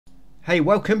Hey,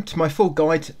 welcome to my full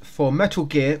guide for Metal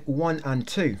Gear 1 and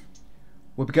 2.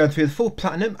 We'll be going through the full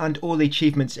platinum and all the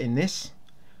achievements in this.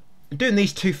 We're doing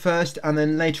these two first, and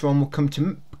then later on we'll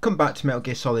come back to Metal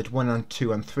Gear Solid 1 and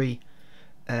 2 and 3.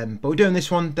 But we're doing this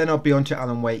one, then I'll be on to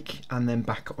Alan Wake, and then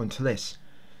back onto this.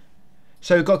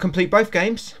 So we've got to complete both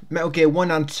games, Metal Gear 1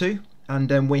 and 2, and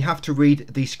then we have to read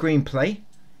the screenplay,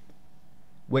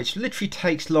 which literally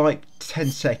takes like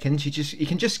 10 seconds. You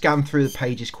can just scan through the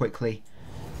pages quickly,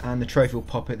 and the trophy will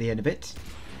pop at the end of it.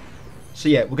 So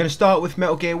yeah, we're going to start with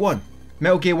Metal Gear 1.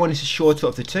 Metal Gear 1 is the shorter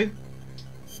of the two.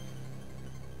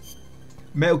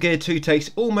 Metal Gear 2 takes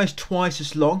almost twice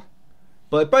as long,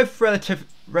 but both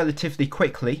relatively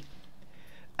quickly.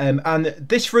 And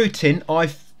this routing,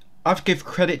 I've give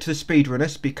credit to the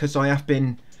speedrunners, because I have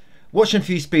been watching a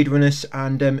few speedrunners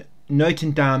and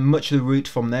noting down much of the route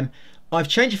from them. I've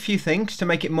changed a few things to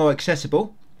make it more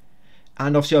accessible,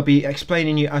 and obviously I'll be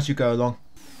explaining you as we go along.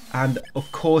 And of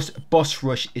course, boss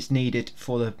rush is needed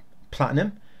for the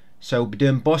platinum, so we'll be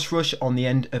doing boss rush on the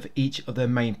end of each of the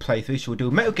main playthroughs. So we'll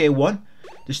do Metal Gear 1,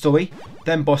 the story,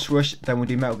 then boss rush, then we'll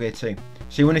do Metal Gear 2.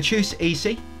 So you want to choose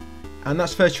easy, and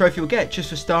that's the first trophy you'll get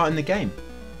just for starting the game.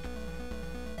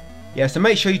 Yeah, so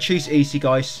make sure you choose easy,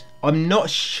 guys. I'm not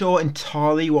sure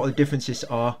entirely what the differences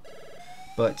are,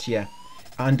 but yeah.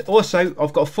 And also,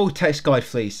 I've got a full text guide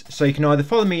for these, so you can either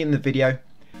follow me in the video,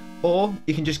 or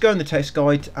you can just go in the text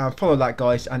guide and follow that,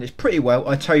 guys, and it's pretty well.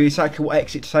 I tell you exactly what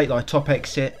exit to take, like top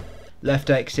exit, left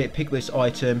exit, pick this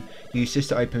item, use this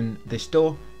to open this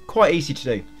door. Quite easy to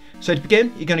do. So to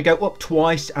begin, you're going to go up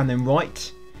twice and then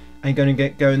right, and you're going to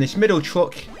go in this middle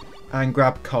truck and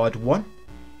grab card 1.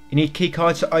 You need key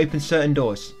cards to open certain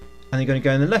doors, and you're going to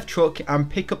go in the left truck and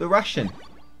pick up the ration.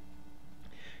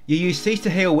 You use these to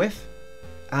heal with,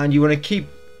 and you want to keep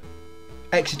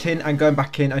exiting and going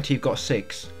back in until you've got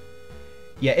 6.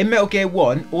 Yeah, in Metal Gear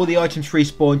 1, all the items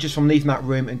respawn just from leaving that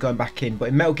room and going back in. But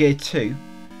in Metal Gear 2,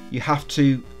 you have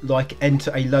to like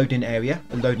enter a loading area,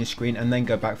 a loading screen, and then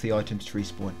go back for the items to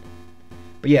respawn.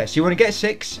 But yeah, so you want to get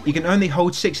 6. You can only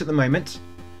hold 6 at the moment.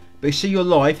 But you see your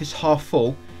life is half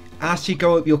full. As you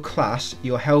go up your class,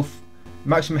 your health,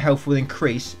 maximum health will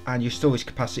increase, and your storage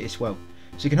capacity as well.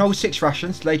 So you can hold 6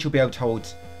 rations. Later you'll be able to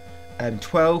hold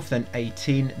 12, then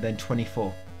 18, then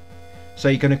 24. So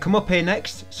you're going to come up here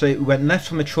next. So we went left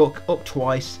from the truck, up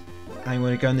twice, and you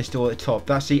want to go in this door at the top.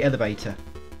 That's the elevator.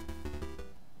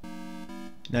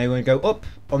 Now you want to go up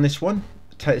on this one,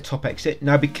 take the top exit.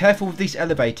 Now be careful with these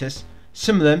elevators.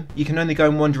 Some of them you can only go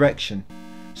in one direction.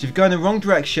 So if you go in the wrong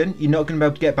direction, you're not going to be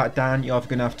able to get back down. You're either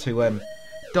going to have to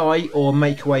die or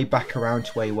make your way back around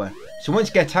to where you were. So once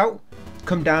you get out,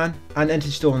 come down and enter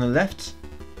this door on the left.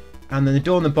 And then the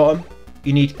door on the bottom,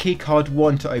 you need key card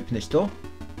 1 to open this door.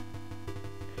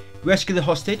 Rescue the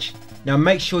hostage. Now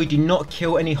make sure you do not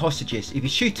kill any hostages. If you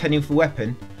shoot any with a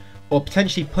weapon, or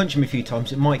potentially punch them a few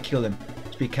times, it might kill them.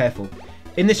 So be careful.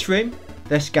 In this room,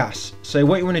 there's gas. So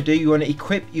what you want to do, you want to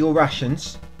equip your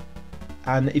rations.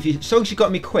 And as long as you've got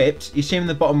them equipped, you see them in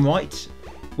the bottom right.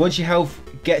 Once your health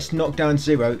gets knocked down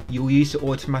 0, you'll use it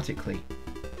automatically.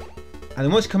 And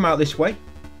then once you come out this way,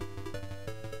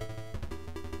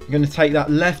 you're going to take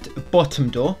that left bottom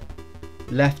door.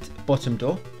 Left bottom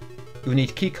door. You'll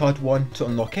need key card 1 to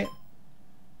unlock it.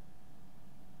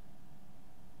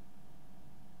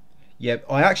 Yep,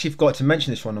 I actually forgot to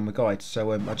mention this one on my guide,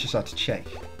 so I just had to check.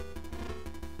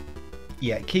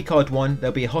 Yeah, key card 1,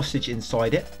 there'll be a hostage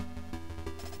inside it.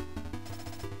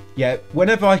 Yeah,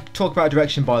 whenever I talk about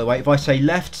direction, by the way, if I say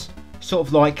left, sort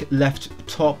of like left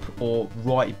top or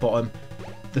right bottom,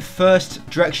 the first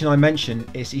direction I mention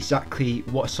is exactly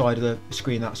what side of the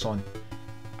screen that's on.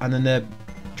 And then the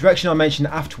direction I mention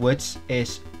afterwards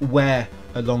is where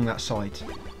along that side.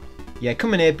 Yeah,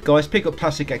 come in here, guys, pick up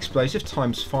plastic explosive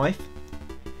times 5.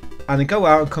 And then go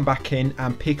out and come back in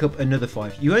and pick up another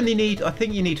 5. You only need, I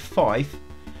think you need 5.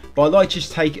 But I like to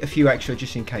just take a few extra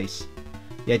just in case.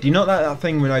 Yeah, do not let that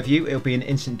thing run over you, it'll be an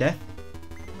instant death.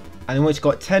 And then once you've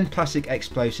got 10 plastic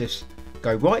explosives,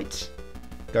 go right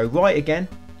again.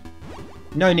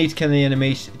 No need to kill any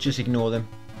enemies, just ignore them.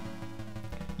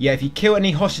 Yeah, if you kill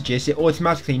any hostages, it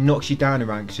automatically knocks you down a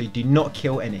rank, so you do not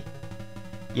kill any.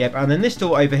 Yep, and then this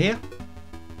door over here,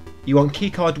 you want key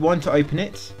card 1 to open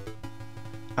it.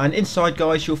 And inside,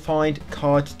 guys, you'll find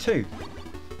card 2.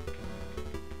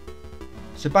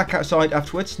 So back outside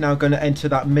afterwards, now going to enter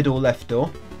that middle left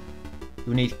door.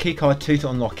 You'll need key card 2 to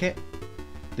unlock it.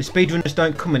 The speedrunners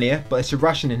don't come in here, but it's a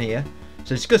ration in here.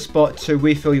 So it's a good spot to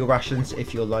refill your rations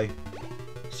if you're low.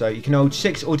 So you can hold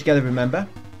 6 altogether, remember,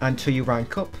 until you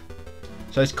rank up.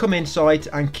 So just come inside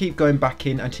and keep going back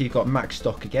in until you've got max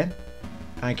stock again.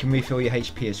 And can refill your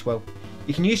HP as well.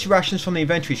 You can use your rations from the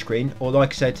inventory screen, or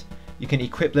like I said, you can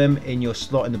equip them in your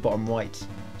slot in the bottom right,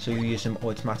 so you use them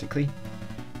automatically.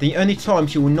 The only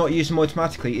times you will not use them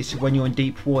automatically is when you're in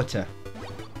deep water.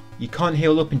 You can't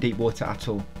heal up in deep water at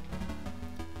all.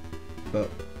 But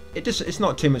it's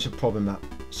not too much of a problem, that.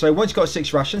 So once you've got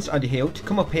 6 rations and you're healed,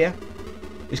 come up here.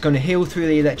 It's going to heal through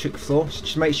the electric floor, so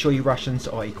just make sure your rations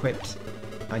are equipped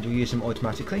and you'll use them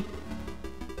automatically.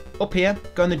 Up here,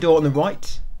 go in the door on the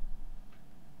right.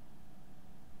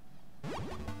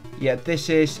 Yeah, this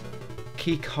is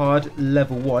keycard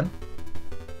level 1.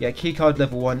 Yeah, keycard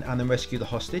level 1, and then rescue the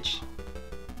hostage.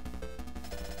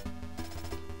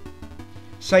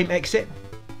 Same exit.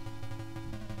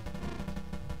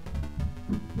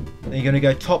 Then you're going to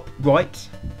go top right.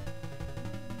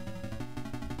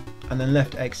 And then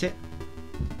left exit.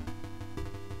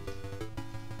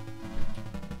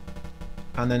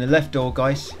 And then the left door,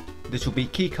 guys, this will be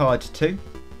keycard 2.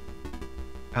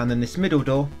 And then this middle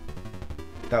door,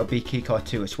 that will be keycard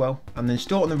 2 as well. And then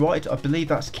store on the right, I believe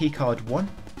that's keycard 1.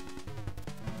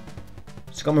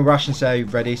 So got my rations there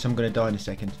ready, so I'm going to die in a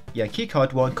second. Yeah,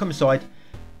 keycard 1, come aside.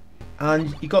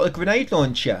 And you got a grenade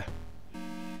launcher.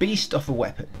 Beast of a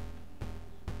weapon.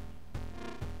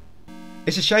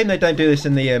 It's a shame they don't do this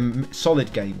in the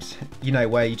solid games. You know,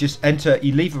 where you just enter,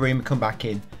 you leave a room and come back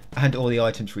in, and all the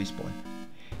items respawn.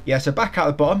 Yeah, so back out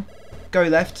the bottom, go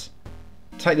left,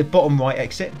 take the bottom right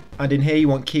exit, and in here you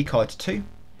want keycard 2.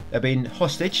 They've been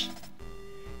hostage.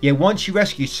 Yeah, once you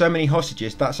rescue so many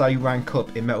hostages, that's how you rank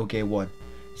up in Metal Gear 1.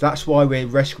 So that's why we're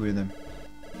rescuing them.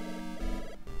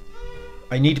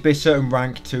 I need to be a certain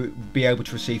rank to be able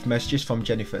to receive messages from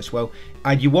Jennifer as well.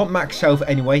 And you want max health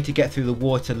anyway to get through the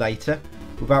water later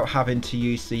without having to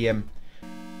use the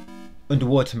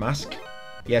underwater mask.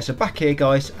 Yeah, so back here,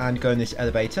 guys, and go in this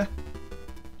elevator.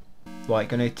 Right,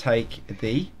 going to take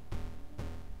the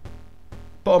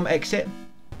bottom exit,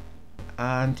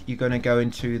 and you're going to go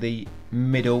into the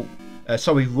middle,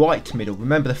 right middle.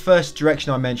 Remember, the first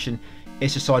direction I mentioned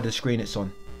is the side of the screen it's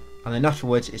on, and then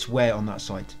afterwards it's where on that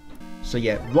side. So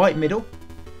yeah, right middle.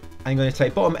 I'm going to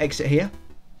take bottom exit here.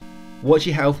 Watch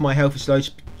your health. My health is low.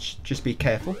 Just be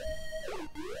careful.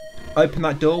 Open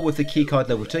that door with the keycard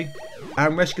level 2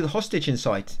 and rescue the hostage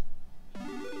inside.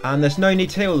 And there's no need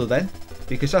to heal then,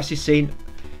 because as you've seen,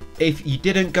 if you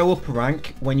didn't go up a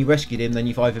rank when you rescued him, then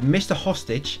you've either missed a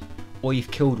hostage or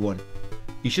you've killed one.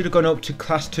 You should have gone up to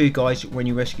class 2, guys, when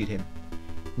you rescued him.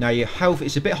 Now your health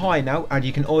is a bit higher now, and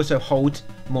you can also hold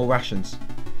more rations.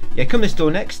 Yeah, come this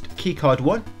door next, keycard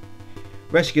 1.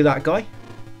 Rescue that guy.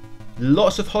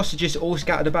 Lots of hostages all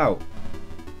scattered about.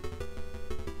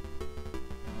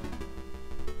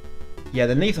 Yeah,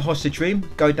 then leave the hostage room,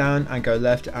 go down and go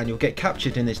left, and you'll get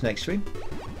captured in this next room.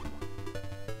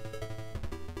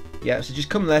 Yeah, so just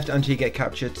come left until you get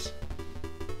captured.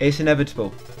 It's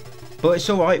inevitable. But it's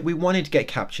alright, we wanted to get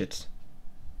captured.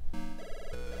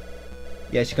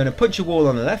 Yeah, so you're going to punch a wall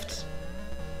on the left.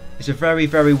 It's a very,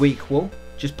 very weak wall.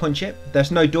 Just punch it. There's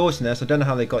no doors in there, so I don't know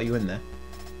how they got you in there.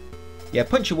 Yeah,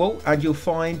 punch a wall and you'll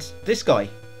find this guy.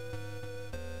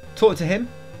 Talk to him.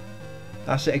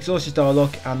 That's it. Exhaust his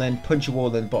dialogue and then punch a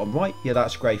wall in the bottom right. Yeah,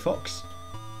 that's Grey Fox.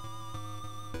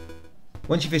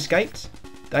 Once you've escaped,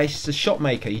 that's the shot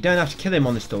maker. You don't have to kill him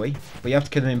on the story, but you have to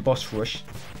kill him in boss rush.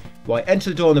 Right, enter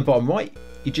the door on the bottom right.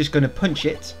 You're just going to punch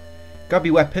it. Grab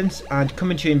your weapons and come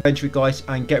into your inventory, guys,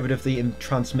 and get rid of the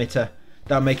transmitter.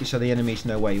 That'll make it so the enemies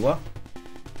know where you are.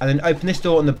 And then open this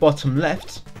door on the bottom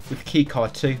left with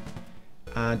keycard 2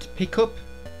 and pick up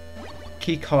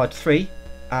keycard 3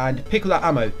 and pick up that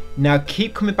ammo. Now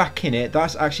keep coming back in it.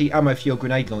 That's actually ammo for your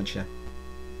grenade launcher.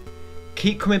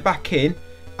 Keep coming back in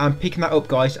and picking that up,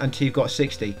 guys, until you've got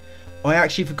 60. I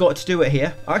actually forgot to do it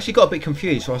here. I actually got a bit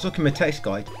confused, so I was looking at my text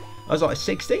guide. I was like,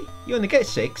 60? You only get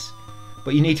 6,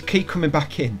 but you need to keep coming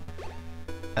back in.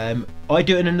 I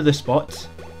do it in another spot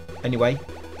anyway,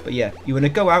 but yeah, you want to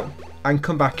go out and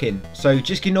come back in. So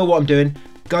just ignore what I'm doing.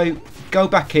 Go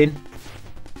back in,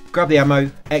 grab the ammo,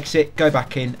 exit, go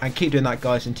back in, and keep doing that,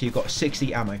 guys, until you've got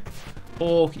 60 ammo.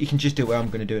 Or you can just do what I'm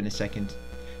going to do in a second.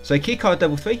 So keycard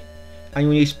level 3, and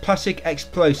you'll use plastic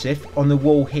explosive on the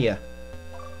wall here.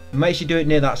 Make sure you do it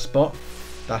near that spot.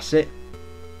 That's it.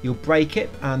 You'll break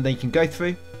it, and then you can go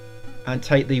through and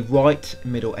take the right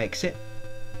middle exit.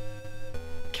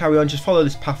 Carry on, just follow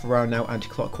this path around now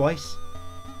anti-clockwise.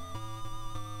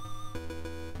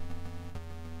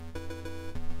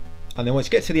 And then once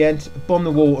you get to the end, bomb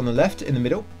the wall on the left in the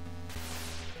middle.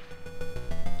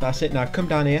 That's it. Now come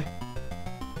down here.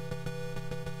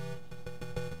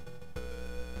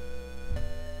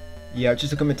 Yeah,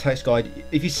 just look at my text guide.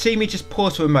 If you see me just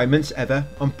pause for a moment ever,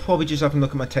 I'm probably just having a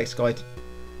look at my text guide.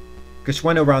 Because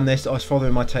when around this, I was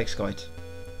following my text guide,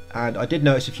 and I did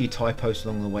notice a few typos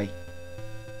along the way.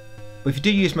 But if you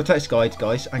do use my text guide,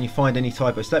 guys, and you find any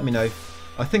typos, let me know.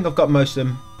 I think I've got most of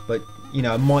them, but you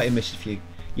know, I might have missed a few.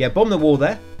 Yeah, bomb the wall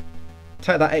there.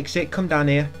 Take that exit, come down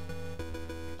here,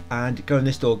 and go in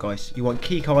this door, guys. You want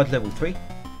keycard level 3.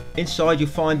 Inside, you'll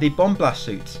find the bomb blast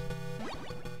suit.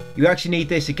 You actually need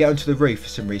this to get onto the roof for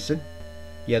some reason.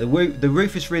 Yeah, the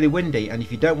roof is really windy, and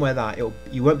if you don't wear that,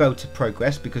 you won't be able to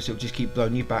progress because it'll just keep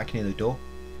blowing you back near the door.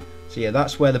 So yeah,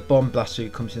 that's where the bomb blast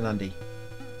suit comes in handy.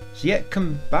 So yeah,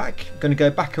 come back. I'm going to go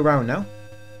back around now.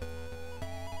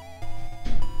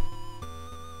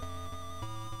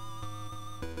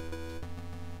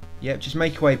 Yep, just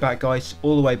make your way back, guys,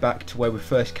 all the way back to where we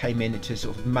first came in, into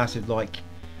sort of massive, like,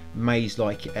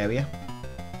 maze-like area.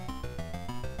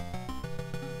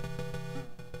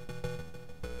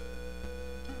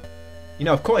 You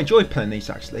know, I've quite enjoyed playing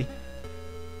these, actually.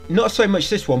 Not so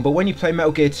much this one, but when you play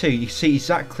Metal Gear 2, you see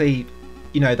exactly,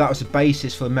 you know, that was the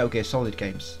basis for the Metal Gear Solid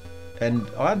games. And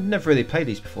I'd never really played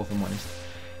these before, if I'm honest.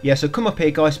 Yeah, so come up here,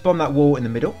 guys, bomb that wall in the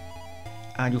middle,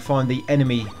 and you'll find the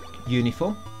enemy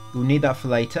uniform. You'll need that for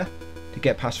later to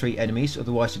get past 3 enemies,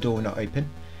 otherwise the door will not open.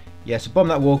 Yeah, so bomb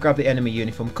that wall, grab the enemy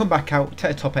uniform, come back out,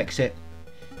 take a top exit,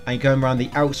 and you're going around the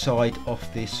outside of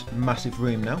this massive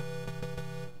room now.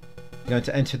 You're going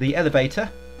to enter the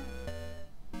elevator.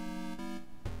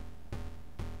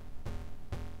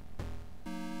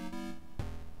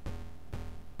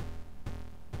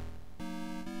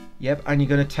 Yep, and you're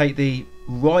going to take the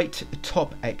right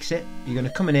top exit. You're going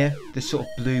to come in here, this sort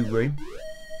of blue room.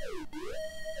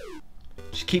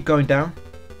 Just keep going down.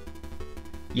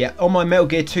 Yeah, on my Metal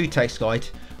Gear 2 text guide,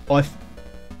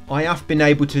 I have been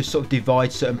able to sort of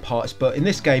divide certain parts, but in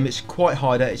this game it's quite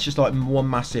harder. It's just like one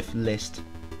massive list.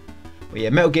 But yeah,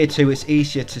 Metal Gear 2, it's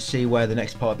easier to see where the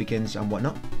next part begins and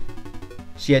whatnot.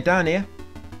 So yeah, down here,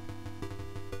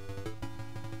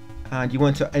 and you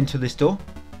want to enter this door.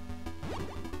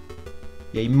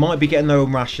 Yeah, you might be getting low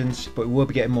on rations, but we will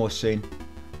be getting more soon.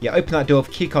 Yeah, open that door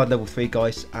for keycard level 3,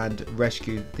 guys, and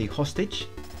rescue the hostage.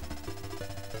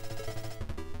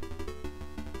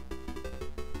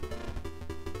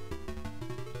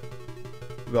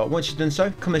 Right, once you've done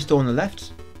so, come this door on the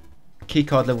left.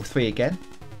 Keycard level 3 again.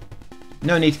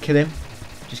 No need to kill him.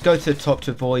 Just go to the top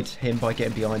to avoid him by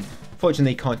getting behind.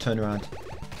 Fortunately, he can't turn around.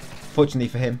 Fortunately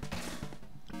for him.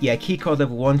 Yeah, keycard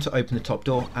level 1 to open the top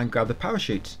door and grab the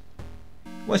parachute.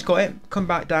 Once got it, come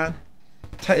back down.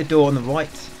 Take the door on the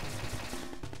right.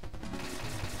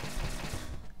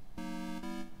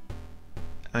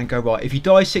 And go right. If you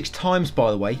die 6 times,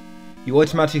 by the way, you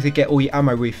automatically get all your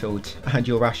ammo refilled and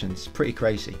your rations. Pretty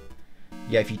crazy.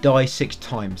 Yeah, if you die 6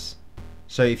 times.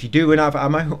 So if you do run out of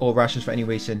ammo or rations for any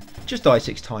reason, just die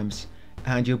 6 times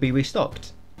and you'll be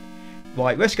restocked.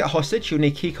 Right, rescue a hostage. You'll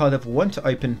need keycard level 1 to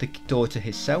open the door to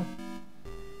his cell.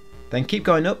 Then keep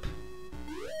going up.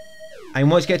 And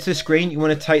once you get to the screen, you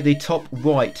want to take the top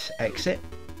right exit.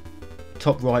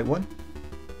 Top right one.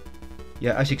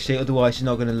 Yeah, as you can see, otherwise it's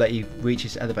not going to let you reach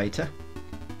this elevator.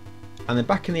 And then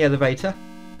back in the elevator.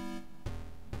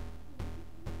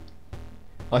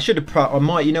 I should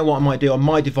have, you know what I might do? I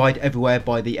might divide everywhere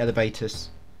by the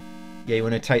elevators. Yeah, you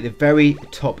want to take the very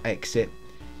top exit.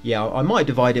 Yeah, I might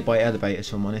divide it by elevators,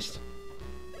 if I'm honest.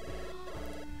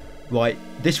 Right,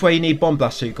 this way you need bomb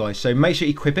blast suit, guys. So make sure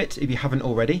you equip it if you haven't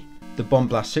already. The bomb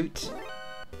blast suit.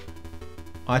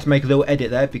 I had to make a little edit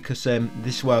there because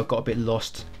this is where I got a bit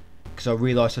lost. Because I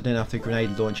realised I didn't have the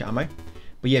grenade launcher ammo.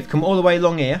 But yeah, if you come all the way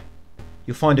along here,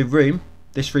 you'll find a room.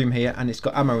 This room here, and it's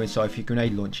got ammo inside for your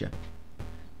grenade launcher.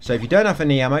 So if you don't have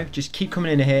any ammo, just keep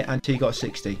coming in here until you got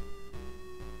 60.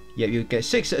 Yep, you'll get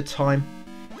 6 at a time.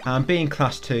 And being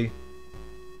class 2,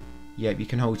 yep, you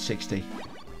can hold 60.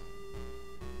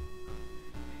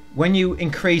 When you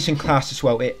increase in class as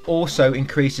well, it also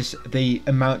increases the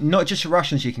amount, not just the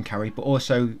rations you can carry, but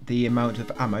also the amount of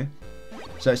ammo.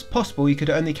 So it's possible you could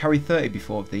only carry 30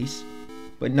 before of these.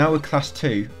 But now with class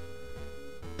 2,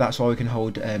 that's why we can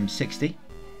hold 60.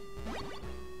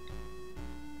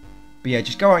 But yeah,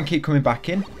 just go out and keep coming back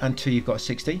in until you've got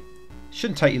 60.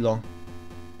 Shouldn't take you long.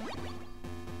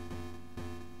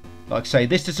 Like I say,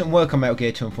 this doesn't work on Metal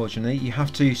Gear 2, unfortunately. You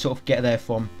have to sort of get there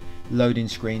from loading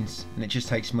screens, and it just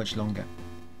takes much longer.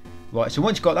 Right, so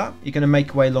once you've got that, you're going to make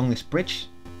your way along this bridge.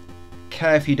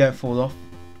 Careful you don't fall off.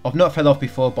 I've not fell off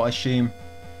before, but I assume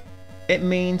it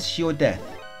means your death.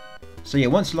 So yeah,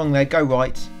 once along there, go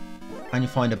right, and you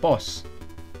find a boss.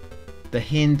 The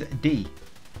Hind D.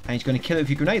 And he's going to kill it with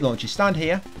your grenade launcher. Stand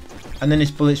here, and then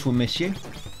his bullets will miss you.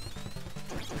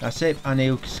 That's it, and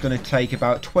he's going to take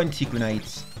about 20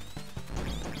 grenades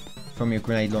from your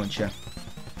grenade launcher.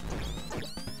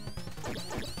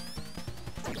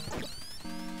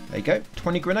 There you go,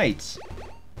 20 grenades.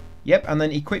 Yep, and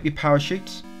then equip your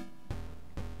parachutes.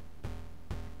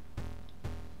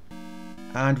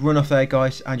 And run off there,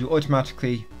 guys, and you'll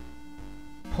automatically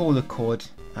pull the cord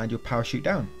and you'll parachute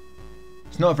down.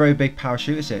 It's not a very big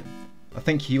parachute, is it? I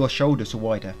think your shoulders are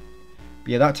wider.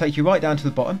 But yeah, that'll take you right down to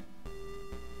the bottom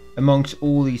amongst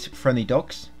all these friendly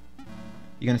dogs.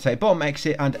 You're going to take bottom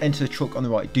exit and enter the truck on the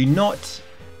right. Do not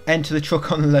enter the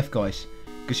truck on the left, guys,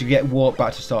 because you get warped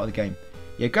back to the start of the game.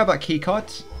 Yeah, grab that key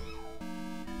card.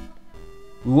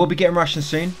 We will be getting rations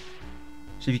soon,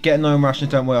 so if you get no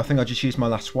rations, don't worry. I think I'll just use my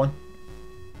last one.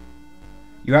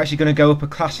 You're actually going to go up a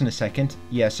class in a second.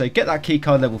 Yeah, so get that key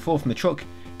card level 4 from the truck.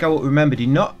 Go up, remember, do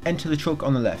not enter the truck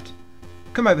on the left.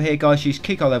 Come over here, guys, use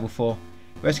key card level 4.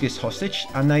 Rescue this hostage,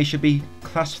 and now you should be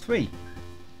class 3.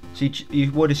 So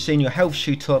you would have seen your health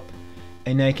shoot up,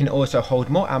 and now you can also hold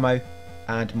more ammo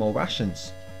and more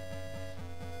rations.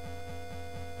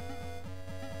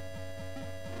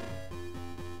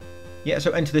 Yeah,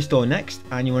 so enter this door next,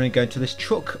 and you want to go to this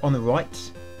truck on the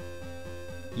right.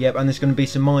 Yep, and there's going to be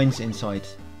some mines inside.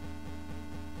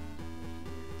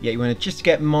 Yeah, you want to just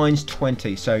get mines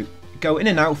 20, so go in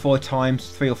and out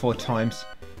 3 or 4 times,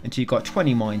 until you've got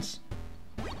 20 mines.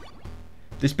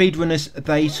 The speedrunners,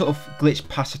 they sort of glitch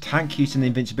past a tank using the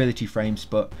invincibility frames,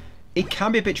 but it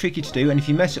can be a bit tricky to do, and if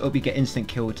you mess it up you get instant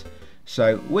killed.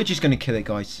 So we're just going to kill it,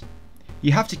 guys.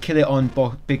 You have to kill it on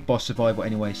Big Boss Survival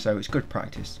anyway, so it's good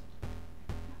practice.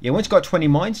 Yeah, once you've got 20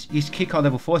 mines, use key card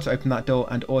level 4 to open that door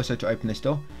and also to open this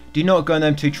door. Do not go in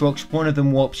them 2 trucks, one of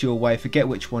them warps you away, forget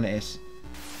which one it is.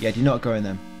 Yeah, do not go in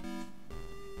them.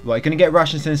 Right, you're going to get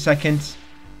rations in a second.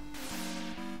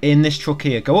 In this truck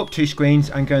here, go up 2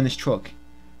 screens and go in this truck.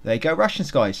 There you go,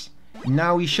 rations, guys.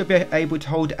 Now you should be able to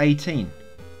hold 18.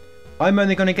 I'm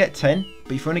only going to get 10,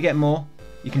 but if you want to get more,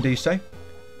 you can do so.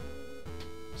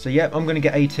 So yeah, I'm going to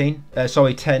get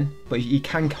 10, but you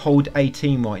can hold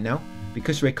 18 right now.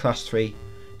 Because we're class 3,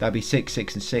 that'd be 6,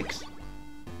 6 and 6.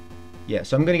 Yeah,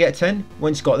 so I'm going to get 10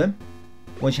 once you've got them.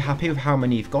 Once you're happy with how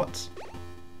many you've got.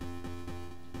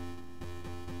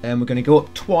 And we're going to go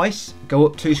up twice, go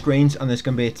up 2 screens, and there's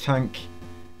going to be a tank.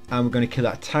 And we're going to kill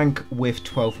that tank with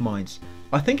 12 mines.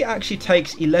 I think it actually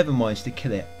takes 11 mines to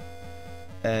kill it.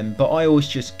 But I always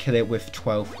just kill it with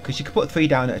 12, because you can put 3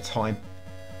 down at a time.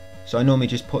 So I normally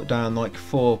just put down like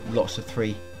 4 lots of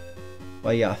 3.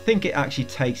 But yeah, I think it actually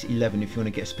takes 11 if you want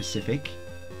to get specific.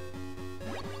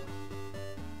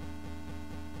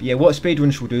 But yeah, what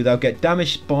speedrunners will do, they'll get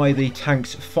damaged by the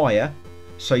tank's fire,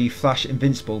 so you flash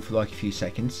invincible for like a few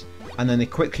seconds, and then they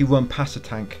quickly run past the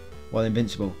tank while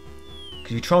invincible.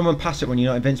 Because if you try and run past it when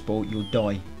you're not invincible, you'll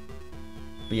die.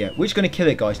 But yeah, we're just going to kill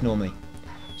it, guys, normally.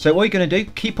 So what you're going to do,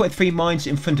 keep putting 3 mines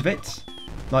in front of it,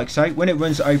 like so. When it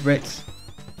runs over it,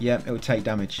 yeah, it will take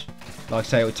damage. Like I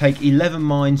say, it will take 11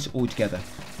 mines altogether.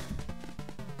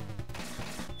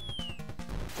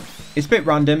 It's a bit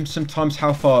random, sometimes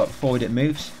how far forward it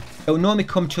moves. It will normally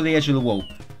come to the edge of the wall.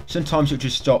 Sometimes it will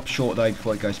just stop short though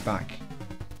before it goes back.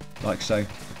 Like so.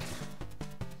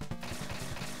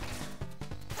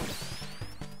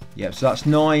 Yep, so that's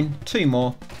 9, 2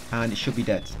 more, and it should be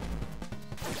dead.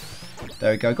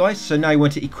 There we go, guys. So now you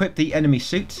want to equip the enemy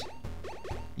suit.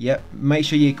 Yep, make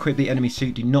sure you equip the enemy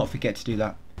suit, do not forget to do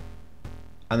that.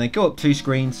 And then go up 2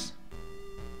 screens.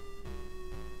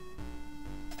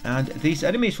 And these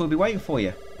enemies will be waiting for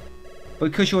you.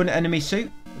 But because you're in an enemy suit,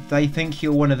 they think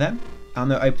you're one of them. And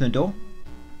they'll open the door.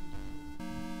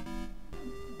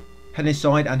 Head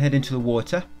inside and head into the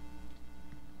water.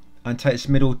 And take this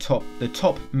the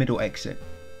top middle exit.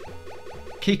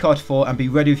 Keycard 4 and be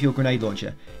ready with your grenade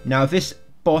launcher. Now if this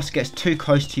boss gets too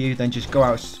close to you, then just go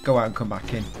out and come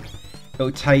back in.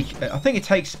 It'll take, I think it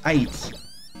takes 8.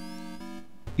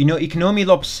 You know, you can normally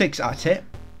lob 6 at it,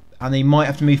 and then you might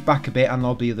have to move back a bit and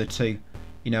lob the other 2,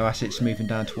 you know, as it's moving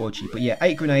down towards you. But yeah,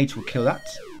 8 grenades will kill that.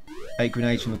 8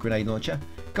 grenades from the grenade launcher.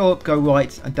 Go up, go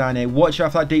right, and down here. Watch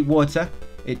out for that deep water.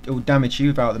 It will damage you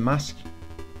without the mask.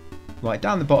 Right,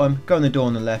 down the bottom, go on the door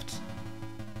on the left.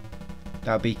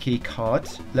 That'll be key card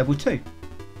level 2.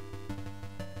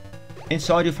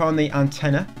 Inside you'll find the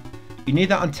antenna. You need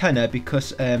that antenna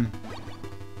because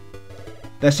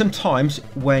there's some times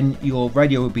when your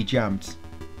radio will be jammed,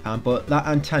 but that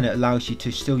antenna allows you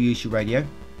to still use your radio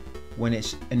when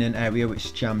it's in an area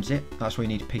which jams it. That's why you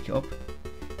need to pick it up.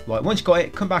 Right, once you've got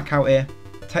it, come back out here,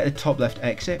 take the top left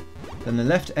exit, then the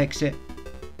left exit,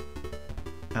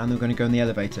 and we're going to go in the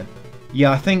elevator.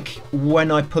 Yeah, I think when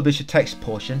I publish a text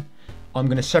portion, I'm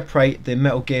going to separate the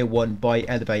Metal Gear 1 by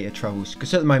elevator travels,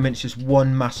 because at the moment it's just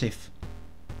one massive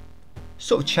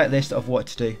sort of checklist of what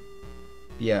to do.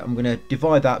 Yeah, I'm going to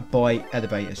divide that by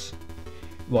elevators.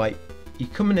 Right, you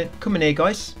come in here,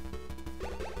 guys.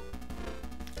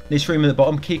 This room at the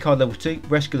bottom, keycard level 2,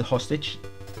 rescue the hostage.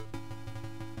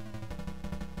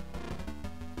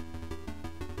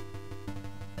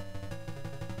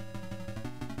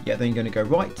 Yeah, then you're going to go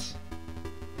right.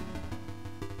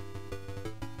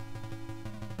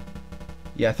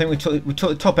 Yeah, I think we took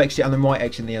the top exit and the right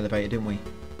exit in the elevator, didn't we?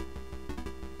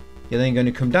 Yeah, then you're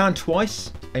going to come down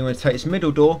twice, and you want to take this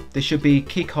middle door. This should be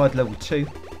keycard level 2.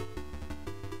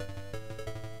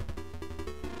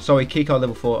 Sorry, keycard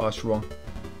level 4, I was wrong.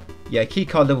 Yeah,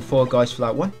 keycard level 4, guys, for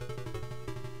that one.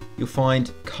 You'll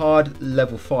find card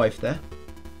level 5 there.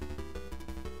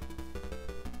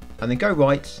 And then go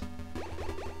right.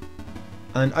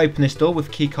 And then open this door with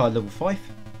keycard level 5.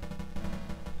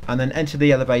 And then enter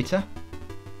the elevator.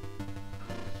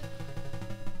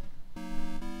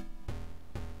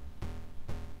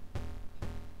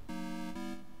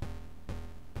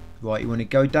 Right, you want to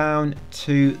go down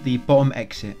to the bottom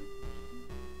exit.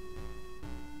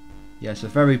 Yes, the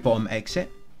very bottom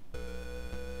exit.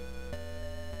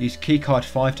 Use keycard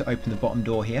 5 to open the bottom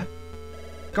door here.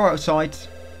 Go outside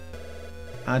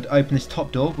and open this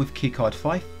top door with keycard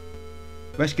 5.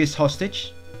 Rescue this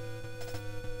hostage.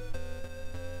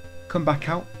 Come back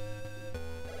out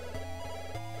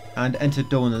and enter the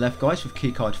door on the left, guys, with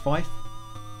keycard 5.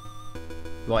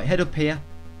 Right, head up here.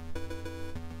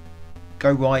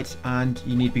 Go right, and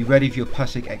you need to be ready for your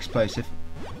plastic explosive.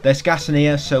 There's gas in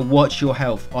here, so watch your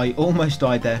health. I almost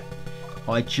died there.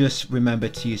 I just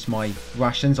remembered to use my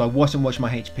rations. I wasn't watching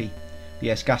my HP. But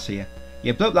yes, gas here.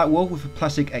 Yeah, blow up that wall with a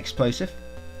plastic explosive.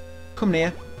 Come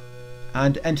near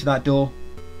and enter that door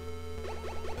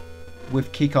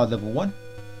with keycard level 1.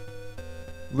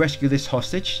 Rescue this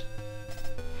hostage.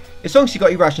 As long as you've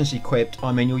got your rations equipped,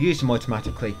 I mean, you'll use them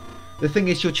automatically. The thing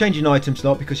is, you're changing items a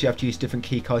lot because you have to use different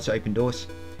keycards to open doors.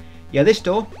 Yeah, this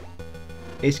door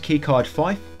is keycard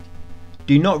 5.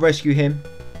 Do not rescue him.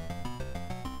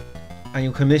 And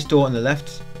you'll come this door on the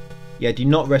left. Yeah, do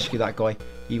not rescue that guy.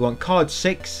 You want card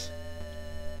 6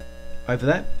 over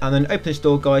there. And then open this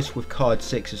door, guys, with card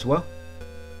 6 as well.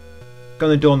 Go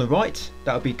on the door on the right.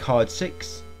 That'll be card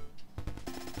 6.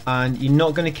 And you're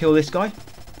not going to kill this guy.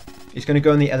 He's going to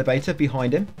go in the elevator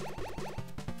behind him.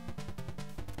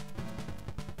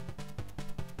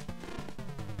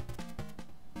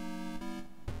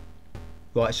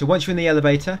 Right, so once you're in the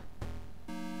elevator,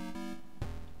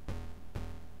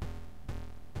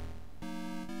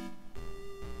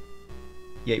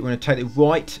 yeah, you want to take the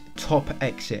right top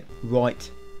exit. Right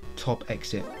top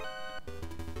exit.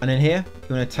 And in here,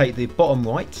 you want to take the bottom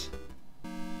right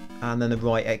and then the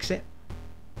right exit.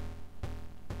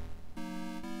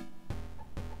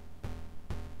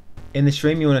 In this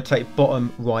room, you want to take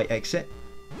bottom right exit.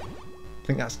 I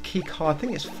think that's keycard, I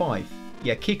think it's 5.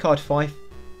 Yeah, keycard 5.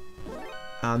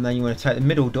 And then you want to take the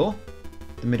middle door,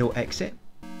 the middle exit.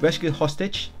 Rescue the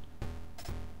hostage.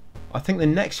 I think the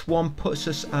next one puts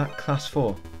us at class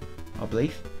 4, I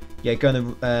believe. Yeah,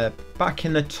 going back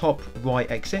in the top right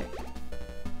exit.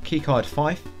 Keycard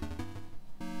 5.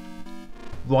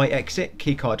 Right exit,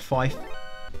 keycard 5.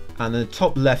 And then the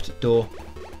top left door.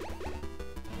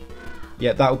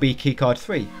 Yeah, that will be keycard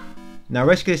 3. Now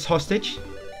rescue this hostage.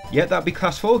 Yeah, that'll be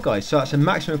class 4, guys. So that's a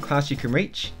maximum class you can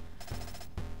reach.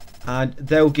 And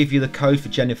they'll give you the code for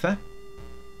Jennifer.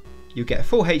 You get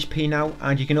full HP now,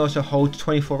 and you can also hold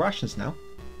 24 rations now.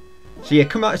 So yeah,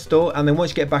 come out this door, and then once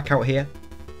you get back out here,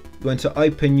 you're going to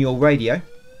open your radio,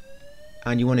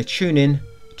 and you want to tune in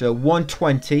to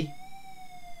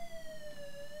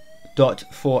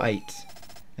 120.48,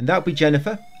 and that'll be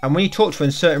Jennifer. And when you talk to her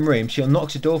in certain rooms, she'll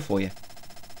knock the door for you.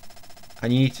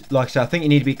 And you need to, like I said, I think you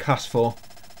need to be class 4.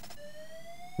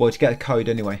 Well, to get the code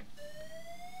anyway.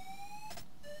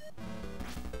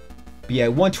 But yeah,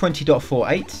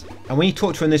 120.48. And when you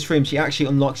talk to her in this room, she actually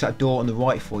unlocks that door on the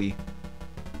right for you.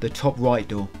 The top right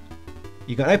door.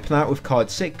 You can open that with card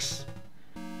 6.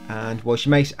 And, well, she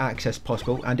makes access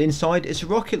possible. And inside is a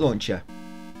rocket launcher.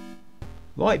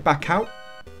 Right, back out.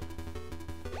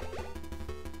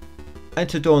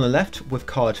 Enter door on the left with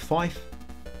card 5.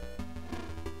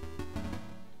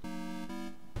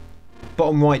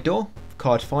 Bottom right door,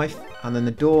 card 5. And then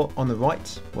the door on the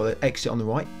right, well, the exit on the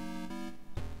right.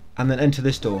 And then enter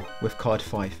this door with card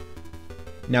 5.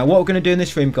 Now what we're going to do in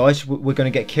this room, guys, we're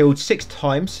going to get killed 6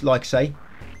 times, like I say,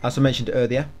 as I mentioned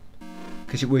earlier,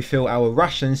 because we refill our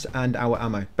rations and our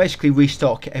ammo. Basically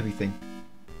restock everything.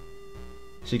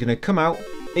 So you're going to come out.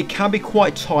 It can be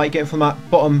quite tight getting from that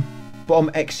bottom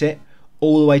exit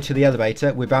all the way to the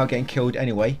elevator without getting killed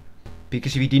anyway,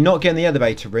 because if you do not get in the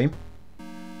elevator room,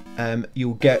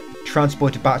 you'll get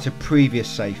transported back to previous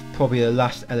safe, probably the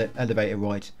last elevator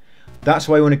ride. That's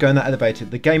why you want to go in that elevator.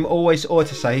 The game always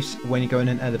autosaves when you go in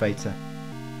an elevator.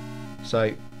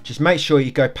 So just make sure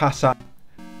you go past that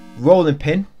rolling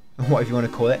pin, or whatever you want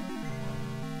to call it,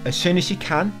 as soon as you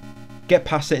can. Get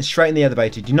past it and straight in the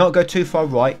elevator. Do not go too far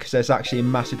right, because there's actually a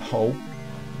massive hole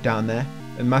down there.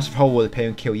 A massive hole will appear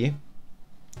and kill you.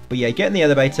 But yeah, get in the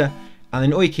elevator, and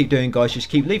then all you keep doing, guys, just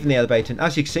keep leaving the elevator, and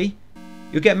as you can see,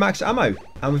 you'll get max ammo.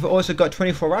 And we've also got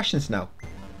 24 rations now.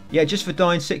 Yeah, just for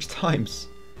dying 6 times.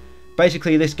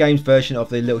 Basically this game's version of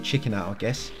the little chicken out, I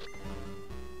guess.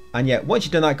 And yeah, once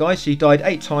you've done that, guys, so you died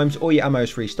 8 times, all your ammo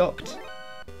is restocked.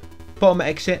 Bottom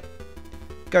exit,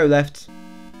 go left,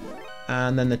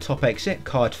 and then the top exit,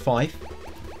 card 5.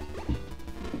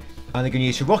 And they're going to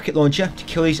use a rocket launcher to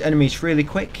kill these enemies really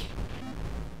quick.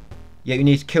 Yeah, you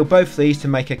need to kill both of these to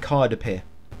make a card appear.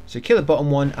 So kill the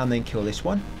bottom one and then kill this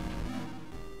one.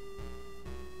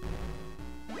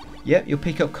 Yep, you'll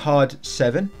pick up card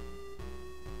 7.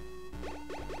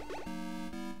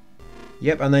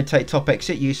 Yep, and then take top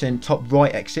exit using top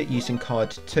right exit using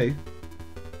card 2.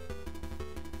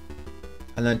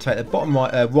 And then take the bottom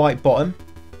right bottom.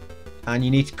 And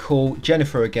you need to call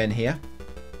Jennifer again here.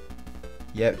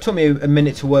 Yeah, it took me a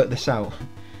minute to work this out.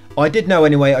 I did know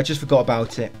anyway, I just forgot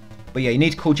about it. But yeah, you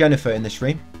need to call Jennifer in this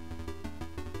room.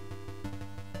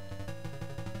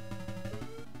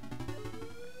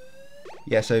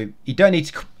 Yeah, so you don't need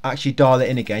to actually dial it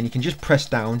in again. You can just press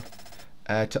down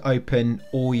to open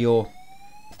all your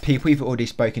people you've already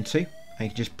spoken to. And you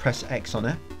can just press X on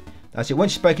her. That's it.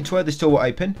 Once you've spoken to her, this door will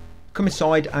open. Come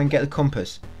inside and get the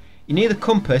compass. You need the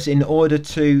compass in order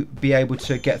to be able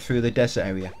to get through the desert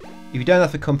area. If you don't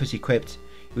have the compass equipped,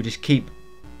 you'll just keep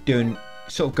doing,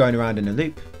 sort of going around in a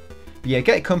loop. But yeah,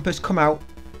 get a compass, come out,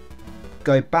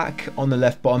 go back on the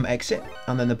left bottom exit,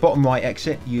 and then the bottom right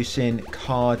exit using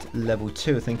card level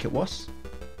 2, I think it was.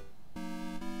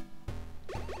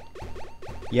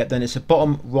 Yep, then it's a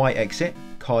bottom right exit,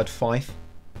 card 5.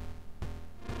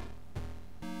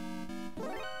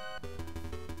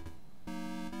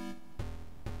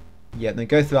 Yeah, then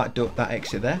go through that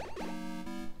exit there.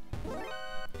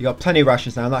 You got plenty of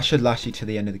rations now, and that should last you to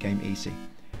the end of the game easy.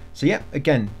 So yeah,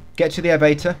 again, get to the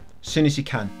elevator as soon as you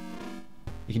can.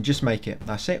 You can just make it.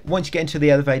 That's it. Once you get into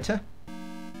the elevator,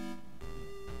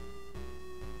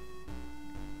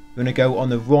 you're going to go on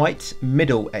the right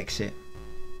middle exit.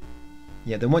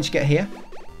 Yeah, then once you get here,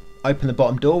 open the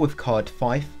bottom door with card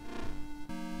 5.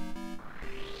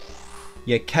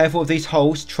 Yeah, careful of these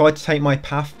holes. Try to take my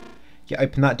path. Yeah,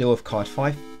 open that door with card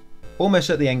 5. Almost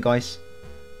at the end, guys,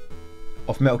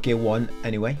 of Metal Gear 1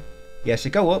 anyway. Yeah, so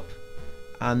go up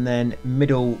and then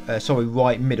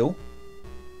right middle.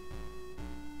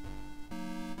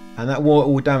 And that water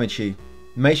will damage you.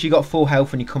 Make sure you got full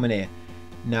health when you come in here.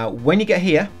 Now, when you get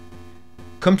here,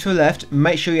 come to the left,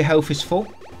 make sure your health is full.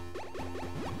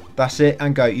 That's it,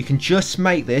 and go. You can just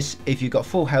make this if you've got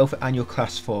full health and you're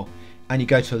class 4. And you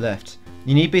go to the left.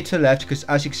 You need to be to the left because,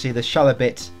 as you can see, the shallow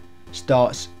bit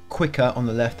starts quicker on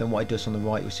the left than what it does on the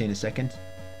right. We'll see in a second.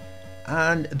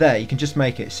 And there, you can just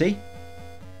make it, see?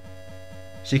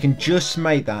 So you can just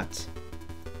make that.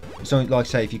 So like I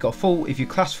say, if you're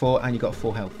class 4 and you've got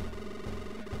full health.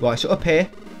 Right, so up here,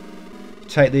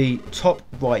 take the top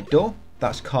right door.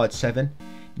 That's card 7.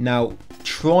 Now,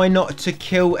 try not to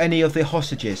kill any of the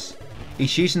hostages.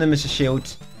 He's using them as a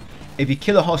shield. If you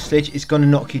kill a hostage, it's going to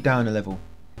knock you down a level.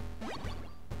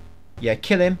 Yeah,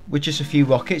 kill him with just a few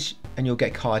rockets and you'll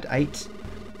get card 8.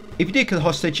 If you do kill a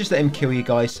hostage, just let him kill you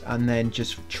guys and then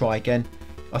just try again.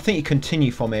 I think you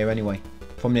continue from here anyway,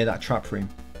 from near that trap room.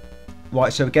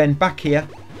 Right, so again, back here,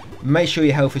 make sure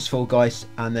your health is full, guys,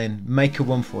 and then make a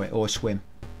run for it or a swim.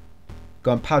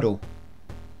 Go and paddle.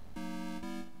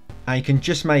 And you can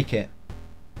just make it.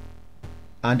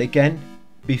 And again,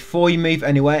 before you move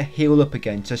anywhere, heal up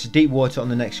again. So it's deep water on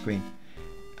the next screen.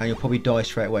 And you'll probably die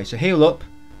straight away. So heal up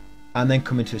and then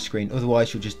come into the screen.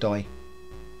 Otherwise, you'll just die.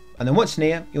 And then once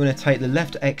near, you want to take the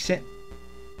left exit.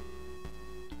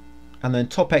 And then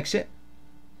top exit.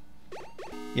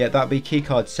 Yeah, that'll be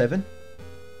keycard 7.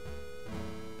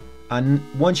 And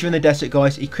once you're in the desert,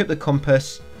 guys, equip the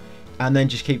compass and then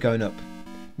just keep going up.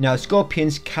 Now,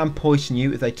 scorpions can poison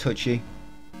you if they touch you.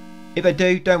 If they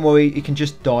do, don't worry, you can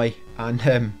just die and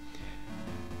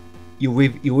you'll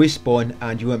respawn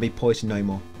and you won't be poisoned no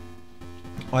more.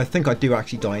 I think I do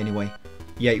actually die anyway.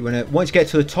 Yeah, you wanna, once you get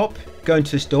to the top, go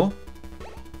into this door.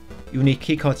 You'll need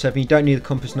keycard 7, you don't need the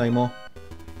compass no more.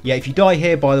 Yeah, if you die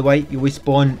here, by the way, you'll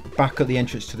respawn back at the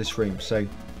entrance to this room. So,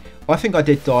 I think I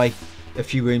did die a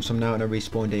few rooms from now and I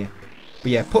respawned here.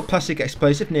 But yeah, put plastic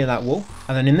explosive near that wall.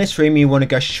 And then in this room, you want to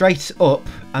go straight up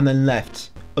and then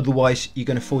left. Otherwise, you're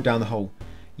going to fall down the hole.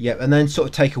 Yep, and then sort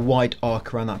of take a wide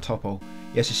arc around that top hole.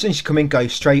 Yes, as soon as you come in, go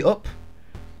straight up,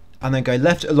 and then go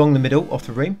left along the middle of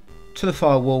the room to the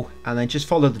far wall, and then just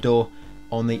follow the door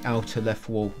on the outer left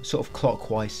wall, sort of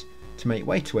clockwise, to make your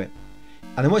way to it.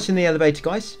 And then once in the elevator,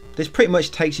 guys, this pretty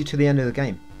much takes you to the end of the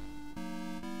game.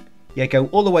 Yeah, go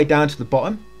all the way down to the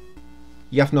bottom.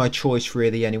 You have no choice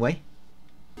really anyway.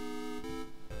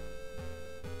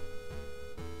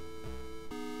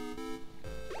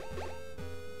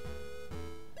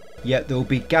 Yeah, there will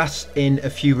be gas in a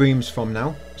few rooms from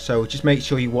now, so just make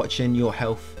sure you're watching your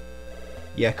health.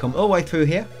 Yeah, come all the way through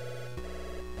here,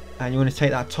 and you want to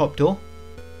take that top door.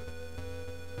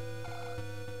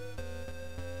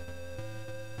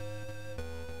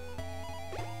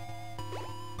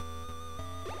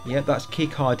 Yeah, that's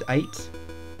keycard 8.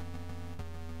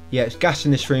 Yeah, it's gas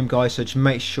in this room, guys, so just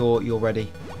make sure you're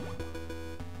ready.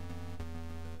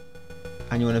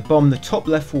 And you want to bomb the top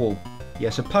left wall. Yeah,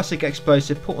 so plastic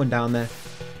explosive, put one down there.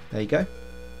 There you go.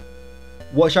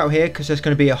 Watch out here, because there's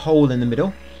going to be a hole in the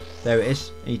middle. There it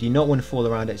is. And you do not want to fall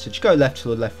around it, so just go left to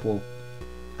the left wall.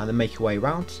 And then make your way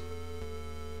around.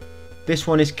 This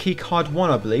one is keycard 1,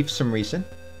 I believe, for some reason.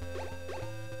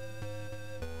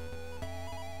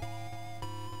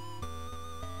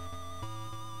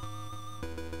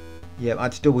 Yeah, I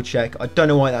had to double check. I don't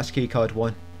know why that's keycard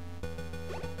 1.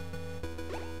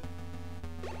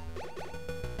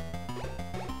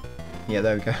 Yeah,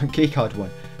 there we go. Keycard 1.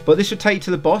 But this will take you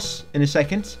to the boss in a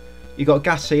second. You got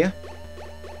gas here.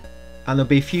 And there'll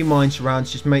be a few mines around.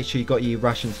 So just make sure you got your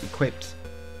rations equipped.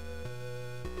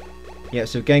 Yeah,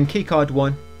 so again, keycard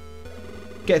 1.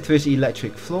 Get through this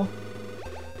electric floor.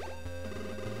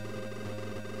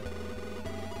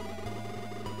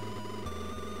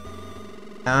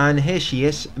 And here she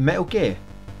is, Metal Gear.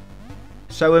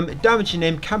 So damaging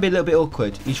him can be a little bit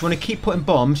awkward. You just want to keep putting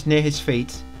bombs near his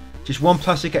feet. Just one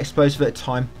plastic explosive at a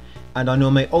time. And I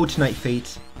normally alternate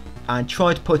feet. And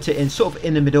try to put it in sort of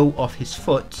in the middle of his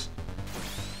foot.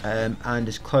 And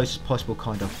as close as possible,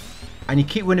 kind of. And you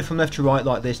keep running from left to right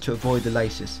like this to avoid the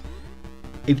lasers.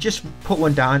 If you just put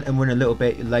one down and run a little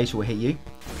bit, the laser will hit you.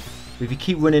 But if you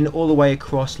keep running all the way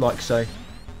across like so,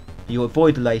 you'll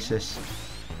avoid the lasers.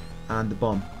 And the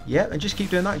bomb. Yeah, and just keep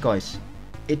doing that, guys.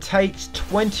 It takes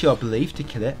 20, I believe, to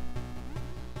kill it.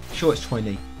 Sure, it's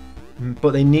 20.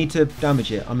 But they need to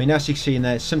damage it. I mean, as you can see in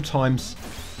there, sometimes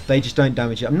they just don't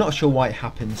damage it. I'm not sure why it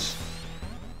happens.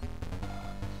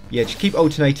 Yeah, just keep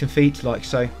alternating feet like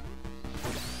so.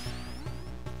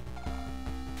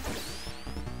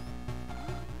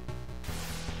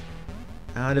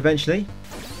 And eventually,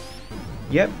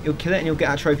 yep, you'll kill it and you'll get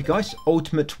our trophy, guys.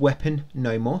 Ultimate weapon,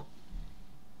 no more.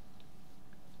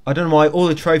 I don't know why all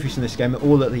the trophies in this game are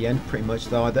all at the end, pretty much.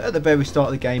 They're either at the very start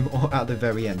of the game or at the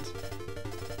very end.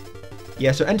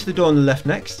 Yeah, so enter the door on the left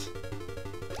next.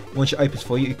 Once it opens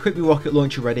for you, equip your rocket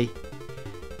launcher ready.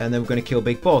 And then we're going to kill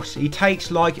Big Boss. He takes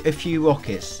like a few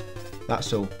rockets.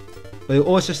 That's all. But he'll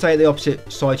also stay at the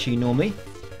opposite side to you normally.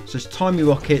 So just time your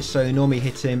rockets so they normally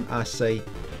hit him as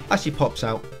he pops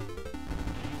out.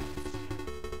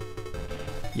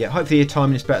 Yeah, hopefully your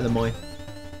timing is better than mine.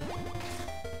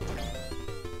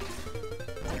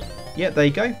 Yeah, there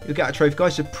you go. You'll get a trophy,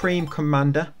 guys. Supreme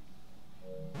Commander.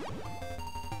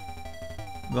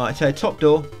 Right, so top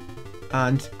door.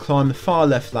 And climb the far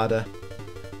left ladder.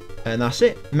 And that's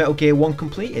it. Metal Gear 1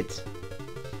 completed.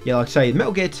 Yeah, like I say,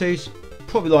 Metal Gear 2's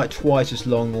probably like twice as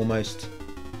long almost.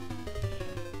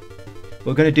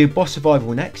 We're going to do boss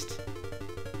survival next.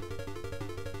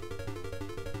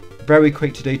 Very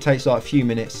quick to do. Takes like a few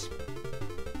minutes.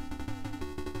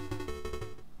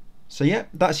 So yeah,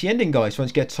 that's the ending, guys. Once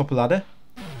you get to top of the ladder,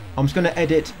 I'm just going to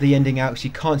edit the ending out because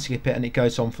you can't skip it, and it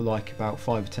goes on for like about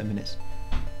 5 or 10 minutes.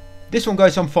 This one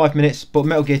goes on 5 minutes, but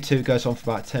Metal Gear 2 goes on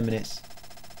for about 10 minutes.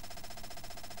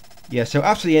 Yeah, so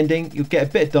after the ending, you'll get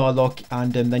a bit of dialogue,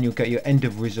 and then you'll get your end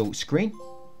of result screen.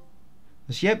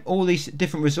 So yep, all these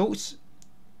different results.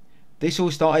 This all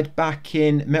started back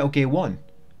in Metal Gear 1.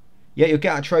 Yeah, you'll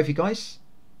get a trophy, guys.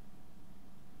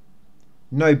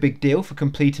 No big deal for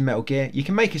completing Metal Gear. You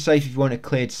can make a save if you want a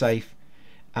cleared save.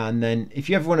 And then if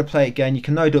you ever want to play it again, you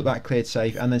can load up that cleared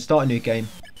save and then start a new game.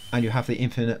 And you'll have the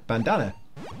infinite bandana.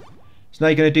 So now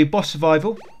you're going to do boss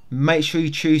survival. Make sure you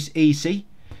choose easy.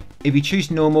 If you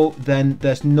choose normal, then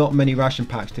there's not many ration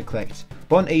packs to collect.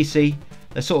 But on easy,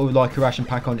 there's sort of like a ration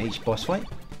pack on each boss fight.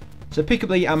 So pick up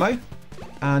the ammo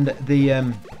and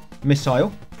the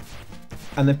missile.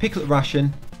 And then pick up the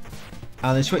ration.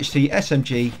 And then switch to your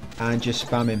SMG and just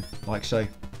spam him like so.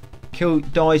 Kill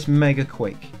dies mega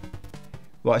quick.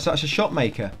 Right, so that's a shot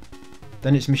maker.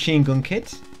 Then it's machine gun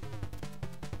kit.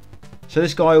 So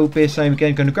this guy will be the same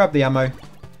again. Going to grab the ammo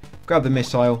grab the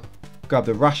missile, grab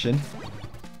the ration.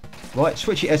 Right,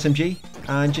 switch your SMG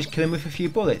and just kill him with a few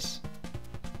bullets.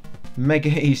 Mega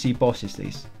easy bosses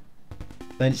these.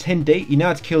 Then it's Hindi. You know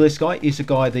how to kill this guy. He's the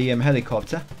guy, the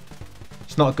helicopter.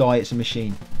 It's not a guy, it's a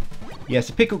machine. Yeah,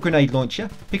 so pick up grenade launcher,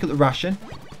 pick up the ration,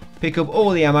 pick up all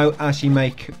the ammo as you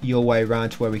make your way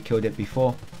around to where we killed it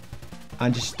before.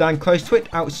 And just stand close to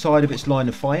it, outside of its line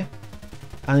of fire.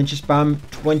 And then just spam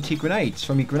 20 grenades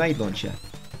from your grenade launcher.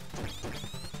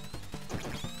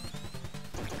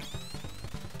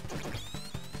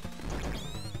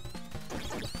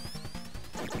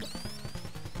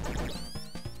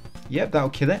 Yep, that'll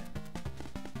kill it.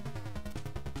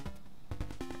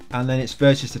 And then it's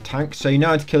versus the tank. So you know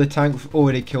how to kill a tank. We've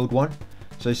already killed one.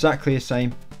 So exactly the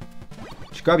same.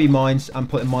 Just grab your mines and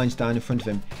put the mines down in front of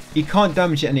him. You can't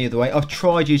damage it any other way. I've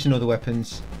tried using other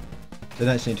weapons. They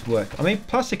don't seem to work. I mean,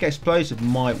 plastic explosive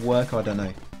might work. I don't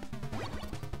know.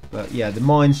 But yeah, the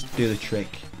mines do the trick.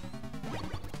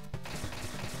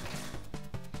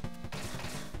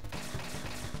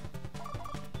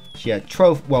 So yeah,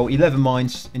 11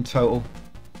 mines in total.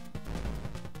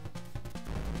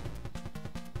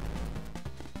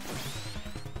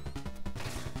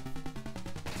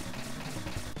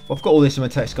 I've got all this in my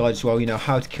text guide as well, you know,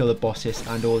 how to kill the bosses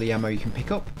and all the ammo you can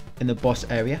pick up in the boss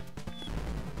area.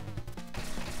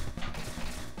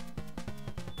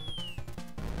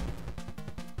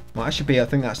 Well, that should be, I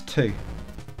think that's 2.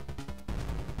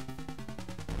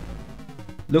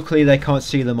 Luckily they can't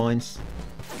see the mines.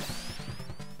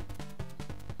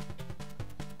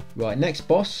 Right, next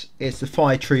boss is the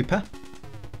Fire Trooper.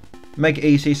 Make it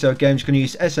easy, so again I'm just going to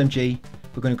use SMG.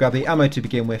 We're going to grab the ammo to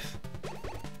begin with.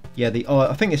 Yeah,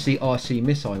 I think it's the RC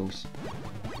missiles.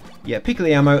 Yeah, pick up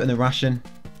the ammo and the ration,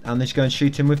 and just go and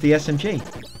shoot him with the SMG.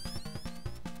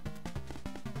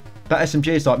 That SMG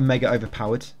is like mega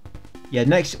overpowered. Yeah,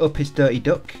 next up is Dirty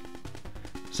Duck.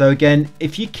 So again,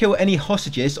 if you kill any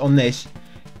hostages on this,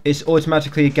 it's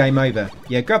automatically a game over.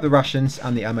 Yeah, grab the rations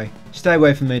and the ammo. Stay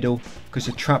away from the middle, because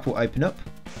the trap will open up.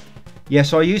 Yeah,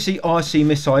 so I use the RC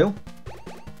missile,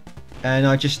 and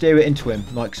I just steer it into him,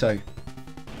 like so.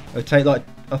 It'll take like,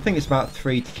 I think it's about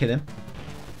 3 to kill him.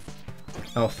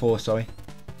 Oh, 4, sorry.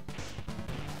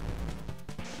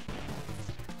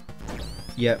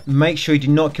 Yeah, make sure you do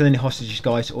not kill any hostages,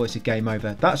 guys, or it's a game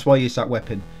over. That's why I use that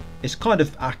weapon. It's kind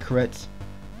of accurate.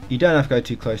 You don't have to go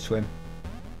too close to him.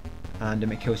 And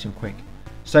it kills him quick.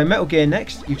 So Metal Gear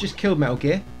next. You've just killed Metal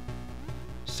Gear.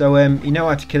 So you know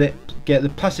how to kill it. Get the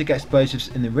plastic explosives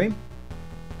in the room.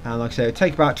 And like I say, it'll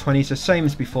take about 20. So same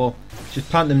as before. Just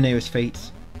plant them near his feet.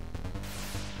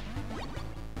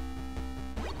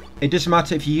 It doesn't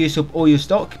matter if you use up all your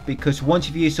stock, because once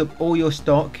you've used up all your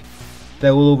stock, they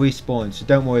will all respawn. So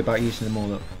don't worry about using them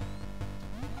all up.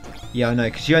 Yeah, I know,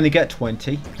 because you only get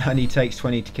 20 and it takes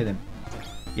 20 to kill him.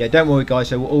 Yeah, don't worry guys,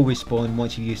 they will all respawn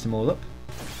once you use them all up.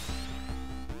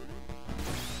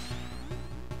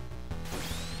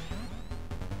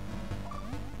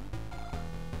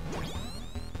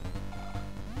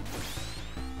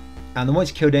 And then once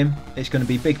you killed him, it's going to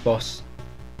be Big Boss.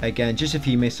 Again, just a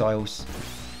few missiles.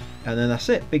 And then that's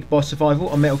it. Big Boss survival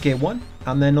on Metal Gear 1.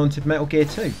 And then on to Metal Gear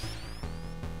 2.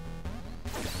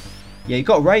 Yeah, you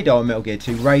got radar on Metal Gear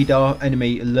 2. Radar,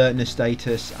 enemy alertness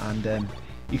status, and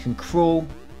you can crawl.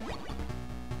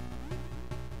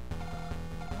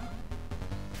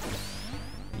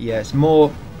 Yeah, it's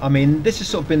more, I mean, this has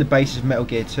sort of been the basis of Metal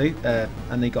Gear 2.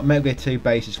 And they got Metal Gear 2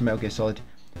 basis for Metal Gear Solid.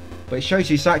 But it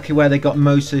shows you exactly where they got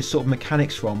most of the sort of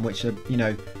mechanics from, which are, you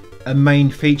know, a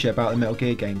main feature about the Metal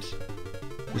Gear games.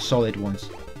 The solid ones.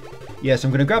 Yeah, so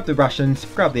I'm going to grab the rations,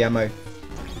 grab the ammo,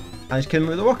 and just kill him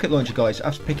with a rocket launcher, guys,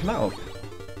 after picking that up.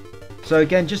 So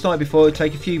again, just like before, it'll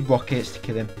take a few rockets to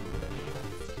kill him.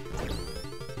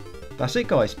 That's it,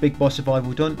 guys. Big Boss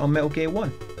survival done on Metal Gear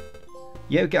 1.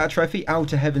 Yeah, we get our trophy,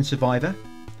 Outer Heaven Survivor.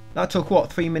 That took,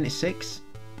 what, 3 minutes 6?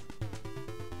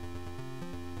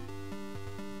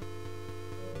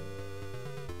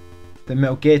 The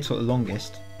Metal Gear took the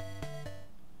longest.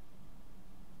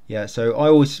 Yeah,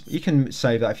 so you can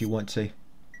save that if you want to.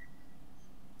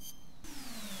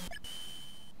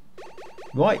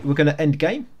 Right, we're going to end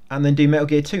game and then do Metal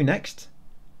Gear 2 next.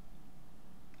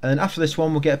 And then after this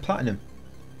one, we'll get a platinum.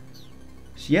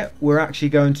 So yeah, we're actually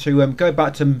going to go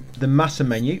back to the master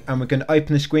menu and we're going to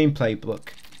open the screenplay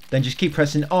book. Then just keep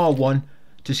pressing R1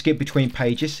 to skip between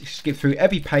pages. Skip through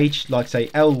every page, like say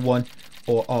L1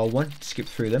 or R1 to skip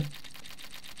through them.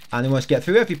 And then once you get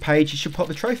through every page, you should pop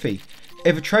the trophy.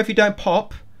 If a trophy don't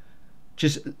pop,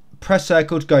 just press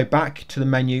circle to go back to the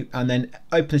menu and then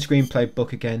open the screenplay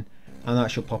book again and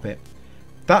that should pop it.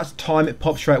 That time it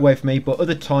pops straight away for me, but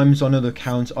other times on other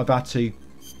accounts I've had to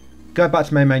go back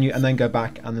to main menu and then go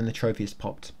back, and then the trophy is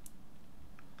popped.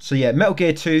 So yeah, Metal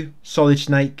Gear 2, Solid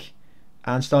Snake,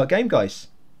 and start game, guys.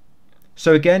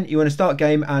 So again, you want to start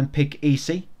game and pick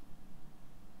easy.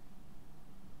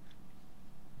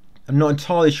 I'm not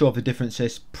entirely sure of the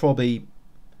differences. Probably,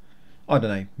 I don't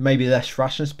know, maybe less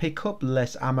rations pick up,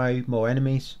 less ammo, more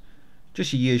enemies.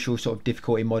 Just your usual sort of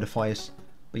difficulty modifiers.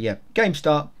 But yeah, game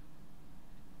start.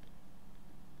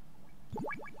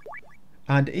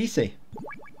 And easy.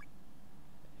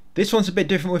 This one's a bit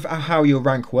different with how your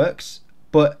rank works.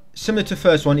 But similar to the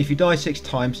first one, if you die 6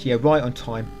 times, yeah, right on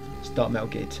time, start Metal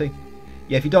Gear 2.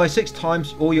 Yeah, if you die 6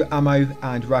 times, all your ammo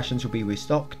and rations will be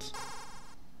restocked.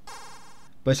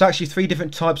 But it's actually 3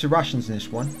 different types of rations in this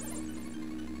one.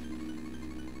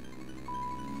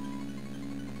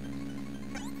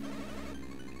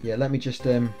 Yeah, let me just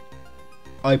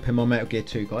open my Metal Gear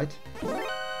 2 guide.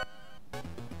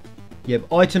 Yeah,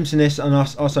 items in this, and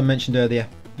as I mentioned earlier,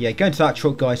 yeah, go into that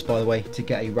truck, guys, by the way, to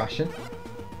get a ration.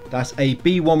 That's a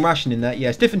B1 ration in there. Yeah,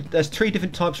 it's different. There's 3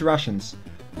 different types of rations,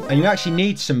 and you actually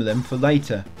need some of them for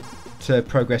later to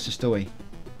progress the story.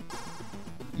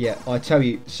 Yeah, I tell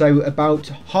you. So about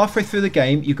halfway through the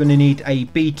game, you're going to need a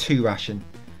B2 ration.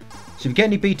 So if you get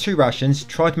any B2 rations,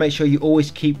 try to make sure you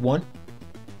always keep one.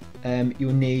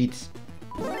 You'll need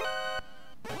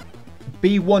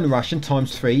B1 ration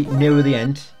times 3 nearer the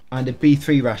end, and a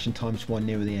B3 ration times 1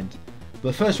 nearer the end. But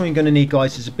the first one you're going to need,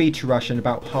 guys, is a B2 ration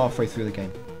about halfway through the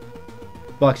game.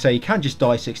 Like I say, you can just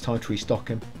die 6 times to restock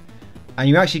them. And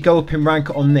you actually go up in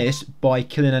rank on this by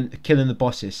killing the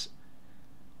bosses.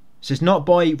 So it's not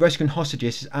by rescuing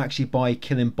hostages, it's actually by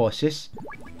killing bosses.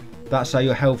 That's how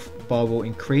your health bar will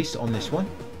increase on this one.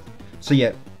 So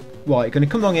yeah, right, you're going to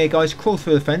come along here, guys, crawl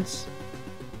through the fence.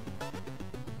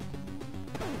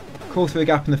 Crawl through a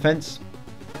gap in the fence.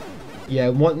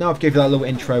 Yeah, now I've given you that little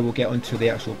intro, we'll get onto the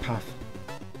actual path.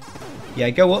 Yeah,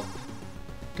 go up,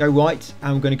 go right,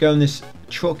 and we're going to go in this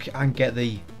truck and get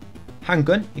the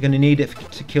handgun. You're going to need it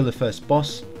to kill the first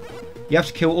boss. You have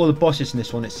to kill all the bosses in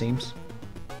this one, it seems.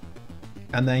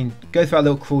 And then go through that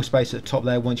little crawl space at the top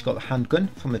there once you've got the handgun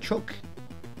from the truck.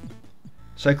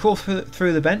 So crawl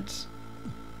through the vents.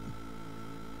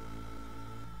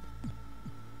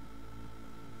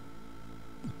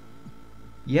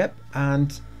 Yep,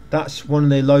 and that's one of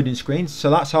the loading screens. So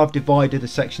that's how I've divided the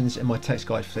sections in my text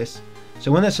guide for this.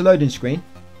 So when there's a loading screen,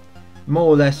 more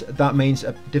or less that means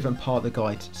a different part of the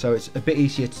guide. So it's a bit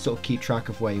easier to sort of keep track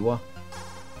of where you are.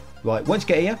 Right, once you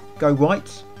get here, go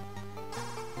right.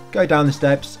 Go down the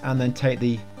steps and then take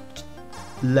the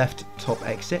left top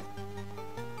exit.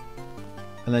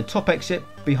 And then top exit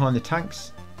behind the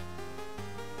tanks.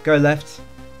 Go left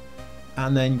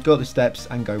and then go up the steps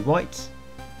and go right.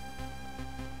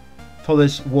 Follow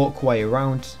this walkway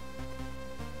around.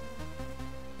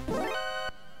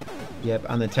 Yep,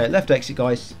 and then take left exit,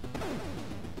 guys.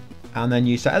 And then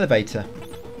use that elevator.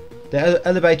 The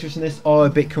elevators in this are a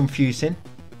bit confusing.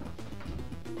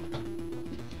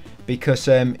 Because,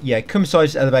 yeah, come inside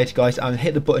this elevator, guys, and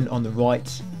hit the button on the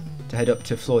right to head up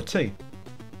to floor 2.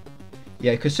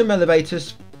 Yeah, because some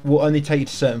elevators will only take you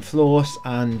to certain floors,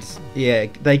 and, yeah,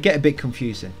 they get a bit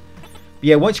confusing. But,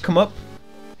 yeah, once you come up,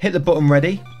 hit the button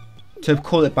ready to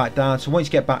call it back down. So once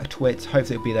you get back to it,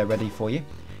 hopefully it'll be there ready for you.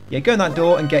 Yeah, go in that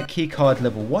door and get keycard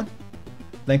level 1.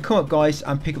 Then come up, guys,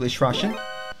 and pick up this ration.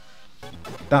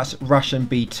 That's ration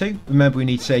B2. Remember, we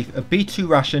need to save a B2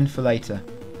 ration for later,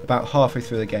 about halfway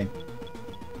through the game.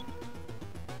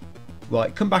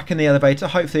 Right, come back in the elevator.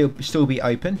 Hopefully it'll still be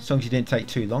open, as long as you didn't take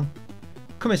too long.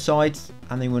 Come inside,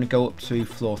 and then you want to go up to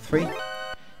floor 3.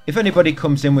 If anybody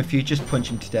comes in with you, just punch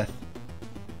him to death.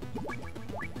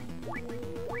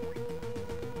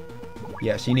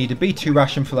 Yeah, so you need a B2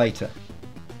 ration for later.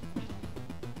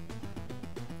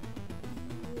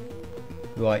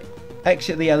 Right,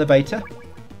 exit the elevator.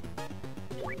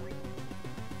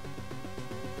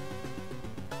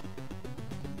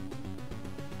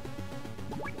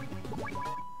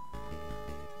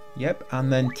 Yep,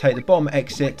 and then take the bottom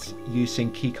exit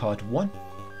using keycard 1.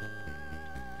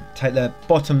 Take the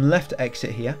bottom left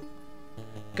exit here.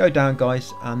 Go down,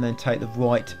 guys, and then take the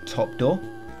right top door.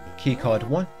 Keycard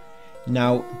 1.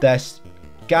 Now, there's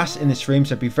gas in this room,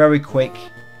 so be very quick.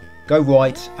 Go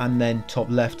right and then top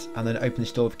left and then open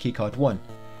this door with keycard 1.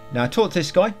 Now talk to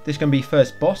this guy. This is going to be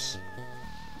first boss.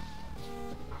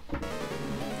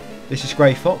 This is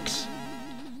Grey Fox.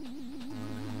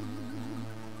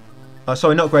 Oh,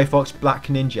 sorry, not Grey Fox, Black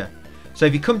Ninja. So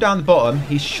if you come down the bottom,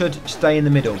 he should stay in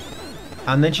the middle.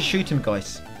 And then just shoot him,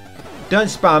 guys. Don't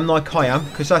spam like I am,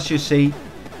 because as you'll see,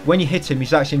 when you hit him,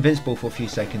 he's actually invincible for a few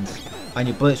seconds. And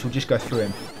your bullets will just go through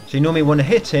him. So you normally want to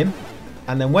hit him,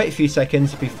 and then wait a few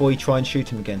seconds before you try and shoot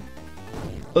him again.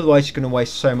 Otherwise you're going to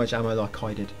waste so much ammo like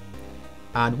I did.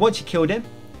 And once you killed him,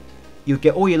 you'll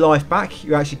get all your life back.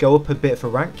 You actually go up a bit of a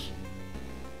rank.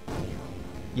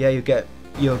 Yeah, you get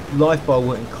your life bar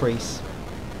will increase,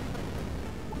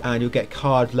 and you'll get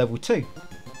card level 2.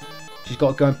 Just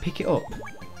got to go and pick it up.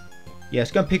 Yes,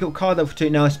 go and pick up card level 2.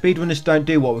 Now, speedrunners don't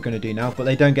do what we're going to do now, but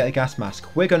they don't get a gas mask.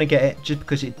 We're going to get it just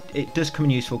because it does come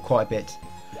in useful quite a bit.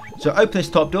 So open this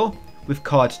top door with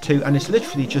card 2, and it's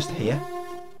literally just here.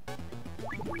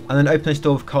 And then open this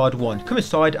door with card 1. Come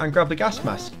inside and grab the gas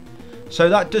mask. So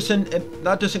that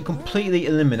doesn't completely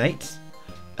eliminate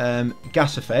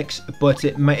gas effects, but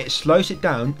it slows it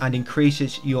down and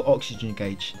increases your oxygen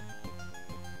gauge.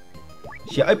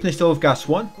 So you open this door with gas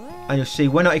 1. And you'll see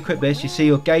when I equip this, you see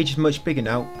your gauge is much bigger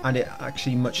now, and it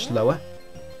actually much slower.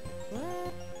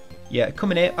 Yeah,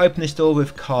 come in here, open this door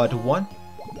with card 1.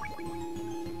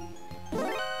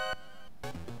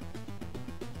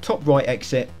 Top right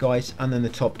exit, guys, and then the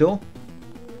top door.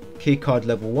 Key card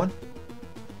level 1.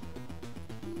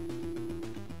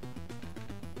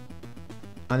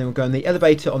 And then we'll go in the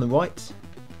elevator on the right.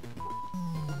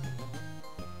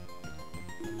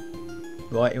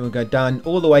 Right, and we'll go down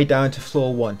all the way down to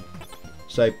floor 1.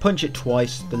 So punch it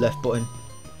twice, the left button.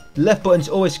 The left buttons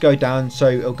always go down, so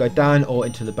it'll go down or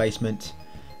into the basement.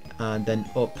 And then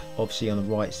up, obviously on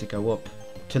the right is to go up.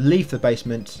 To leave the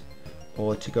basement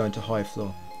or to go into higher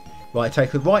floor. Right,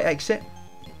 take the right exit.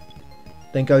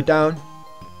 Then go down.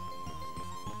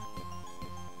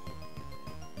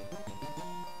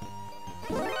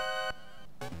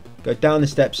 Go down the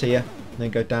steps here. And then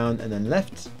go down and then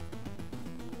left.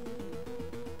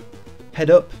 Head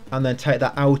up and then take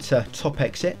that outer top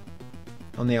exit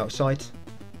on the outside.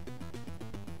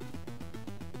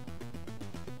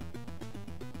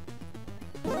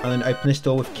 And then open this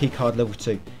door with keycard level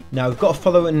 2. Now we've got to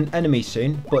follow an enemy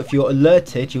soon, but if you're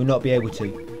alerted you'll not be able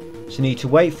to. So you need to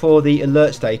wait for the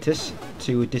alert status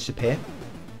to disappear.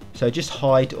 So just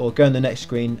hide or go on the next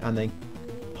screen and then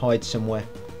hide somewhere.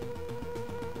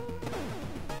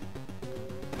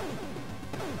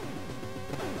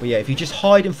 But yeah, if you just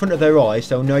hide in front of their eyes,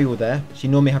 they'll know you're there. So you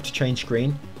normally have to change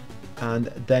screen and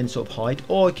then sort of hide.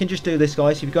 Or you can just do this,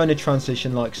 guys. If you go into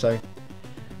transition like so,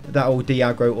 that will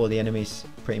de-aggro all the enemies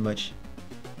pretty much.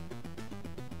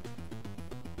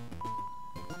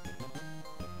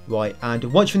 Right, and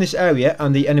once you're in this area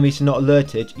and the enemies are not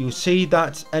alerted, you'll see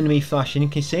that enemy flashing. You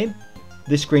can see him,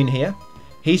 this green here.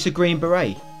 He's a green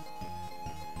beret.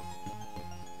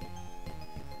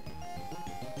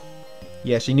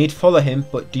 Yeah, so you need to follow him,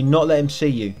 but do not let him see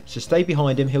you. So stay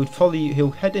behind him, he'll follow you, he'll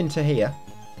head into here.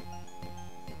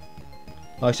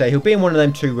 Like I say, he'll be in one of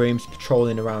them 2 rooms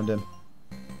patrolling around him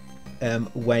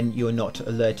when you're not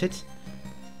alerted.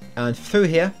 And through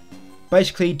here,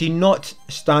 basically do not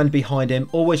stand behind him,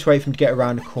 always wait for him to get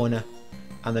around the corner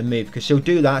and then move. Because he'll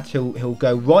do that, he'll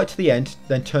go right to the end,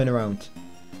 then turn around.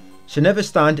 So never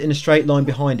stand in a straight line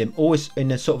behind him, always in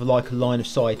a sort of like a line of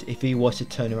sight if he was to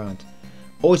turn around.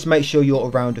 Always make sure you're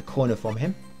around a corner from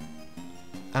him.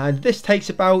 And this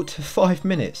takes about 5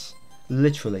 minutes,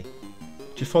 literally.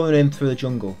 Just following him through the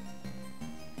jungle.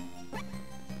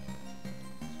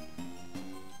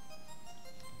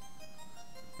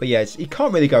 But yeah, you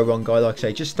can't really go wrong, guy. Like I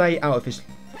say, just stay out of his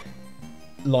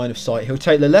line of sight. He'll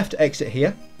take the left exit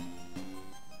here.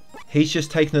 He's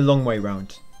just taking the long way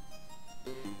round.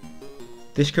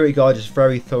 This security guard is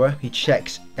very thorough. He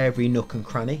checks every nook and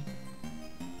cranny.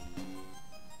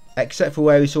 Except for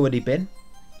where he's already been.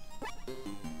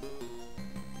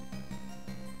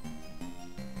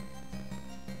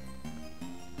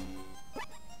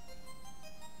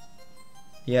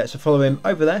 Yeah, so follow him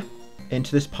over there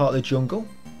into this part of the jungle.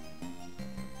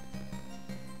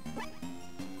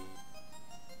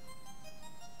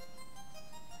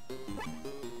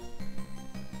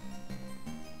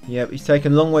 Yep, he's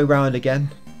taken a long way round again.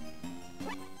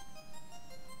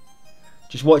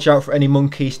 Just watch out for any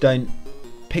monkeys, don't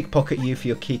pickpocket you for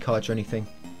your key cards or anything.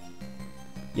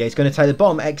 Yeah, he's going to take the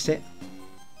bottom exit.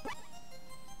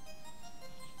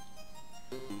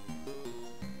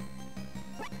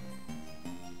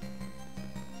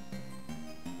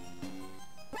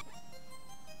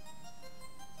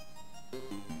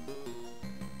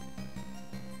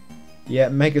 Yeah,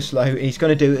 mega slow. He's going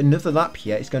to do another lap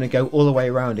here. He's going to go all the way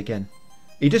around again.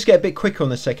 He does get a bit quicker on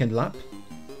the second lap.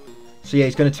 So yeah,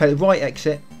 he's going to take the right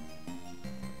exit.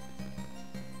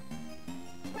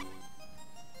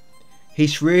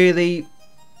 He's really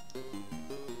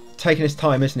taking his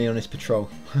time, isn't he, on his patrol?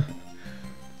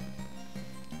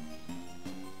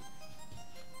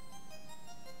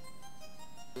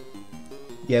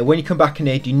 Yeah, when you come back in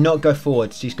here, do not go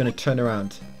forwards. He's going to turn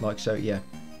around like so. Yeah,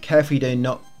 carefully do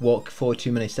not walk forward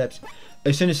too many steps.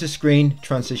 As soon as the screen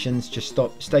transitions, just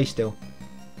stop, stay still.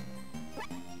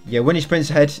 Yeah, when he sprints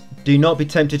ahead, do not be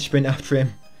tempted to sprint after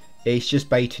him. He's just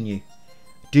baiting you.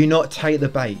 Do not take the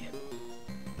bait.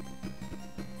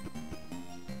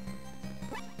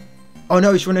 Oh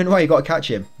no, he's running away. You got to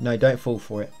catch him. No, don't fall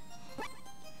for it.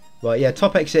 Right, yeah,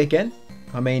 top exit again.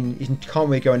 I mean, he can't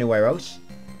really go anywhere else.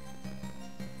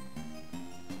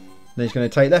 Then he's going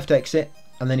to take left exit,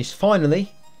 and then he's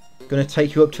finally going to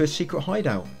take you up to a secret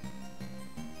hideout.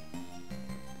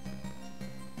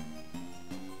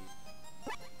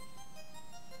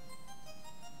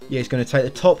 Yeah, he's going to take the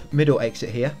top middle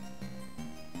exit here.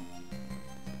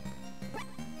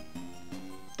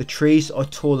 The trees are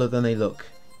taller than they look.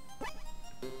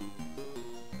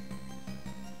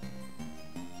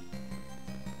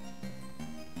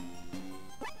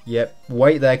 Yep,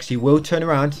 wait there because he will turn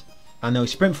around and they'll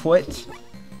sprint for it.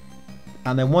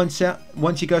 And then once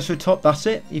he goes to the top, that's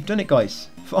it. You've done it, guys.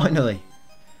 Finally.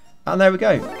 And there we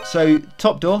go. So,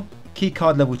 top door,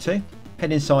 keycard level 2.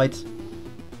 Head inside.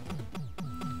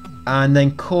 And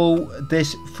then call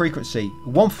this frequency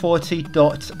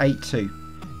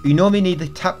 140.82. You normally need the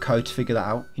tap code to figure that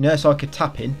out. You know, it's like a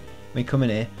tap in when you come in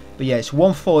here. But yeah, it's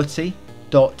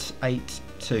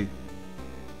 140.82.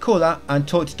 Call that and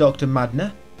talk to Dr.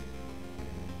 Madner.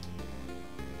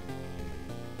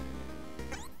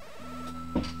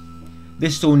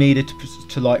 This is all needed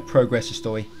to like progress the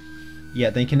story.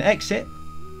 Yeah, then you can exit.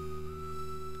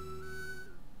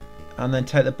 And then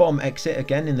take the bottom exit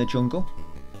again in the jungle.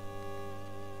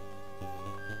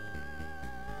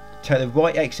 Take the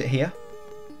right exit here.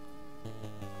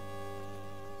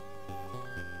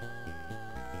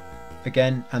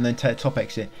 Again, and then take the top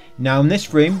exit. Now in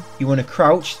this room, you want to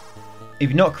crouch.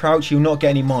 If you're not crouched, you'll not get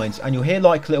any mines. And you'll hear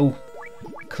like little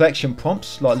collection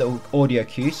prompts, like little audio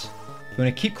cues. You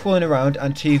want to keep crawling around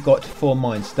until you've got 4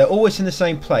 mines. They're always in the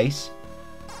same place.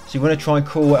 So you want to try and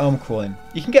crawl where I'm crawling.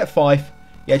 You can get 5.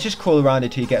 Yeah, just crawl around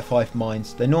until you get 5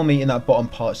 mines. They're normally in that bottom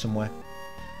part somewhere.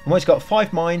 And once you've got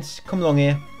 5 mines, come along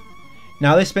here.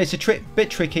 Now this bit's a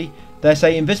bit tricky. There's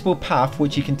an invisible path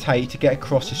which you can take to get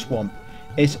across the swamp.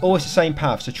 It's always the same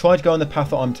path, so try to go on the path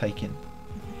that I'm taking.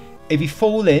 If you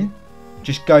fall in,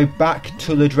 just go back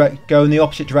to the go in the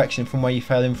opposite direction from where you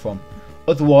fell in from.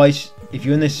 Otherwise, if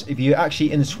you're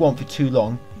actually in the swamp for too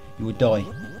long, you will die.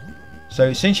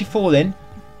 So since you fall in,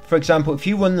 for example, if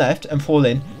you run left and fall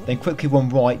in, then quickly run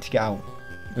right to get out.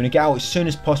 You want to get out as soon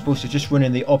as possible, so just run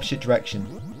in the opposite direction.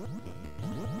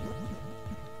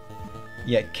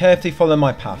 Yeah, carefully follow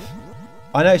my path.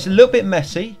 I know it's a little bit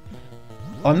messy.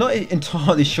 I'm not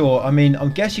entirely sure. I mean, I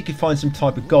guess you could find some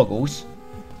type of goggles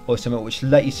or something which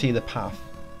let you see the path.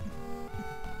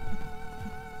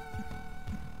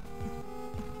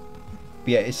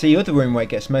 But yeah, it's the other room where it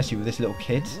gets messy with this little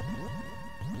kid.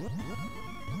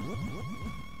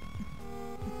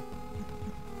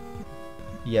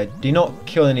 Yeah, do not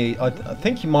kill any. I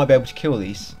think you might be able to kill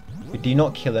these, but do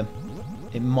not kill them.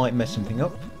 It might mess something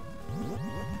up.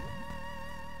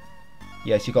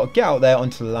 Yeah, so you've got to get out there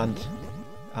onto the land.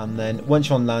 And then once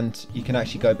you're on land, you can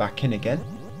actually go back in again.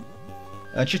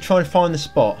 Just try and find the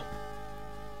spot.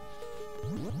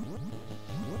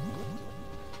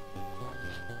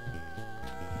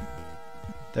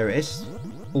 There it is.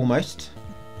 Almost.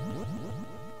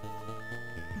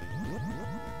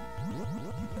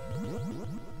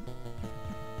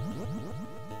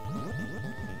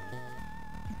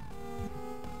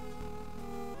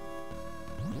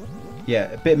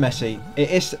 Yeah, a bit messy. It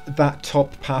is that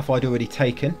top path I'd already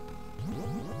taken.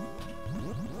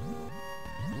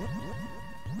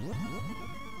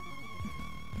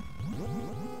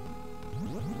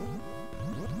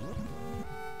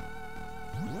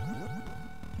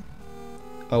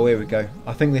 Oh, here we go.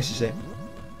 I think this is it.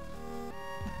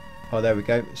 Oh, there we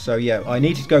go. So yeah, I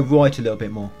need to go right a little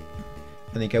bit more.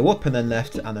 And then go up and then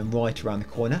left and then right around the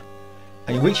corner.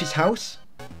 And you reach his house.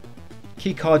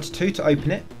 Keycards 2 to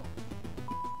open it.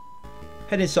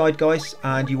 Head inside, guys,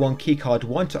 and you want keycard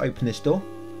 1 to open this door.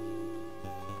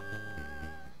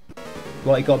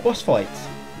 Right, you got a boss fight.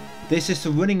 This is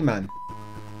the running man.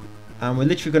 And we're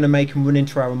literally going to make him run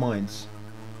into our mines.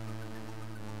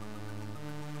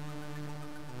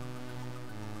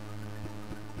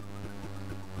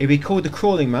 If he called the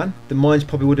crawling man, the mines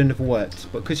probably wouldn't have worked.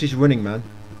 But because he's a running man,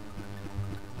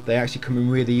 they actually come in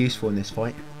really useful in this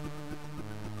fight.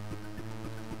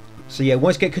 So yeah,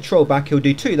 once you get control back, he'll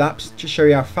do 2 laps to show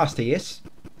you how fast he is.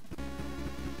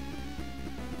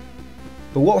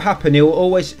 But what will happen, he'll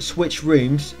always switch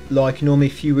rooms, like normally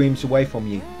a few rooms away from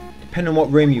you. Depending on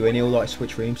what room you're in, he'll like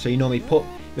switch rooms. So you normally put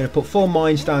You're going to put 4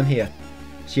 mines down here.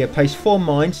 So you place 4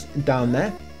 mines down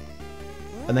there.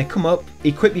 And then come up,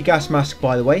 equip your gas mask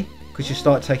by the way, because you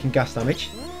start taking gas damage.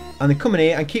 And then come in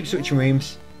here and keep switching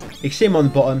rooms. You can see him on the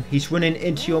bottom, he's running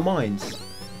into your mines.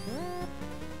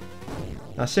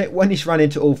 That's it, when he's ran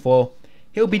into all 4,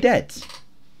 he'll be dead.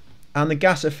 And the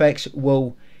gas effects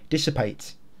will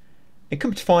dissipate. And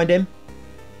come to find him,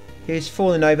 he's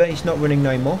fallen over, he's not running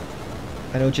no more.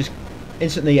 And he'll just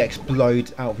instantly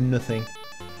explode out of nothing.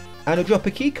 And he'll drop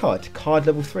a key card, card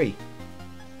level 3.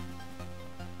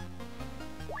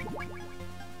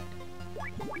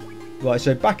 Right,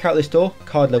 so back out this door,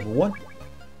 card level 1.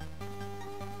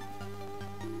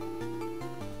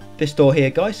 This door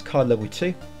here, guys, card level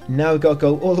 2. Now we've got to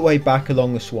go all the way back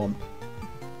along the swamp.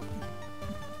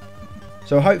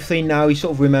 So hopefully now you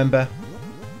sort of remember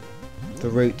the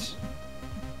route.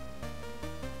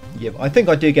 Yeah, I think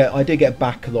I do get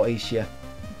back a lot easier.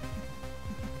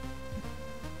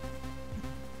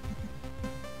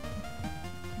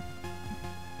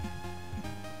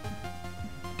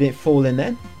 Didn't fall in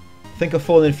then. I think I've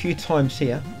fallen a few times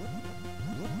here.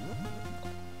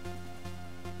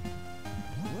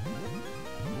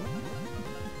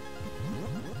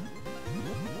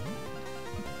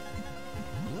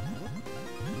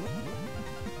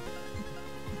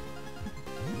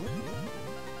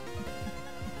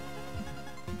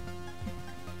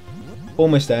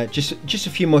 Almost there. Just a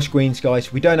few more screens,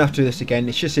 guys. We don't have to do this again.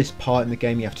 It's just this part in the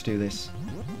game you have to do this.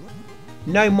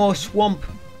 No more swamp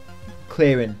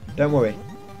clearing. Don't worry.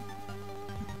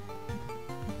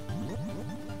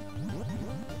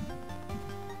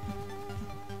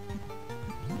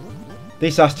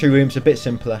 These last 2 rooms are a bit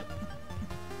simpler.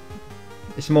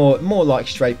 It's more like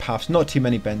straight paths, not too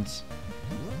many bends.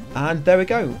 And there we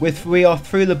go. We are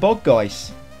through the bog,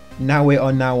 guys. Now we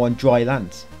are on dry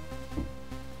land.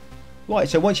 Right,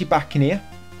 so once you're back in here,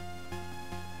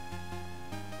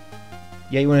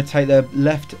 yeah, you want to take the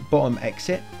left bottom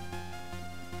exit,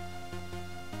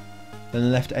 then the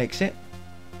left exit,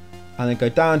 and then go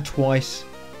down twice,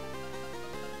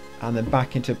 and then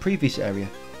back into the previous area.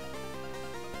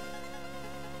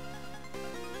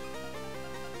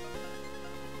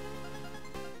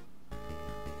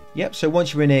 Yep, so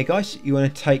once you're in here, guys, you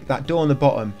want to take that door on the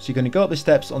bottom. So you're going to go up the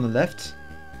steps on the left.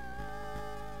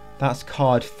 That's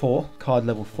card 4, card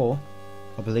level 4,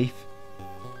 I believe.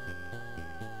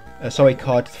 Sorry,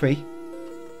 card 3.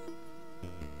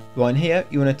 Right in here,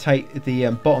 you want to take the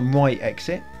bottom right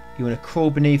exit. You want to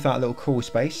crawl beneath that little crawl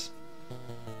space.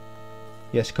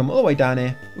 Yes, come all the way down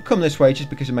here. We'll come this way just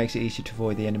because it makes it easier to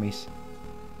avoid the enemies.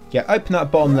 Yeah, open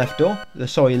that bottom left door.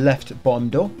 Sorry, left bottom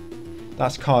door.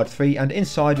 That's card 3, and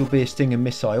inside will be a Stinger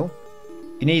missile.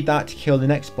 You need that to kill the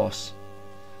next boss,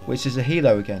 which is a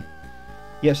helo again.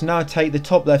 Yep, so now take the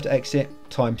top left exit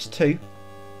times 2.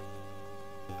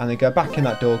 And then go back in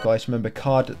that door, guys. Remember,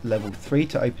 card level 3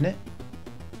 to open it.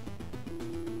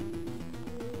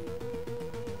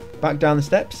 Back down the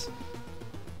steps.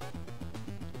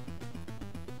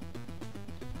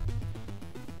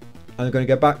 And we're going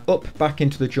to go back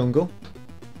into the jungle.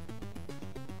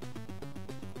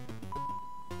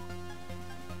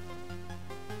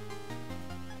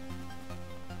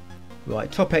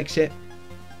 Right, top exit.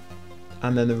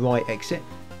 And then the right exit.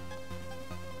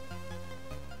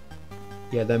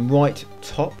 Yeah, then right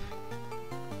top.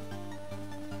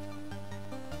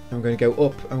 I'm going to go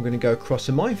up. I'm going to go across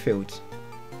the minefield.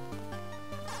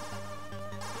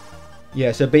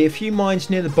 Yeah, so be a few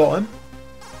mines near the bottom.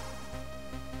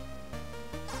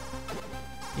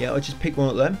 Yeah, I'll just pick one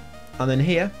of them. And then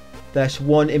here, there's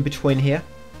one in between here.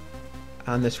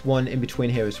 And there's one in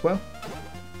between here as well.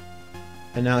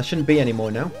 And now there shouldn't be any more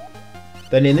now.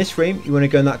 Then in this room, you want to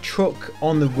go in that truck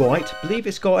on the right. I believe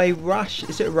it's got a ration.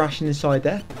 Is it a ration inside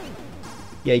there?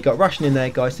 Yeah, you got ration in there,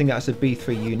 guys. I think that's a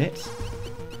B3 unit.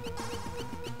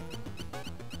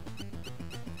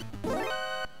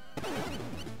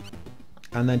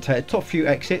 And then take the top few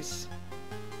exits.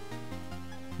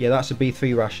 Yeah, that's a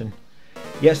B3 ration.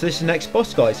 Yeah, so this is the next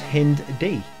boss, guys. Hind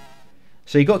D.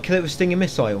 So you got to kill it with Stinger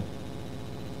missile.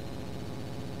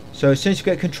 So as soon as you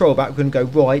get control back, we're going to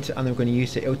go right, and then we're going to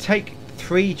use it. It'll take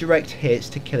 3 direct hits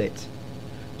to kill it.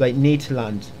 They need to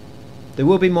land. There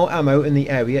will be more ammo in the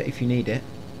area if you need it,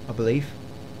 I believe.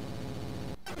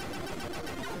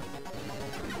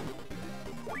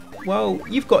 Well,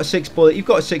 you've got a 6 bullet. You've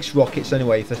got 6 rockets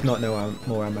anyway. If there's not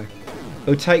more ammo,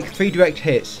 it'll take 3 direct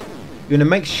hits. You're going to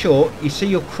make sure you see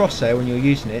your crosshair when you're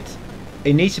using it.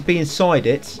 It needs to be inside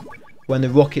it when the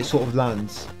rocket sort of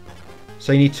lands.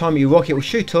 So you need to time it. Your rocket will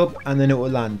shoot up and then it will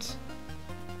land.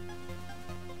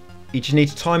 You just need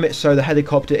to time it so the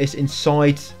helicopter is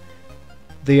inside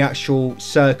the actual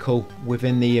circle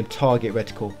within the target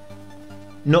reticle.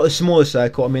 Not the smaller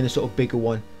circle, I mean the sort of bigger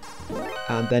one.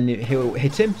 And then he'll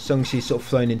hit him, as long as he's sort of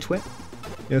flown into it.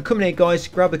 You're coming here, guys,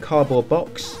 grab the cardboard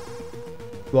box.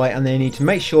 Right, and then you need to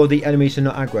make sure the enemies are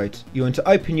not aggroed. You want to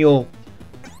open your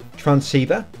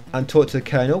transceiver and talk to the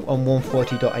kernel on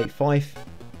 140.85.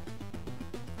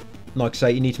 Like I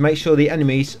say, you need to make sure the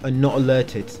enemies are not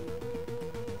alerted.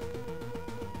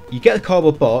 You get the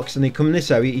cardboard box and then you come in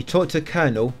this area, you talk to the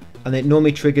kernel, and it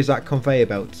normally triggers that conveyor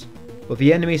belt. But if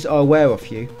the enemies are aware of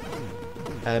you,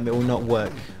 it will not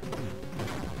work.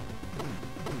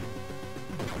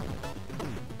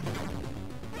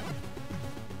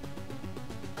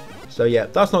 So yeah,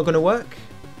 that's not going to work.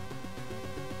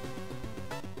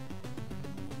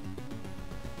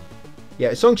 Yeah,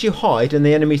 as long as you hide and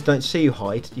the enemies don't see you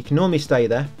hide, you can normally stay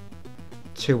there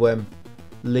to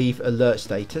leave alert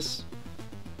status.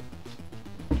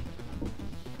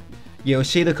 You'll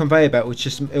see the conveyor belt, which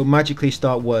just it'll magically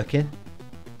start working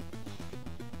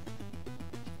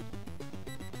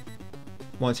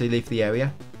once they leave the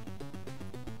area.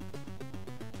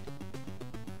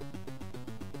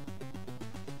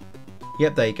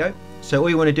 Yep, there you go. So all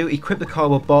you want to do, equip the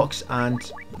cardboard box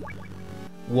and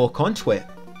walk onto it,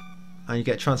 and you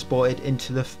get transported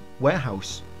into the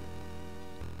warehouse.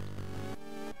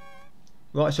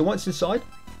 Right, so once inside,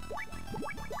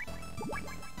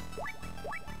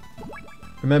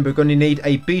 remember we're going to need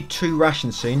a B2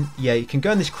 ration soon. Yeah, you can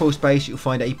go in this crawl space, you'll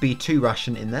find a B2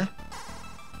 ration in there.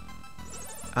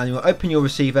 And you'll open your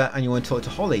receiver and you want to talk to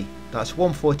Holly. That's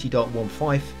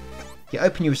 140.15. You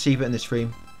open your receiver in this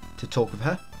room to talk with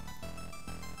her.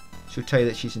 She'll tell you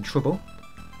that she's in trouble.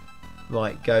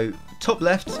 Right, go top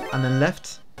left and then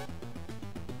left.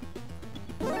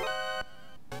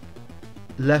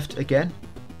 Left again.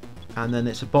 And then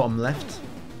it's a bottom left.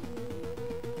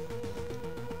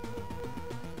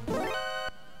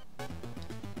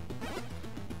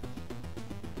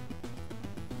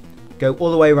 Go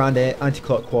all the way around here,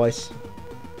 anti-clockwise,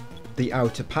 the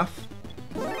outer path.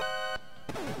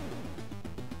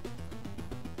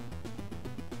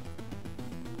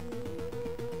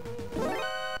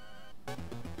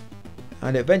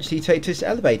 And eventually take to this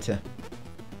elevator.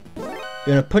 You're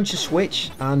going to punch a switch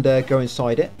and go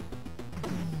inside it.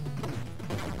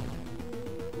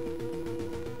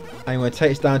 And you're going to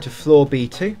take us down to floor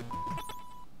B2.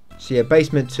 So yeah,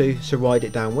 basement 2, so ride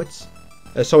it downwards.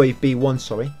 Sorry, B1,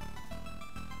 sorry.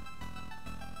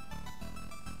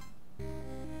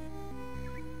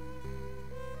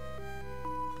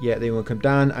 Yeah, then we'll come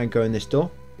down and go in this door.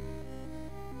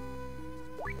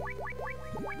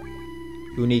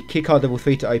 You'll need keycard level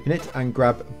 3 to open it and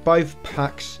grab both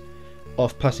packs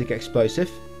of plastic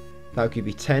explosive. That'll give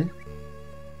you 10.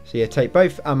 So yeah, take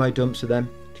both ammo dumps of them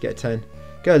to get 10.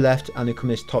 Go left and then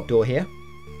come in this top door here.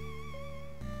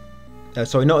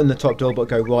 Sorry, not in the top door, but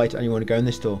go right and you want to go in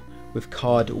this door with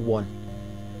card 1.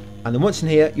 And then once in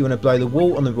here, you want to blow the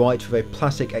wall on the right with a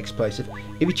plastic explosive.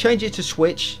 If you change it to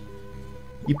switch,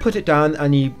 you put it down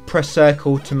and you press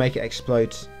circle to make it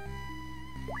explode.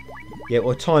 Yeah,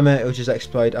 or timer, it'll just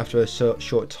explode after a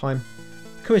short time.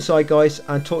 Come inside, guys,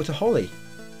 and talk to Holly.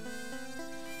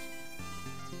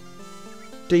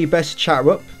 Do your best to chat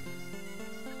her up,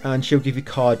 and she'll give you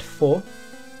card 4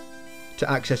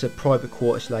 to access a private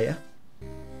quarters later.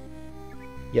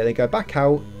 Yeah, then go back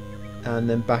out, and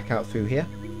then back out through here.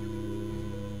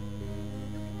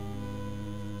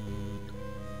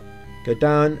 Go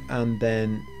down, and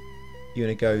then you're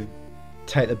going to go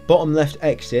take the bottom left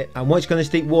exit, and once you go in this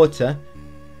deep water,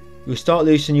 you'll start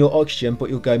losing your oxygen, but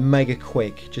you'll go mega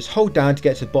quick. Just hold down to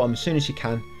get to the bottom as soon as you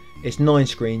can. It's 9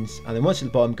 screens, and then once at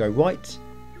the bottom, go right,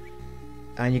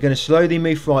 and you're going to slowly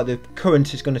move right. The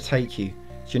current is going to take you, so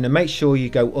you're going to make sure you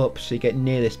go up so you get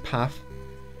near this path,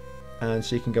 and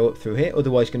so you can go up through here.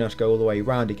 Otherwise you're going to have to go all the way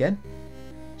around again.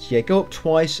 So yeah, go up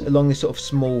twice along this sort of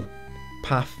small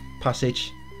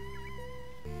passage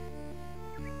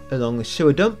along the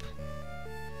sewer dump.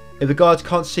 If the guards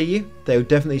can't see you, they'll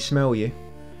definitely smell you.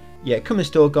 Yeah, come in this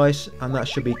door, guys, and that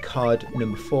should be card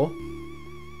number 4.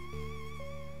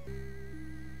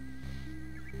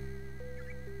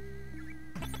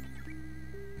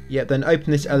 Yeah, then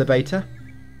open this elevator.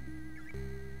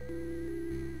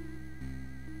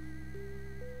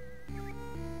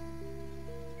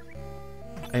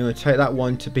 And you're going to take that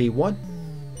one to B1.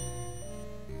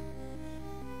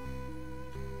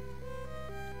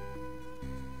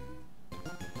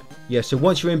 Yeah, so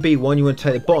once you're in B1, you want to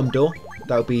take the bottom door.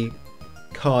 That'll be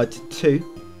card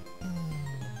 2.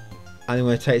 And you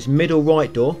want to take this middle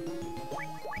right door.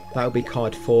 That'll be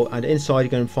card 4. And inside you're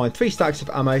going to find 3 stacks of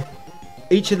ammo.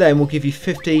 Each of them will give you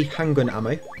 50 handgun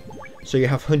ammo. so you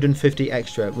have 150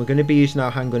 extra. We're going to be using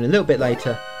our handgun a little bit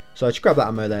later, so I just grab that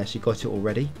ammo there so you got it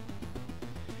already.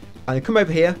 And then come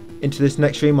over here into this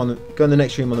next room, go in the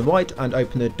next room on the right and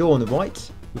open the door on the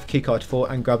right with keycard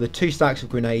 4 and grab the 2 stacks of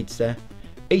grenades there.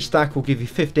 Each stack will give you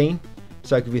 15,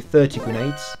 so I'll give you 30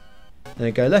 grenades. And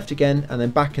then go left again and then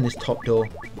back in this top door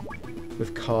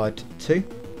with card 2.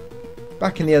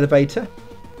 Back in the elevator.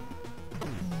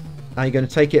 And you're going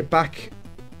to take it back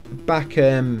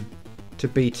to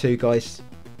B2, guys.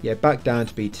 Yeah, back down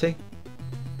to B2.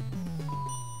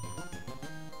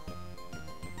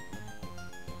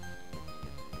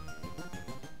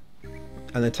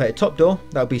 And then take the top door.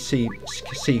 That'll be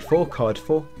C4, card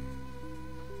 4.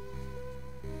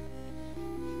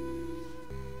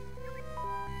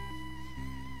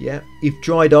 Yeah, you've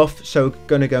dried off, so we're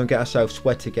going to go and get ourselves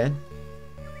wet again.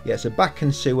 Yeah, so back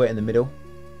in sewer in the middle.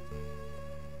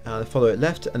 And follow it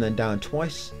left and then down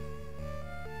twice.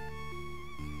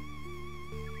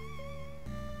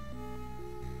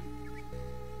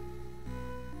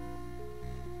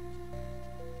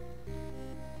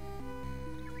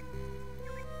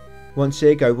 Once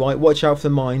here, go right. Watch out for the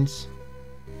mines.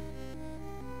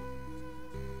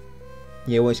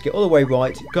 Yeah, once you get all the way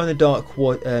right, go in the dark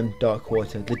water,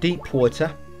 the deep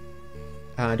water,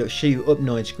 and it'll shoot you up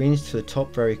 9 screens to the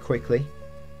top very quickly.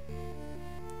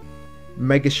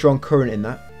 Mega strong current in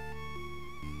that.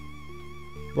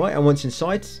 Right, and once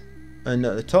inside, and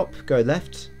at the top, go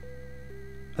left,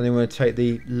 and then we're going to take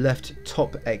the left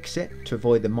top exit to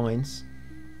avoid the mines.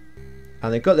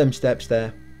 And they've got them steps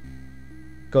there.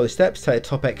 Got the steps, take the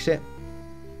top exit.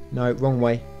 No, wrong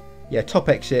way. Yeah, top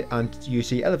exit and use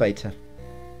the elevator.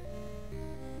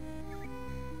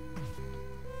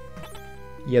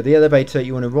 Yeah, the elevator,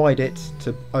 you want to ride it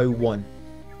to 01.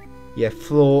 Yeah,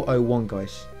 floor 01,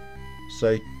 guys.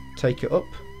 So take it up.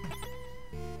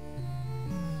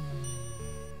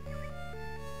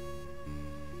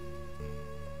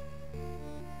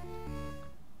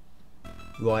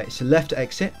 Right, it's the left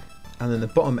exit and then the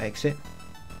bottom exit.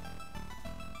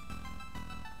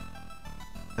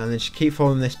 And then just keep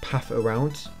following this path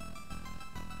around.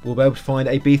 We'll be able to find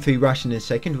a B3 ration in a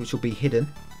second, which will be hidden.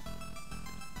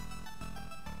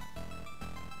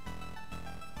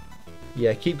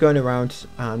 Yeah, keep going around,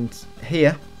 and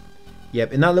here,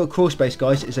 yep, in that little crawl space,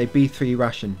 guys, is a B3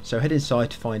 ration. So head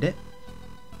inside to find it.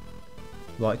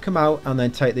 Right, come out and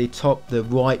then take the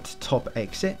right top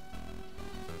exit.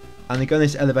 And then go in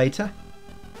this elevator.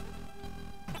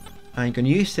 And you're going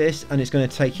to use this, and it's going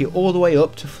to take you all the way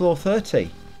up to floor 30.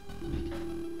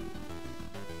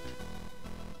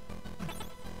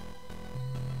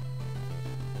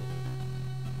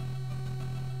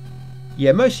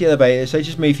 Yeah, most of the elevators, they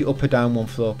just move you up or down one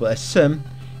floor, but there's some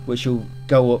which will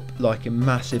go up like a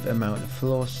massive amount of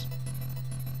floors.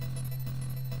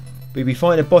 We'll be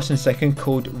fighting a boss in a second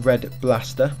called Red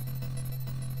Blaster.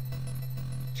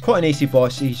 It's quite an easy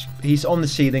boss. He's on the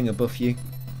ceiling above you,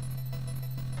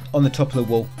 on the top of the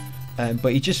wall,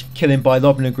 but you just kill him by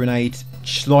lobbing a grenade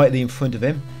slightly in front of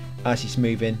him as he's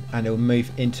moving, and it'll move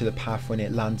into the path when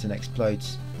it lands and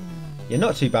explodes. Yeah,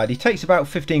 not too bad. He takes about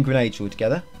 15 grenades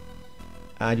altogether.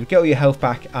 And you'll get all your health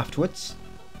back afterwards.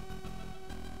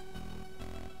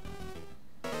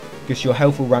 Because your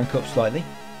health will rank up slightly.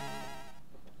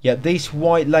 Yeah, these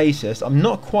white lasers, I'm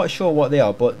not quite sure what they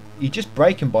are, but you just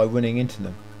break them by running into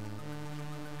them.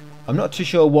 I'm not too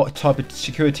sure what type of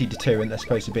security deterrent they're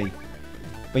supposed to be.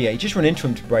 But yeah, you just run into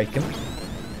them to break them.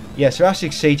 Yeah, so as you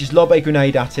can see, just lob a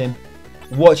grenade at him.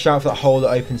 Watch out for that hole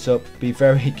that opens up. Be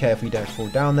very careful you don't fall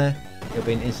down there. It'll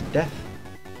be an instant death.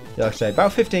 Like I say,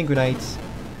 about 15 grenades.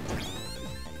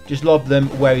 Just lob them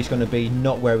where he's going to be,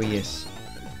 not where he is.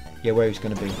 Yeah, where he's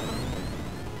going to be.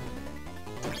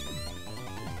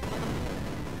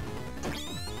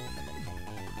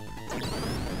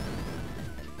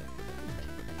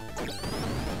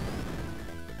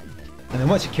 And then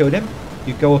once you killed him,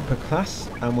 you go up a class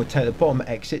and we'll take the bottom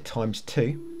exit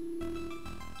 ×2.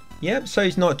 Yep, so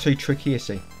he's not too tricky, is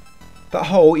he? That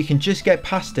hole, you can just get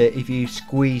past it if you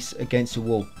squeeze against the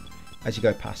wall as you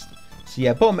go past. So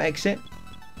yeah, bottom exit.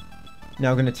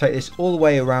 Now we're going to take this all the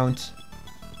way around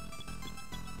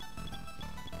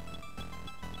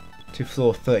to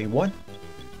floor 31.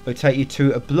 It'll take you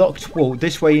to a blocked wall.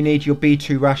 This way you need your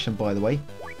B2 ration, by the way.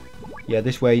 Yeah,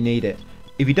 this way you need it.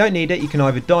 If you don't need it, you can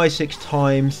either die 6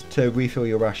 times to refill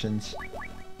your rations,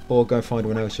 or go and find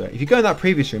one elsewhere. If you go in that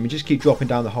previous room and just keep dropping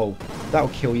down the hole, that will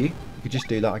kill you. You could just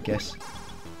do that, I guess.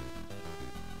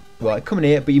 Right, come in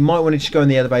here, but you might want to just go in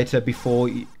the elevator before,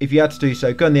 if you had to do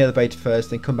so, go in the elevator first,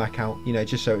 then come back out, you know,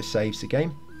 just so it saves the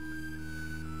game.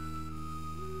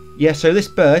 Yeah, so this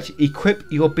bird,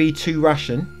 equip your B2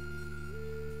 ration.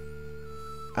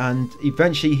 and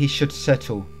eventually he should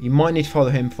settle. You might need to follow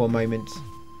him for a moment.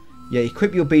 Yeah,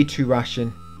 equip your B2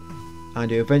 ration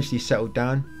and he'll eventually settle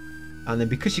down. And then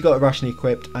because you got a ration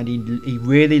equipped and he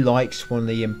really likes one of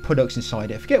the products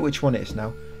inside it. I forget which one it is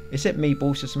now. Is it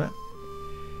meatballs or something?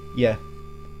 Yeah.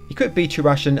 Equip B2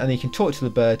 ration and you can talk to the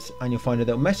birds and you'll find a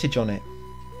little message on it.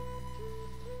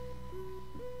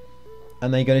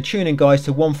 And then you're going to tune in, guys,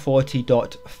 to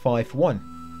 140.51,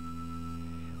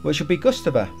 which will be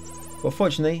Gustava. But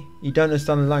fortunately, you don't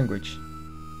understand the language.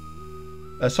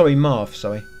 Sorry, Marv,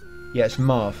 sorry. Yeah, it's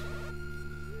Marv.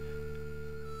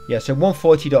 Yeah, so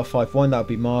 140.51, that would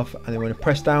be Marv. And then we're going to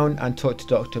press down and talk to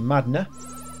Dr. Madner.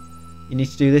 You need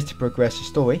to do this to progress the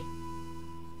story.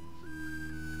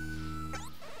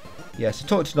 Yeah, so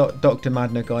talk to Dr.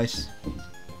 Madner, guys.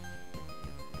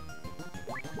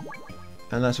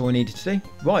 And that's all we needed to do.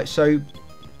 Right, so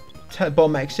take the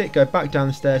bottom exit, go back down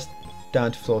the stairs,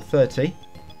 down to floor 30.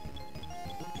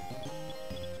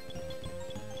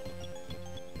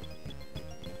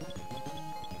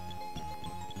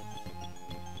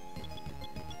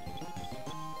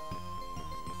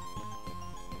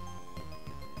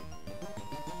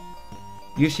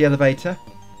 Use the elevator.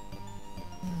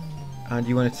 And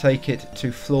you want to take it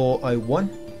to floor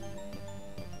 01.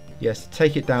 Yes,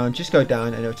 take it down, just go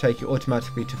down and it'll take you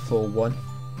automatically to floor 1.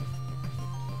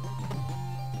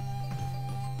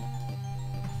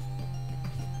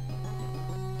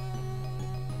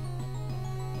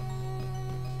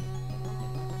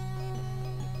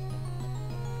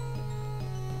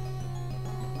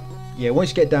 Yeah, once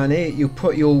you get down here,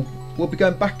 we'll be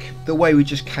going back the way we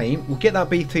just came. We'll get that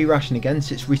B3 ration again,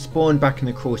 so it's respawned back in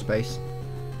the crawl space.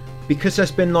 Because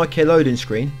there's been like a loading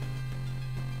screen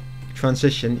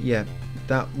transition, yeah,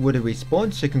 that would have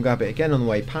respawned, so you can grab it again on the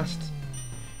way past.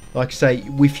 Like I say,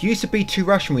 we've used the B2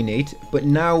 ration we need, but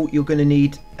now you're going to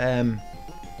need 3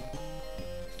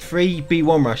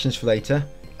 B1 rations for later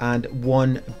and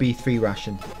 1 B3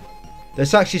 ration.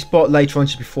 There's actually a spot later on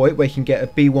just before it where you can get a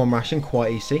B1 ration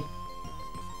quite easy.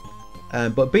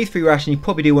 But B3 ration, you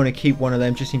probably do want to keep one of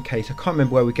them just in case. I can't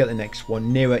remember where we get the next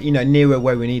one, nearer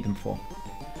where we need them for.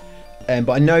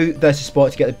 But I know there's a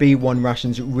spot to get the B1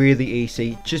 rations really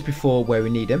easy just before where we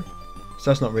need them, so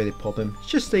that's not really a problem. It's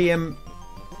just the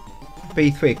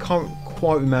B3. I can't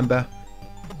quite remember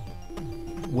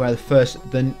where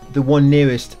the one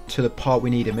nearest to the part we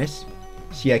need them is.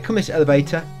 So yeah, come this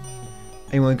elevator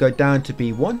and you want to go down to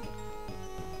B1.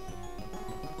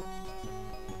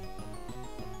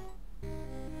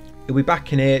 You'll be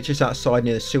back in here just outside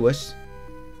near the sewers.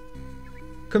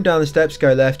 Come down the steps,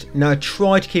 go left. Now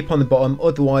try to keep on the bottom,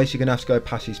 otherwise you're going to have to go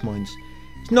past these mines.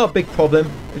 It's not a big problem,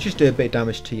 it'll just do a bit of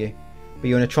damage to you. But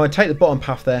you want to try and take the bottom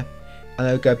path there, and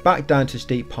then go back down to the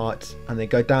deep parts, and then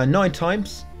go down 9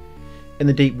 times in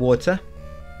the deep water.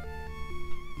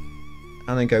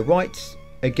 And then go right.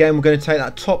 Again, we're going to take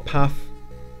that top path.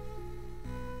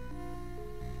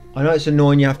 I know it's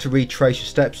annoying, you have to retrace your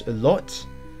steps a lot.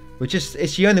 But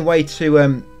it's the only way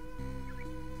to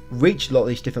reach a lot of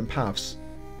these different paths.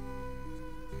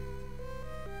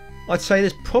 I'd say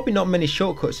there's probably not many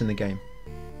shortcuts in the game.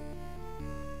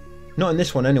 Not in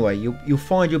this one anyway. You'll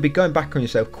find you'll be going back on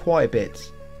yourself quite a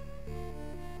bit.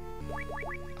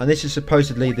 And this is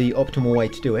supposedly the optimal way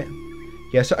to do it.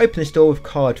 Yeah, so open this door with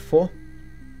card 4.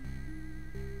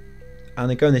 And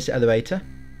then go in this elevator.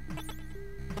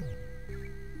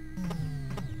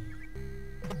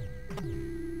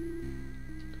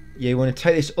 Yeah, you want to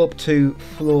take this up to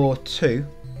floor 2,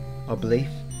 I believe.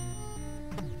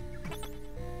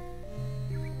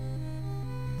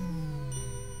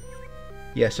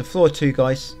 Yeah, so floor 2,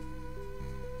 guys.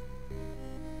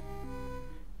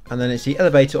 And then it's the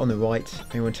elevator on the right.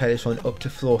 And you want to take this one up to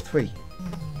floor 3.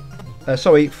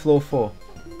 Sorry, floor 4.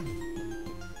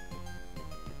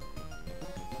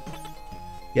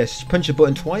 Yes, just punch the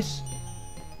button twice.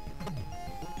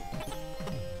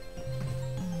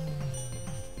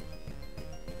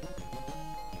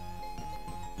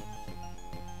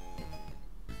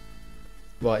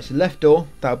 Right, so left door,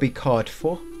 that'll be card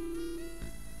 4.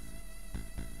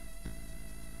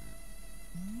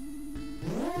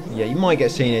 Yeah, you might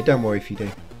get seen here, don't worry if you do.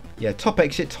 Yeah, top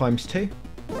exit times 2.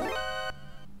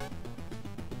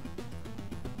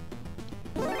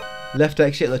 Left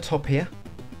exit at the top here.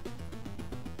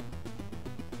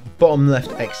 Bottom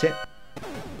left exit.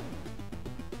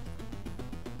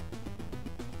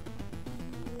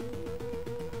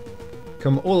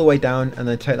 Come all the way down and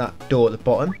then take that door at the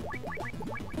bottom.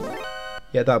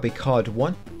 Yeah, that'll be card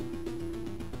 1.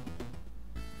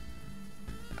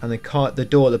 And then the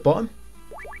door at the bottom.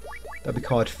 That'll be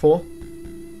card 4.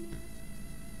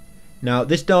 Now,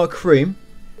 this dark room,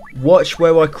 watch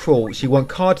where I crawl. So you want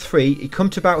card 3, you come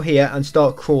to about here and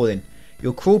start crawling.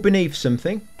 You'll crawl beneath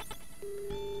something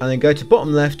and then go to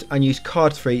bottom left and use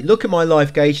card 3. Look at my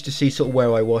life gauge to see sort of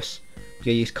where I was.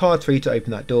 You use card 3 to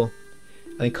open that door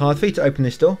and then card 3 to open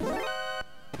this door.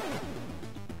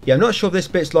 Yeah, I'm not sure if this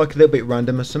bit's like a little bit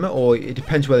random or something, or it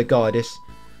depends where the guard is.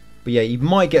 But yeah, you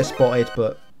might get spotted,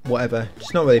 but whatever.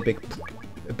 It's not really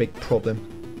a big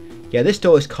problem. Yeah, this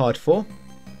door is card 4.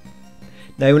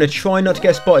 Now you want to try not to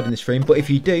get spotted in this room, but if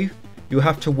you do, you'll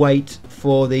have to wait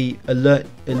for the alert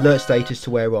status to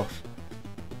wear off.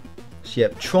 So yeah,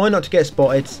 try not to get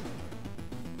spotted.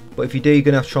 But if you do, you're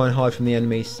going to have to try and hide from the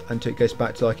enemies until it goes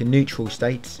back to like a neutral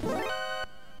state.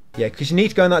 Yeah, because you need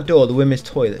to go in that door, the women's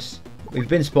toilets. If you've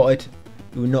been spotted,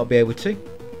 you will not be able to.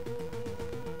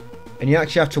 And you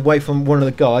actually have to wait for one of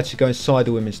the guards to go inside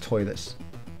the women's toilets.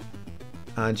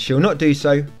 And she'll not do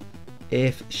so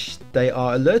if they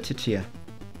are alerted to you.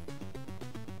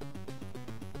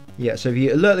 Yeah, so if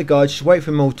you alert the guards, just wait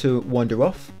for them all to wander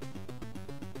off.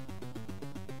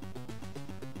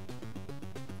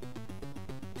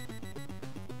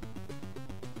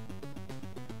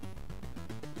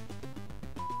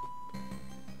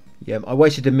 Yep, I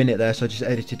wasted a minute there, so I just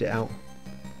edited it out.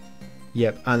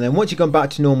 Yep, and then once you've gone back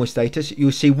to normal status,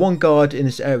 you'll see one guard in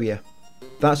this area.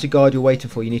 That's the guard you're waiting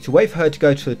for. You need to wait for her to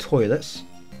go to the toilets.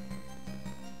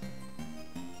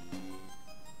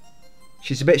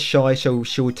 She's a bit shy, so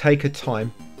she will take her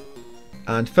time.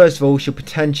 And first of all, she'll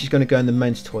pretend she's going to go in the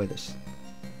men's toilets.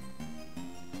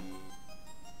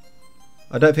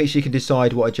 I don't think she can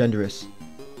decide what her gender is.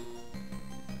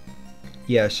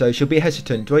 Yeah, so she'll be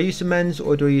hesitant. Do I use the men's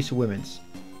or do I use the women's?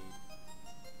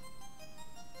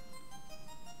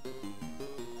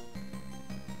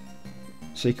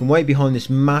 So you can wait behind this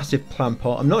massive plant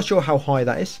pot. I'm not sure how high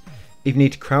that is. If you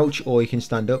need to crouch or you can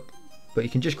stand up. But you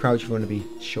can just crouch if you want to be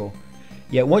sure.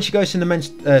 Yeah, once you go to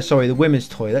the women's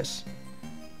toilets,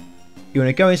 you want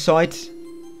to go inside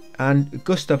and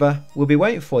Gustava will be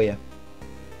waiting for you.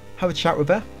 Have a chat with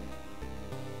her.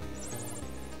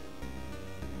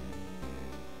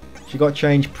 She got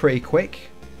changed pretty quick.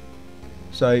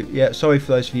 So yeah, sorry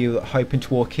for those of you that are hoping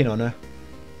to walk in on her.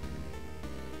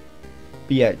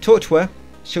 But yeah, talk to her.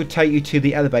 She'll take you to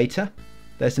the elevator.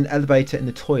 There's an elevator in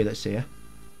the toilets here.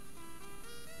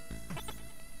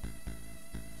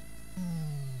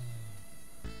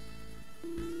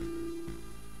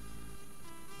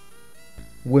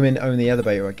 Women own the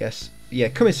elevator, I guess. Yeah,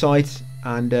 come inside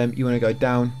and you want to go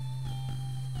down.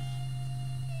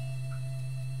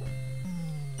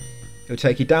 It'll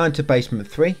take you down to basement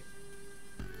 3.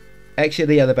 Exit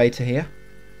the elevator here.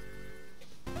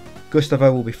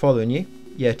 Gustavo will be following you.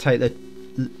 Yeah, take the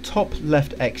top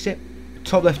left exit.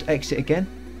 Top left exit again.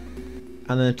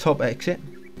 And then the top exit.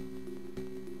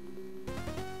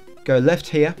 Go left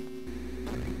here.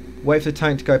 Wait for the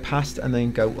tank to go past and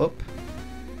then go up.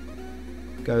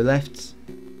 Go left.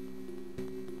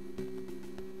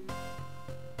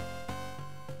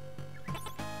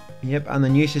 Yep, and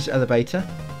then use this elevator.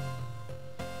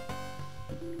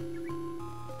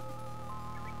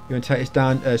 You're going to take us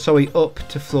down, up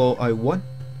to floor 01.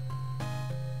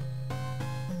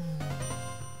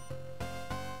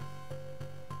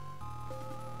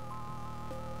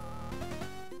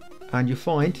 And you'll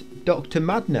find Dr.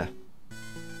 Madner.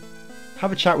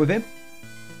 Have a chat with him.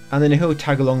 And then he'll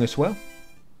tag along as well.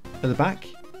 At the back.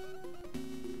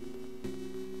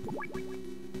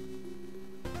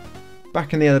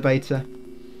 Back in the elevator.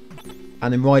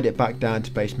 And then ride it back down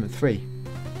to basement 3.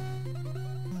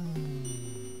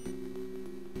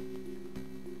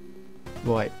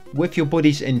 Right, with your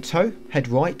buddies in tow, head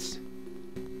right.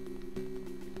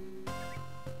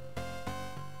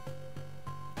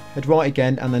 Head right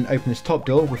again and then open this top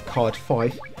door with card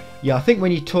 5. Yeah, I think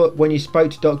when you spoke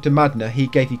to Dr. Madner, he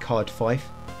gave you card 5.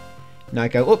 Now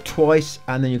go up twice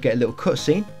and then you'll get a little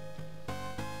cutscene.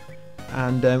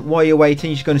 And while you're waiting,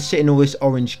 you're just going to sit in all this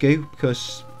orange goo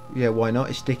because, yeah, why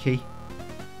not? It's sticky.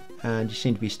 And you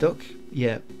seem to be stuck.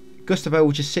 Yeah, Gustavo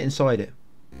will just sit inside it.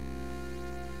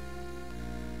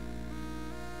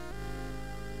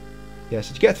 Yeah,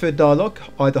 so to get through a dialogue,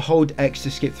 either hold X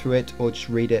to skip through it or just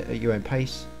read it at your own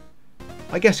pace.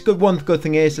 I guess one good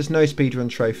thing is there's no speedrun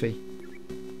trophy.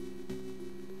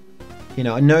 You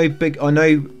know, I know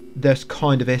there's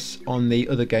kind of this on the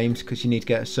other games because you need to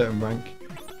get a certain rank.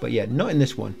 But yeah, not in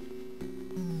this one.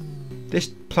 This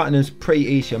platinum's pretty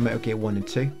easy on Metal Gear 1 and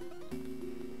 2.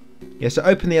 Yeah, so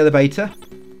open the elevator.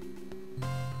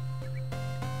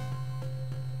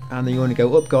 And then you want to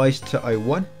go up, guys, to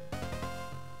 01.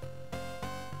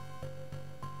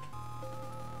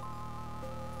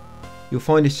 You'll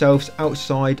find yourselves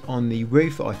outside on the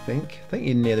roof, I think. I think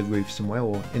you're near the roof somewhere,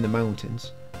 or in the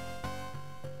mountains.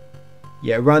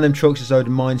 Yeah, around them trucks is loaded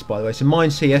mines, by the way. So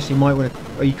mines here, so you might want to...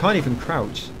 Or you can't even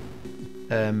crouch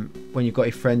when you've got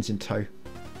your friends in tow.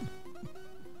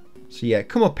 So yeah,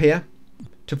 come up here.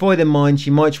 To avoid the mines,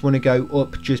 you might want to go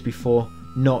up just before.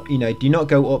 Not, you know, do not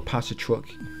go up past a truck.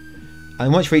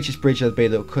 And once you reach this bridge, there'll be a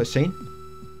little cutscene.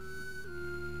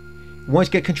 Once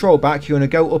you get control back, you want to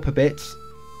go up a bit.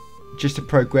 Just to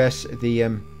progress the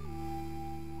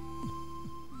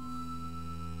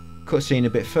cutscene a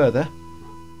bit further.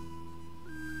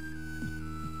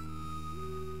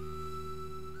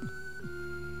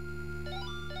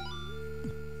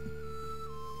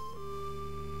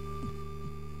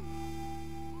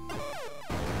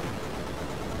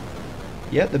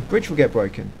 Yeah, the bridge will get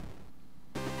broken.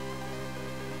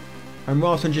 And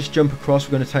rather than just jump across,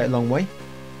 we're going to take a long way.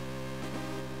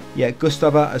 Yeah,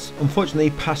 Gustava has unfortunately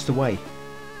passed away.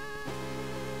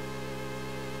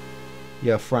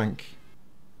 Yeah, Frank.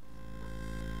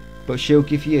 But she'll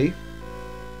give you...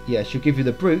 Yeah, she'll give you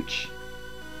the brooch.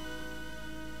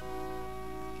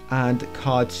 And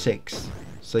card 6.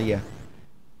 So yeah.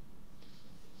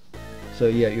 So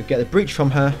yeah, you'll get the brooch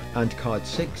from her and card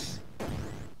 6.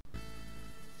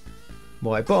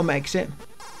 Right, bottom exit.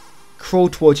 Crawl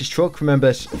towards his truck. Remember,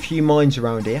 there's a few mines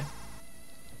around here.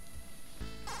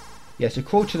 Yeah, so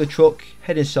crawl to the truck,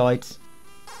 head inside,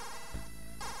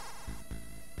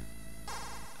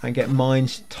 and get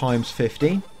mines times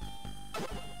 15.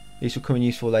 These will come in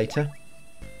useful later.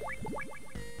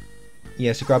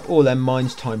 Yeah, so grab all them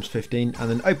mines times 15, and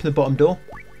then open the bottom door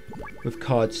with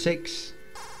card 6.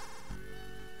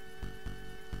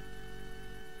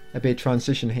 There'll be a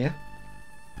transition here.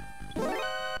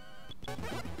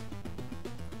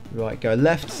 Right, go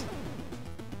left.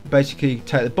 Basically,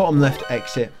 take the bottom left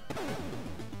exit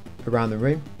around the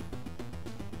room.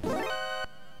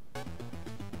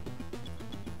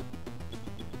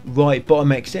 Right,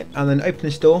 bottom exit, and then open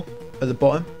this door at the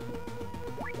bottom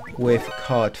with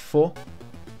card 4.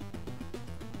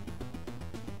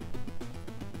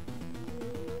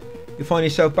 You'll find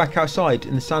yourself back outside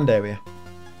in the sand area.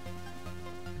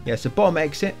 Yeah, so bottom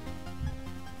exit.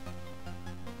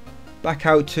 Back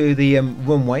out to the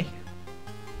runway.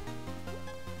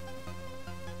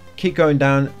 Keep going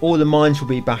down. All the mines will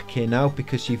be back here now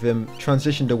because you've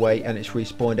transitioned away and it's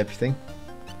respawned everything.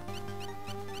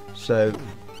 So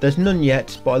there's none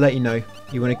yet, but I'll let you know.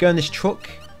 You want to go in this truck,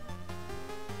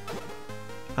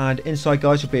 and inside,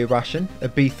 guys, will be a ration, a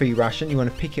B3 ration. You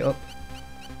want to pick it up,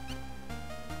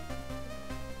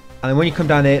 and then when you come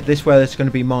down here, this is where there's going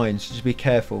to be mines. So just be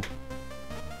careful.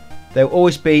 They'll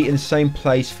always be in the same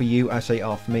place for you as they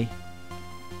are for me.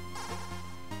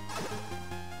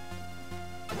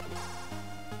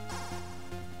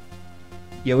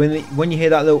 Yeah, when you hear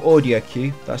that little audio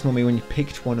cue, that's normally when you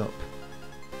picked one up.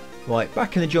 Right,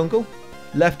 back in the jungle.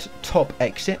 Left top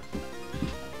exit.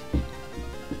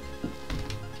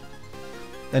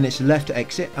 Then it's left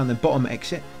exit and then bottom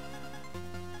exit.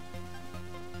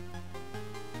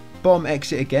 Bottom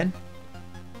exit again.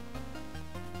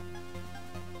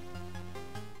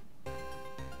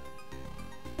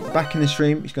 Back in this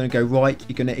room, it's going to go right.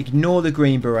 You're going to ignore the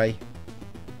green beret.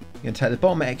 You're going to take the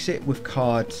bottom exit with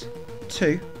card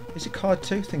 2. Is it card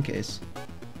 2? I think it is.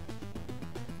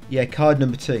 Yeah, card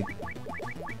number 2.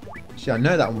 See, I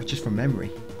know that one just from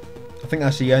memory. I think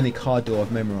that's the only card door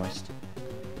I've memorised.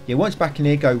 Yeah, once back in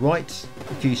here, go right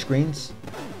a few screens.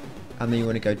 And then you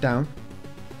want to go down.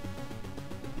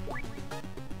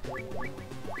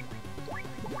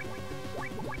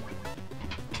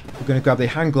 We're going to grab the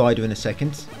hang glider in a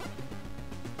second.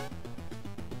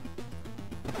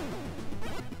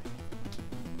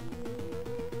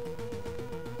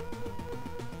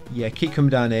 Yeah, keep coming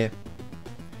down here.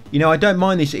 You know, I don't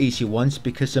mind these easier ones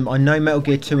because I know Metal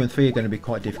Gear 2 and 3 are going to be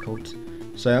quite difficult.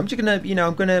 So I'm just going to, you know,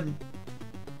 I'm going to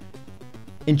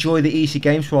enjoy the easy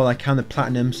games while I can, the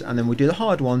platinums, and then we'll do the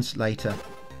hard ones later.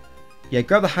 Yeah,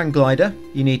 grab the hang glider.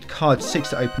 You need card 6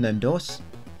 to open them doors.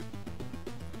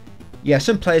 Yeah,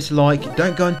 some players are like,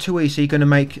 don't go on too easy, you're going to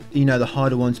make, you know, the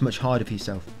harder ones much harder for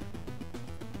yourself.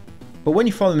 But when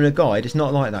you're following a guide, it's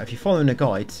not like that. If you're following a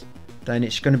guide, then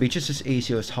it's going to be just as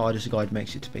easy or as hard as the guide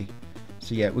makes it to be.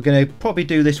 So yeah, we're going to probably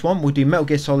do this one. We'll do Metal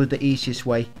Gear Solid the easiest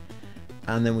way,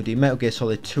 and then we'll do Metal Gear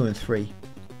Solid 2 and 3.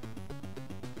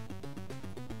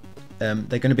 They're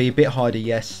going to be a bit harder,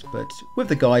 yes, but with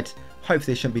the guide,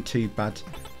 hopefully it shouldn't be too bad.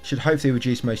 Should hopefully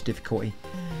reduce most difficulty.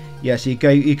 Yeah, so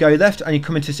you go left and you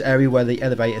come into this area where the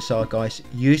elevators are, guys.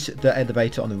 Use the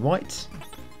elevator on the right.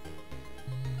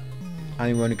 And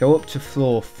you want to go up to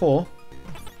floor 4.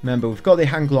 Remember, we've got the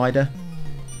hang glider.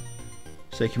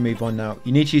 So you can move on now.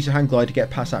 You need to use a hang glider to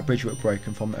get past that bridge that was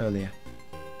broken from earlier.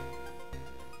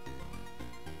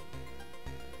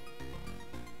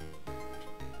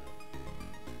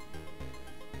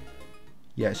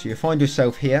 Yeah, so you find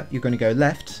yourself here. You're going to go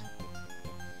left.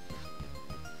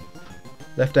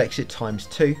 Left exit times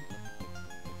 2.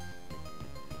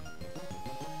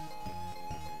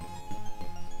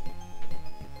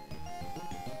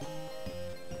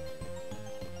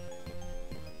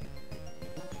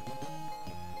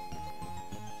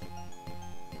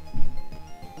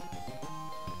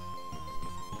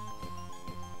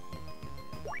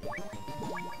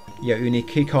 Yeah, you need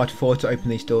keycard 4 to open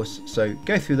these doors. So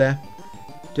go through there.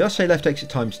 Did I say left exit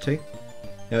times 2?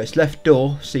 No, it's left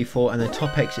door, C4, and then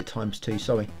top exit times 2,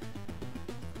 sorry.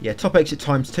 Yeah, top exit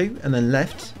times 2, and then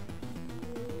left.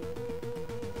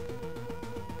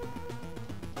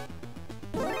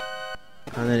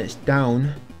 And then it's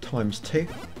down times 2.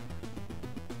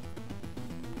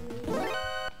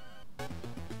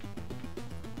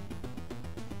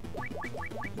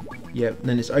 Yeah,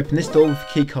 then it's open this door with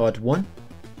keycard 1.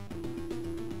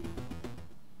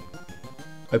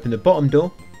 Open the bottom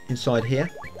door inside here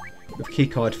with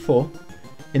keycard 4.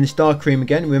 In this dark room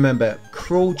again, remember,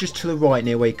 crawl just to the right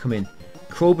near where you come in.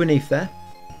 Crawl beneath there.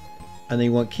 And then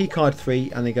you want keycard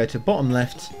 3 and then go to bottom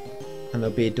left. And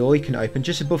there'll be a door you can open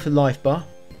just above the life bar.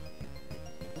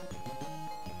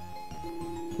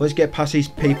 Once you get past these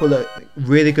people that are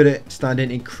really good at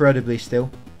standing incredibly still,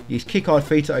 use keycard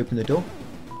 3 to open the door.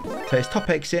 So it's top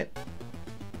exit.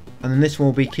 And then this one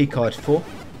will be keycard 4.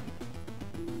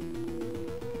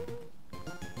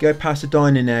 Go past the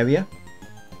dining area,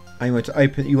 and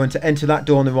you want to enter that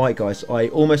door on the right, guys. I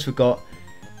almost forgot.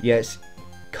 Yes,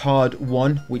 card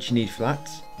 1, which you need for that.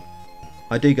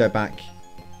 I do go back.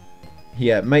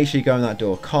 Yeah, make sure you go in that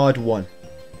door. Card 1.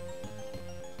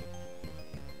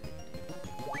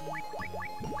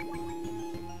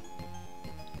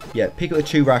 Yeah, pick up the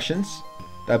 2 rations.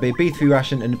 There'll be a B3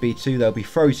 ration and a B2. They'll be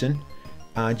frozen,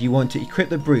 and you want to equip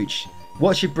the brooch.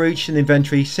 Watch your brooch in the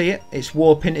inventory. See it? It's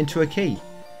warping into a key.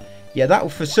 Yeah, that will,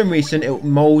 for some reason, it will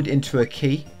mould into a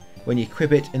key when you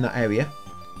equip it in that area.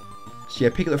 So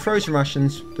yeah, pick up the frozen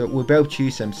rations, that we'll be able to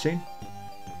use them soon.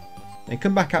 Then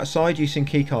come back outside using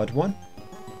keycard 1.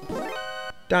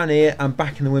 Down here and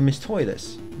back in the women's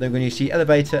toilets. Then we're going to use the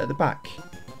elevator at the back.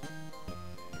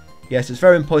 Yes, it's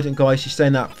very important, guys, you stay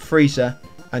in that freezer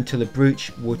until the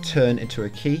brooch will turn into a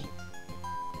key.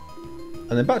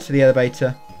 And then back to the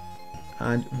elevator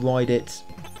and ride it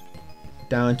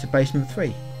down to basement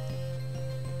 3.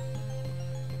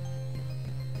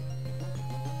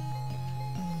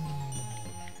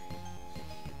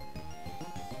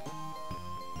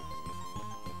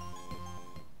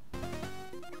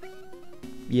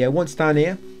 Yeah, once down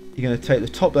here, you're going to take the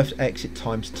top left exit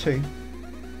times 2.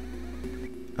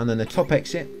 And then the top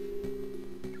exit.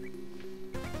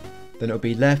 Then it'll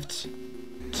be left,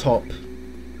 top,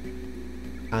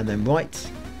 and then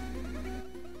right.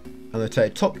 And then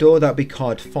take the top door, that'll be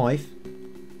card 5.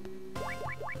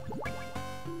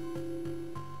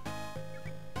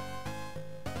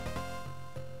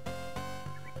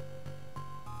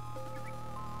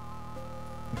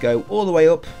 Go all the way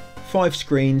up. 5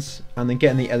 screens and then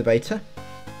get in the elevator.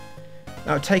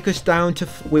 Now take us down to,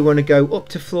 we want to go up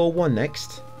to floor 1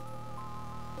 next.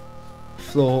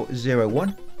 Floor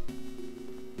 01.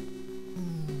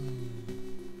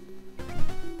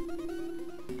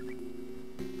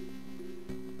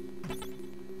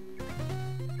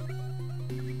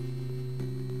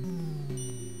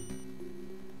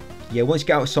 Yeah, once you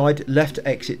get outside, left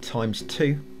exit times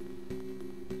 2.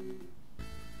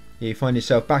 Yeah, you find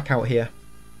yourself back out here.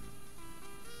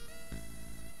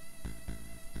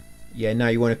 Yeah, now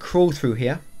you want to crawl through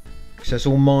here, because there's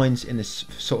all mines in this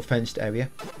sort of fenced area.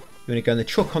 You want to go in the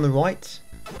truck on the right.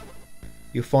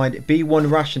 You'll find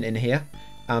B1 ration in here,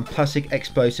 and plastic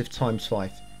explosive times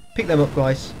 5. Pick them up,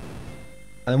 guys.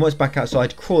 And then once back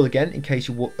outside, crawl again, in case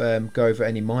you go over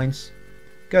any mines.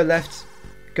 Go left,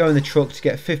 go in the truck to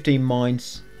get 15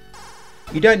 mines.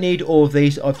 You don't need all of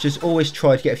these, I've just always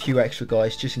tried to get a few extra,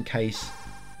 guys, just in case.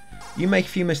 You make a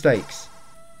few mistakes.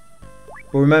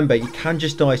 But remember, you can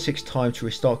just die 6 times to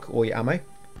restock all your ammo.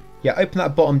 Yeah, open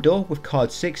that bottom door with card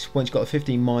 6 once you've got the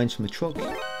 15 mines from the truck.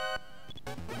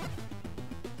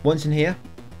 Once in here,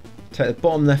 take the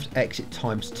bottom left exit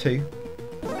times 2.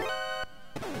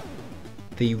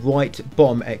 The right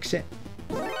bottom exit.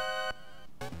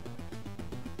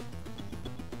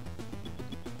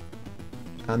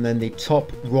 And then the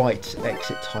top right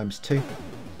exit times 2.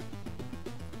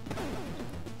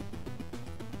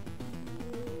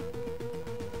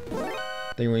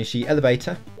 Then you want to see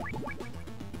elevator.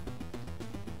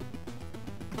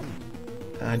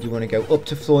 And you want to go up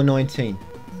to floor 19.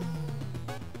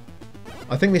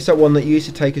 I think this is that one that used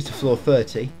to take us to floor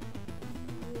 30.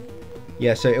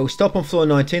 Yeah, so it will stop on floor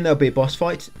 19. There'll be a boss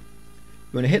fight.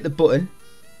 You want to hit the button.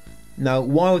 Now,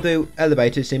 while the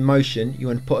elevator is in motion, you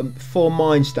want to put 4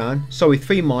 mines down. Sorry,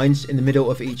 3 mines in the middle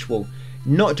of each wall.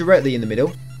 Not directly in the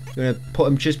middle. You want to put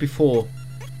them just before.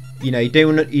 You know, you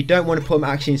don't want to put them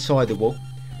actually inside the wall.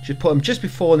 Just put them just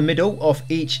before the middle of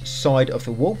each side of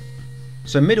the wall.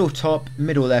 So middle top,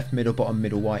 middle left, middle bottom,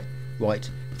 middle right.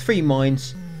 3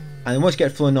 mines. And then once you get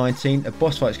to floor 19, a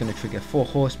boss fight is going to trigger 4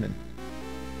 horsemen.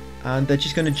 And they're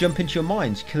just going to jump into your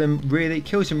mines.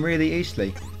 Kills them really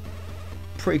easily.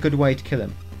 Pretty good way to kill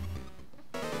him.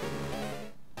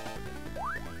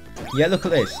 Yeah, look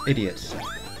at this, idiots.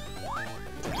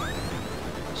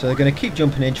 So they're going to keep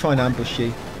jumping in, try and ambush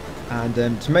you. And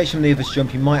to make some of the others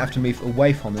jump, you might have to move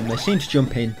away from them. They seem to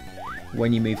jump in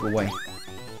when you move away.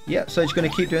 Yep, so it's going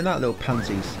to keep doing that, little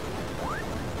pansies.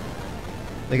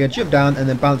 They're going to jump down and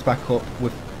then bounce back up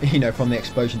with, you know, from the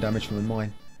explosion damage from the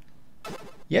mine.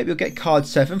 Yep, you'll get card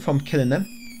 7 from killing them.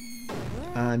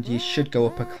 And you should go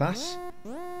up a class.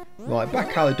 Right,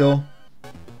 back out the door.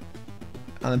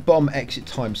 And then bottom exit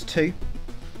times 2.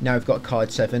 Now we've got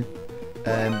card 7.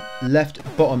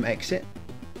 Left bottom exit.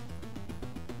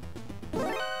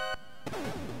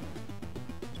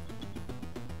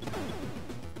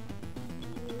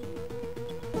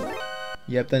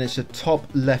 Yep, then it's a top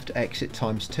left exit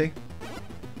times 2.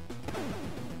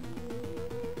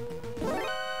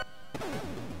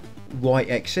 Right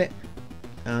exit.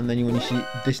 And then you want to see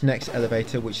this next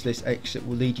elevator, which this exit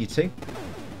will lead you to.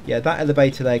 Yeah, that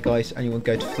elevator there, guys, and you want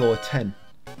to go to floor 10.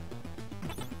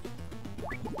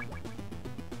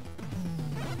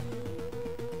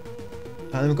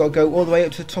 And then we've got to go all the way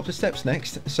up to the top of the steps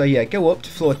next. So yeah, go up to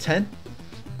floor 10.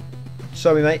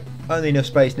 Sorry mate, only enough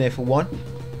space near for 1.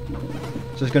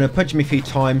 So it's going to punch him a few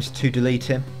times to delete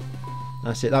him.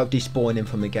 That's it, that would despawn him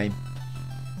from the game.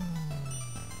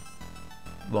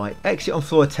 Right, exit on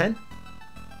floor 10.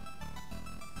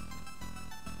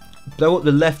 Blow up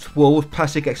the left wall with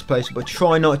plastic explosive, but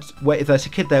try not to wait. If there's a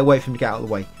kid there, wait for him to get out of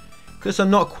the way. Because I'm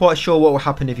not quite sure what will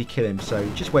happen if you kill him, so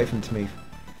just wait for him to move.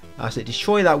 That's it,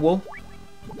 destroy that wall.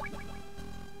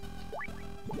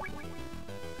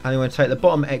 And you want to take the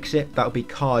bottom exit, that'll be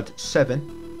card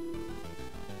 7.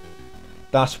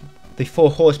 That's the 4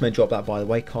 horsemen drop that, by the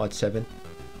way, card 7.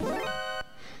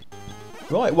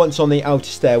 Right, once on the outer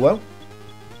stairwell,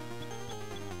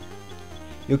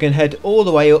 you can head all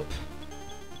the way up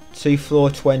to floor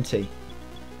 20.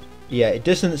 Yeah, it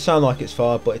doesn't sound like it's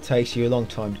far, but it takes you a long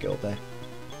time to get up there.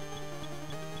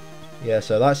 Yeah,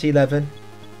 so that's 11.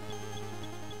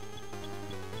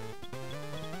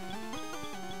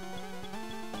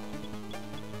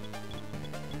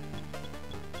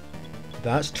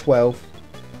 That's 12.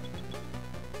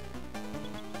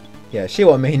 Yeah, see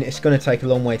what I mean? It's going to take a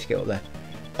long way to get up there.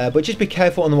 But just be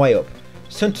careful on the way up.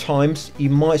 Sometimes you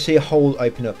might see a hole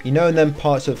open up. You know, in them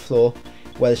parts of the floor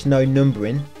where there's no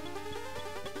numbering.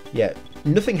 Yeah,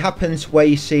 nothing happens where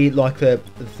you see like the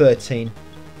 13.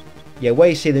 Yeah, where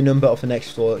you see the number of the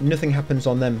next floor. Nothing happens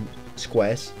on them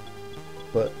squares.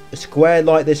 But a square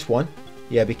like this one,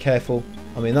 yeah, be careful.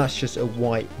 I mean, that's just a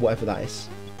white, whatever that is.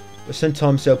 But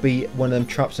sometimes there'll be one of them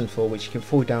traps on the floor which you can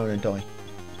fall down and die.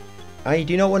 And you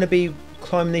do not want to be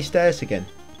climbing these stairs again.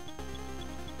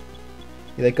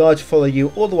 Yeah, the guards follow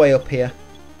you all the way up here.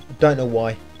 I don't know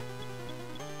why.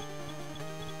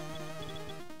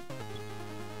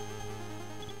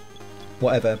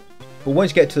 Whatever. But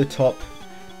once you get to the top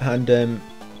and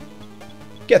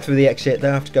get through the exit,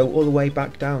 they'll have to go all the way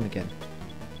back down again.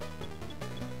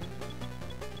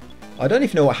 I don't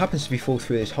even know what happens if you fall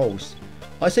through these holes.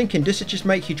 I was thinking, does it just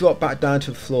make you drop back down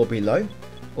to the floor below?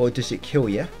 Or does it kill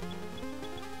you?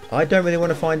 I don't really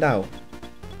want to find out.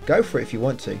 Go for it if you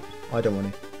want to. I don't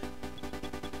want to.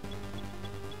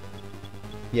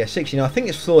 Yeah, 16. I think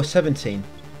it's floor 17.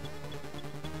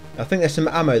 I think there's some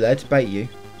ammo there to bait you.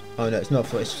 Oh no, it's not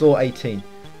floor. It's floor 18.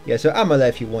 Yeah, so ammo there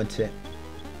if you want it.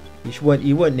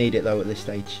 You won't need it though at this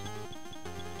stage.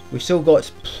 We've still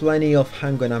got plenty of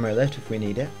handgun ammo left if we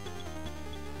need it.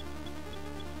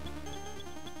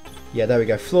 Yeah, there we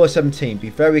go. Floor 17. Be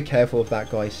very careful of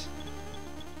that, guys.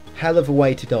 Hell of a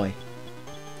way to die.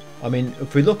 I mean,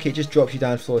 if we look, it just drops you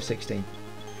down to floor 16.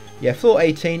 Yeah, floor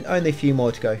 18. Only a few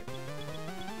more to go.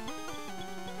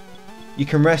 You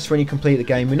can rest when you complete the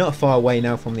game. We're not far away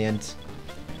now from the end.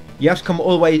 You have to come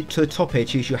all the way to the top here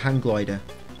to use your hang glider.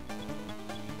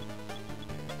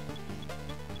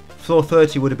 Floor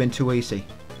 30 would have been too easy.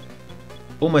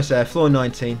 Almost there. Floor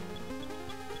 19.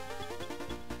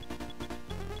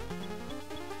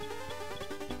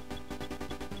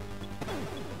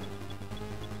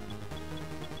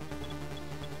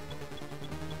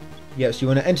 Yeah, so you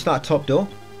want to enter that top door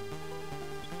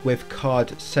with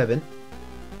card 7.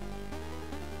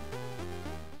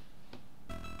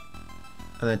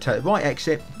 And then take the right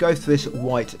exit, go through this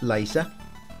white laser.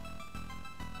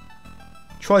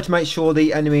 Try to make sure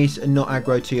the enemies are not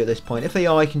aggro to you at this point. If they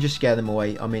are, you can just scare them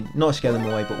away. I mean, not scare them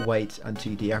away, but wait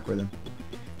until you de-aggro them.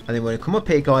 And then we're going to come up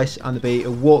here, guys, and there'll be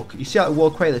a walk. You see that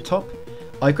walkway at the top?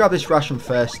 I grab this ration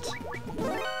first.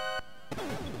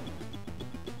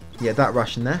 Yeah, that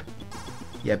ration there.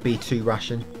 Yeah, B2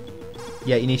 ration.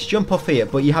 Yeah, you need to jump off here,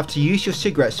 but you have to use your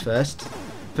cigarettes first.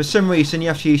 For some reason, you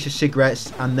have to use your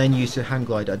cigarettes and then use the hang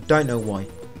glider. I don't know why.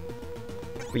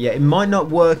 But yeah, it might not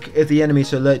work if the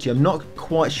enemies are alert to you. I'm not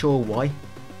quite sure why.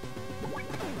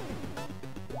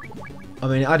 I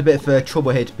mean, I had a bit of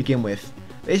trouble here to begin with.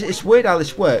 It's weird how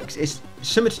this works. It's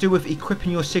something to do with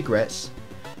equipping your cigarettes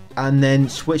and then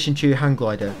switching to your hang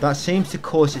glider. That seems to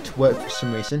cause it to work for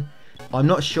some reason. I'm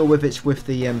not sure whether it's with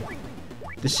the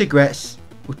cigarettes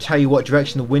will tell you what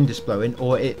direction the wind is blowing,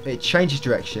 or it changes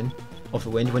direction of the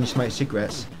wind when you smoke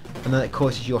cigarettes, and then it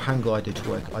causes your hang glider to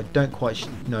work. I don't quite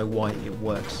know why it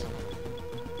works.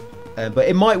 But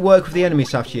it might work with the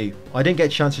enemies after you. I didn't get a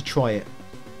chance to try it.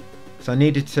 So I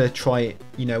needed to try it,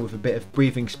 you know, with a bit of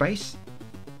breathing space.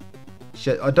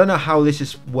 So I don't know how this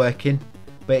is working,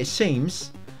 but it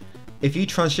seems if you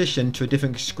transition to a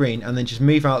different screen and then just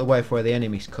move out of the way for where the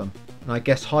enemies come, and I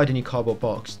guess hide in your cardboard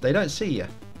box, they don't see you.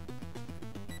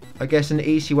 I guess an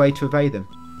easy way to evade them.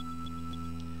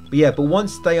 But yeah, but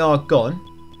once they are gone,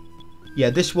 yeah,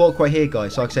 this walkway here,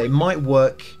 guys, like I say, it might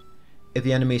work if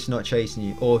the enemies are not chasing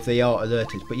you, or if they are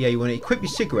alerted. But yeah, you want to equip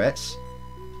your cigarettes.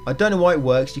 I don't know why it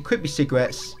works. You equip your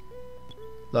cigarettes,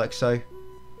 like so.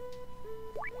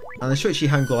 And then switch your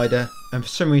hang glider, and for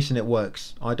some reason it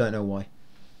works. I don't know why.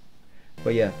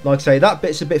 But yeah, like I say, that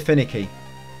bit's a bit finicky.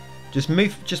 Just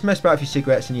mess about with your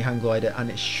cigarettes and your hang glider,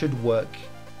 and it should work.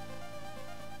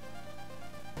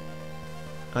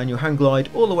 And you'll hang glide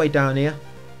all the way down here.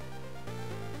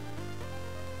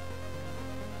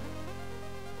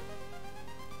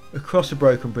 Across a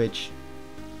broken bridge.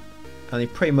 And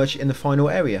you're pretty much in the final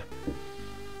area.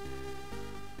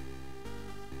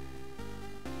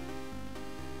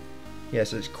 Yeah,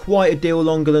 so it's quite a deal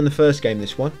longer than the first game,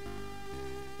 this one.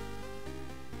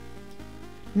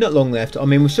 Not long left. I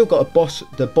mean, we've still got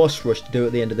the boss rush to do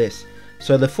at the end of this.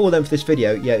 So the full length of this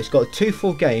video, yeah, it's got 2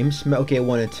 full games, Metal Gear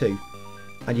 1 and 2.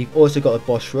 And you've also got a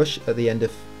boss rush at the end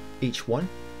of each one.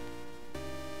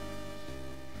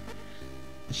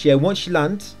 So yeah, once you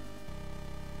land,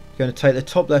 you're going to take the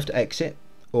top left exit,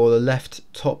 or the left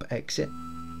top exit.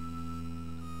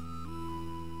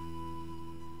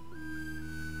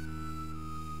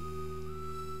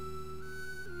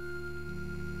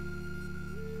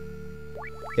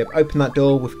 Yep, open that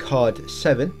door with card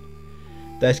 7.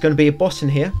 There's going to be a boss in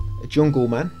here, a jungle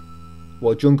man,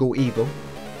 or jungle evil.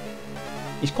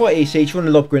 He's quite easy. Just run a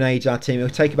lob grenades at him. It'll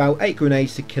take about 8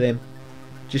 grenades to kill him.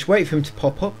 Just wait for him to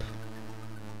pop up,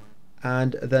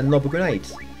 and then lob a grenade.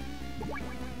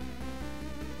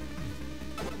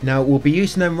 Now we'll be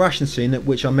using them rations soon,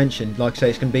 which I mentioned. Like I say,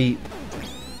 it's going to be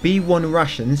B1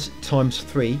 rations times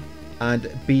 3 and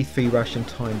B3 ration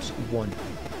times 1.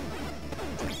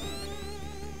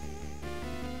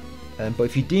 But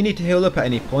if you do need to heal up at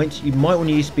any point, you might want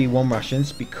to use B1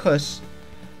 rations, because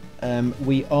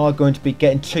we are going to be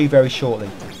getting 2 very shortly.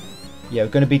 Yeah, we're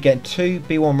going to be getting 2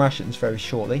 B1 rations very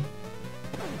shortly.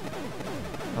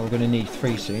 And we're going to need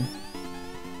 3 soon.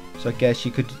 So I guess you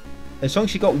could, as long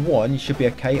as you got 1, you should be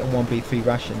okay, and 1 B3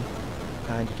 ration.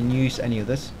 And you can use any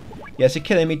others. Yeah, so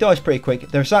kill him, he dies pretty quick.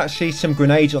 There's actually some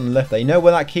grenades on the left there. You know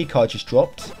where that key card just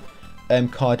dropped?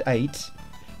 Card 8.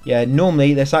 Yeah,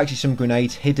 normally there's actually some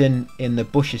grenades hidden in the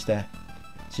bushes there.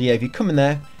 So yeah, if you come in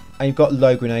there and you've got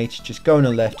low grenades, just go on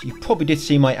the left. You probably did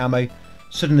see my ammo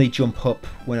suddenly jump up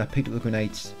when I picked up the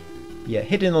grenades. Yeah,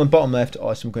 hidden on the bottom left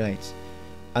are some grenades.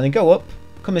 And then go up,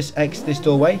 come this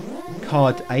doorway,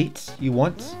 card 8 you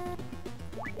want.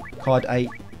 Card 8.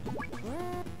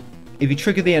 If you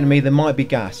trigger the enemy, there might be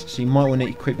gas, so you might want to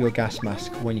equip your gas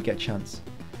mask when you get a chance.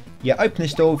 Yeah, open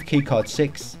this door with key card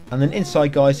 6, and then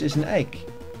inside, guys, is an egg.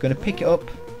 Going to pick it up.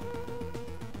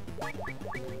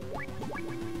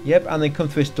 Yep, and then come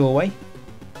through this doorway.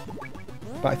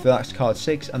 Back through that's card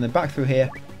 6, and then back through here,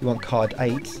 you want card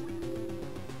 8.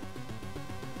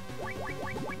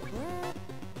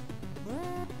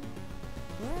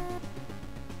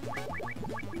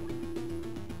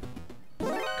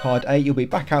 Card 8, you'll be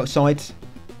back outside.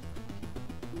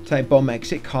 Take bomb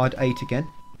exit, card 8 again.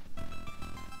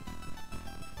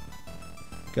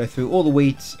 Go through all the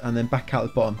weeds and then back out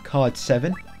the bottom. Card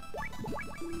 7.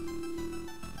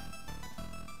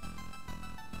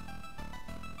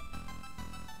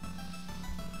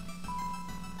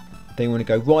 Then you want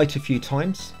to go right a few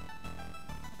times.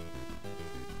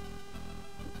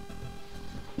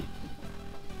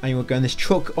 And you will go in this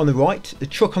truck on the right. The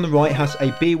truck on the right has a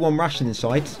B1 ration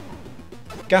inside,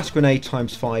 gas grenade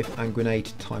times 5 and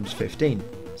grenade times 15.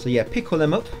 So yeah, pick all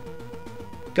them up.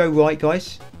 Go right,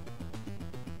 guys.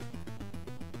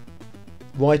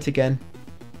 Right again.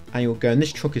 And you'll go in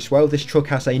this truck as well. This truck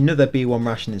has another B1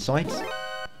 ration inside.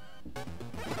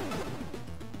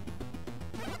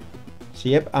 So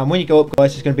yep, and when you go up,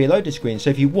 guys, there's going to be a loading screen. So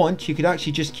if you want, you could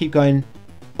actually just keep going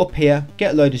up here,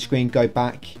 get a loading screen, go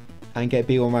back, and get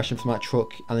B1 ration from that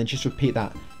truck, and then just repeat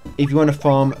that if you want to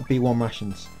farm B1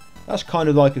 rations. That's kind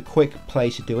of like a quick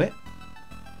place to do it.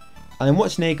 And then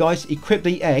what's near, guys, equip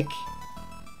the egg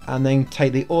and then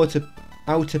take the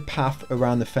outer path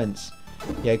around the fence.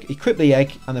 Yeah, equip the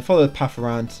egg and then follow the path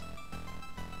around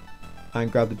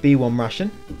and grab the B1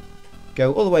 ration.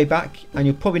 Go all the way back and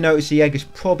you'll probably notice the egg is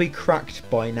probably cracked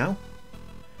by now.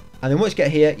 And then once you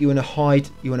get here, you want to hide,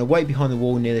 you want to wait behind the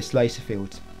wall near this laser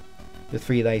field. The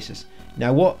 3 lasers.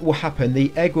 Now what will happen,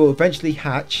 the egg will eventually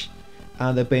hatch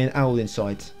and there'll be an owl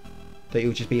inside that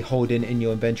you'll just be holding in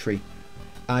your inventory.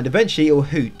 And eventually it will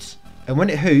hoot. And when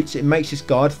it hoots, it makes this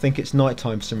guard think it's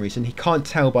nighttime for some reason. He can't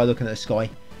tell by looking at the sky.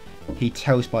 He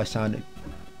tells by sound.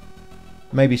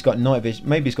 Maybe he's got night vision.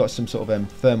 Maybe he's got some sort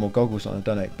of thermal goggles on, I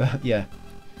don't know. But yeah.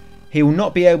 He will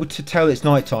not be able to tell it's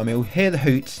nighttime. He'll hear the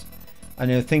hoots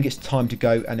and he'll think it's time to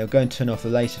go and he'll go and turn off the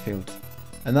laser field.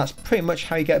 And that's pretty much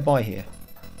how you get by here.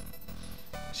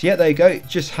 So yeah, there you go. It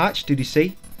just hatched. Did you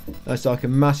see? That's like a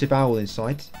massive owl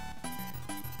inside.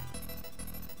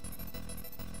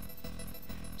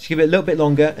 Just give it a little bit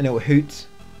longer and it will hoot.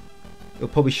 It'll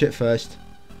probably shit first.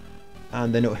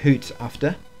 And then it'll hoot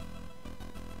after.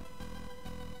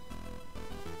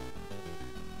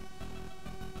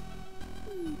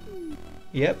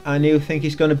 Yep, and he'll think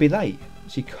he's going to be late.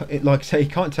 So like I say, he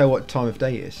can't tell what time of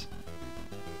day it is.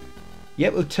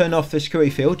 Yep, we'll turn off the security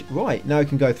field. Right, now we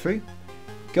can go through.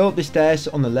 Go up the stairs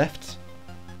on the left.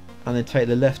 And then take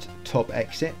the left top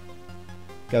exit.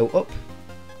 Go up.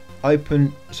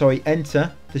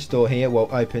 Enter this door here. Well,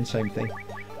 open, same thing.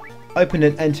 Open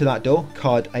and enter that door.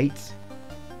 Card 8.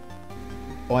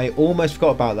 I almost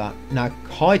forgot about that. Now,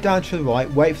 hide down to the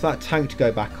right. Wait for that tank to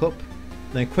go back up.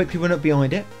 Then quickly run up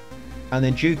behind it. And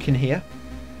then juke in here.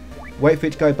 Wait for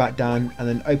it to go back down. And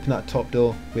then open that top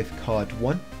door with card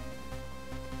 1.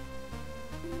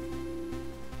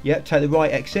 Yep, take the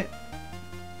right exit.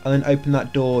 And then open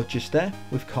that door just there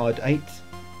with card 8.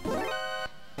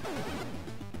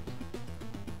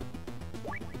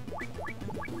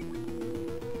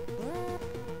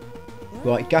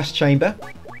 Right, gas chamber.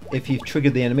 If you've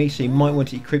triggered the enemy, so you might want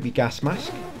to equip your gas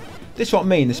mask. This is what I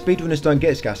mean, the speedrunners don't get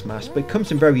this gas mask, but it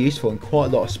comes in very useful in quite a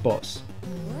lot of spots.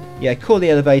 Yeah, call the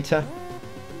elevator.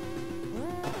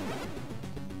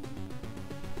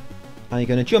 And you're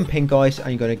going to jump in, guys, and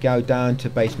you're going to go down to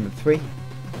basement 3.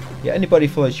 Yeah, anybody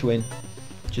follows you in,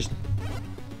 just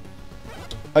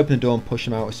open the door and push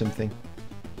them out or something.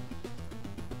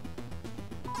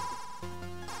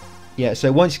 Yeah,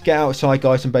 so once you get outside,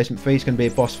 guys, in basement 3, it's going to be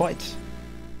a boss fight.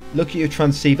 Look at your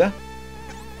transceiver,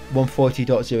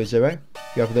 140.00.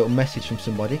 You have a little message from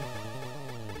somebody.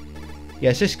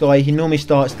 Yes, this guy, he normally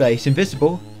starts there. He's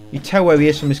invisible. You tell where he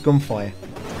is from his gunfire.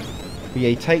 But yeah,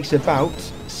 he takes about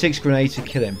 6 grenades to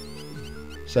kill him.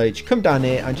 So just come down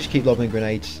here and just keep lobbing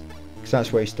grenades, because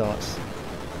that's where he starts.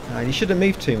 And you shouldn't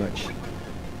move too much,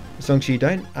 as long as you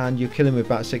don't, and you'll kill him with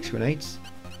about 6 grenades.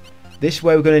 This is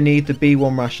where we're going to need the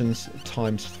B1 rations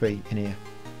times 3 in here.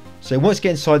 So once you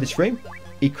get inside this room,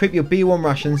 equip your B1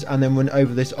 rations and then run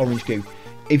over this orange goo.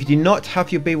 If you do not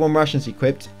have your B1 rations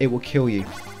equipped, it will kill you.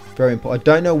 Very important. I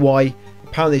don't know why.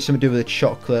 Apparently it's something to do with the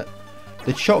chocolate.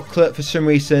 The chocolate, for some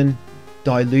reason,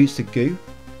 dilutes the goo.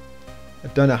 I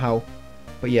don't know how.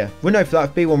 But yeah, run over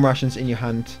that with B1 rations in your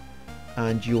hand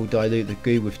and you'll dilute the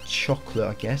goo with chocolate,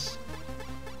 I guess.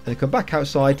 And then come back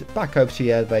outside, back over to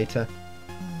the elevator,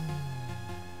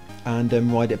 and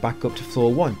then ride it back up to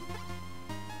floor 1.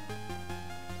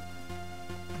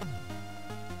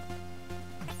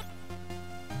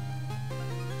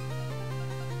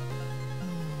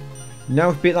 Now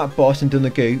we've beat that boss and done the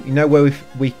goo, you know where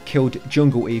we killed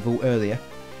Jungle Evil earlier?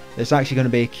 There's actually going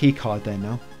to be a key card there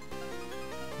now.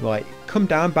 Right, come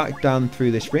down, back down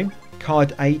through this room.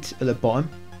 Card 8 at the bottom.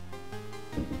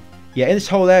 Yeah, in this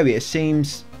whole area, it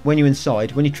seems when you're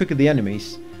inside, when you trigger the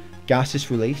enemies, gas is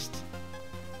released.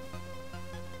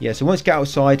 Yeah, so once you get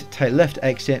outside, take left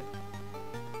exit.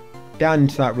 Down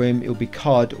into that room, it will be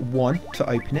card 1 to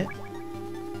open it.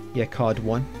 Yeah, card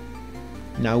 1.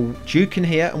 Now, juke in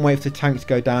here and wait for the tank to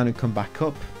go down and come back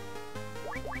up.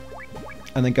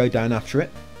 and then go down after it.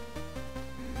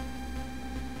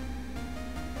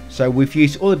 So we've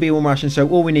used all the B1 rations, so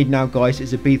all we need now, guys,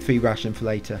 is a B3 ration for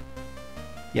later.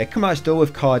 Yeah, come out this door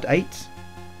with card 8.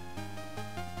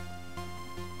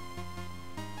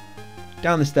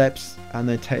 Down the steps, and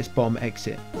then take this bottom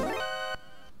exit.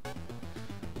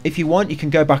 If you want, you can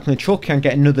go back on the truck and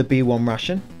get another B1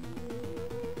 ration.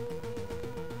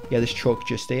 Yeah, this truck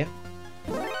just here.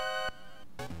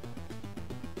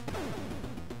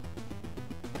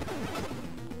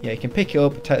 Yeah, you can pick it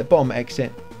up, take the bottom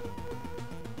exit.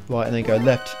 Right, and then go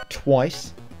left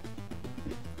twice.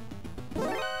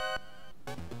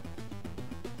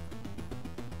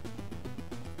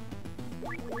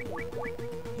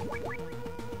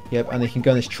 Yep, and then you can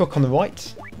go in this truck on the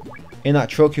right. In that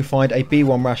truck you'll find a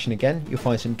B1 ration again. You'll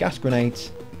find some gas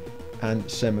grenades and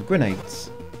some grenades.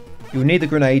 You'll need the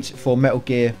grenades for the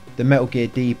Metal Gear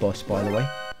D boss, by the way.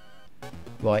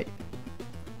 Right.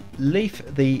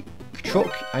 Leave the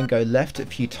truck and go left a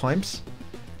few times.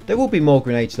 There will be more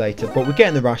grenades later, but we're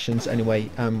getting the rations anyway.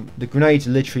 The grenades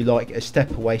are literally like a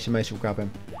step away, so most will grab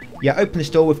them. Yeah, open this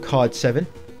door with card 7.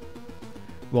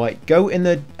 Right, go in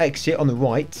the exit on the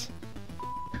right.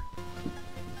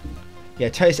 Yeah,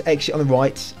 take this exit on the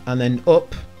right and then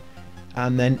up,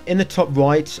 and then in the top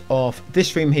right of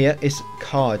this room here is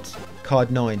card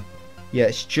 9. Yeah,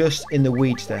 it's just in the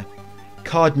weeds there.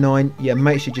 Card 9, yeah,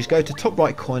 make sure you just go to top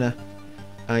right corner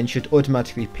and you should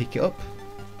automatically pick it up.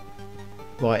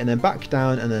 Right, and then back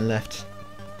down and then left,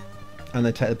 and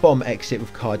then take the bottom exit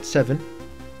with card 7.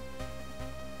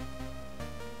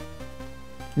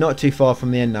 Not too far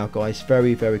from the end now, guys,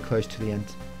 very close to the end.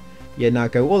 Yeah, now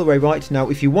go all the way right. Now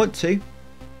if you want to,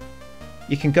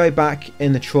 you can go back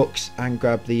in the trucks and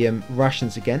grab the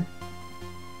rations again.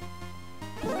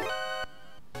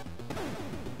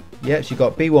 Yeah, so you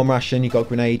got B1 ration, you got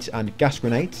grenades and gas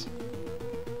grenades.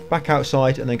 Back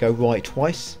outside and then go right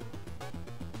twice.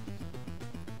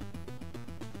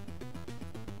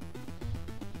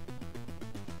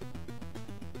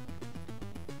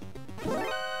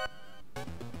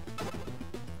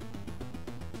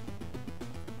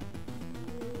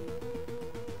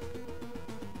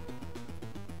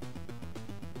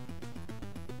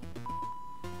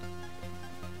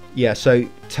 Yeah, so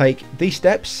take these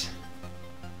steps.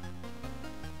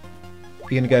 You're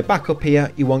going to go back up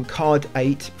here. You want card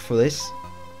 8 for this.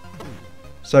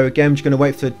 So again, I'm just going to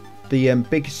wait for the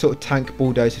big sort of tank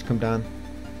bulldozer to come down.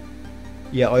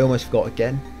 Yeah, I almost forgot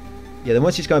again. Yeah, then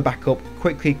once it's going back up,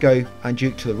 quickly go and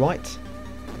juke to the right.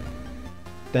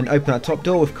 Then open that top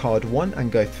door with card 1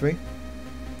 and go through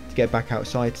to get back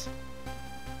outside.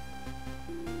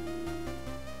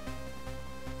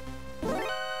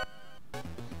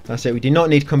 That's it, we do not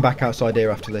need to come back outside here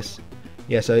after this.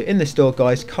 Yeah, so in this door,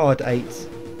 guys, card 8.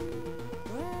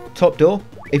 Top door.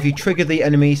 If you trigger the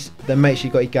enemies, then make sure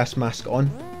you got your gas mask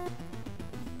on.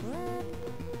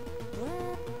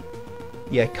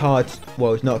 Yeah, card,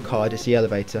 well, it's not a card, it's the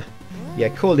elevator. Yeah,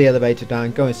 call the elevator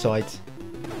down, go inside,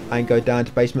 and go down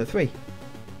to basement 3.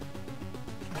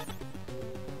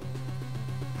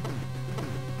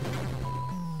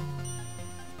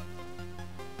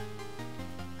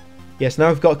 Yes, now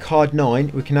we've got card 9,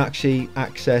 we can actually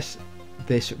access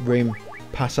this room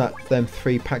past them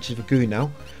 3 patches of goo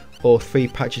now, or 3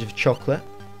 patches of chocolate.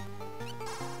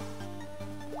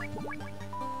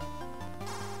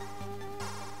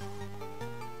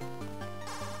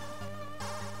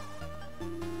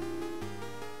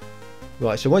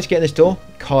 Right, so once you get in this door,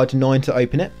 card 9 to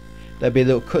open it. There'll be a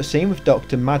little cutscene with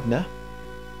Dr. Madner.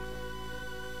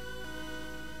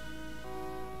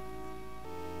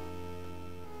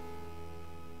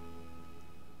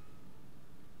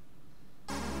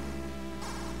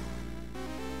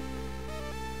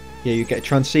 Yeah, you get a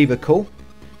transceiver call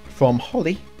from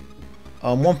Holly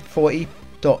on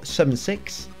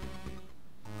 140.76.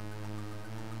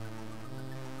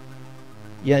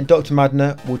 Yeah, and Dr.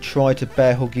 Madner will try to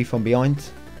bear hug you from behind.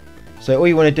 So all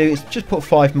you want to do is just put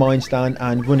 5 mines down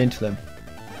and run into them.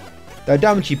 They'll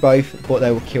damage you both, but they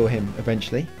will kill him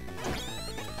eventually.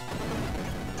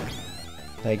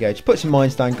 There you go, just put some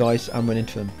mines down, guys, and run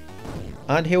into them.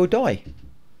 And he will die.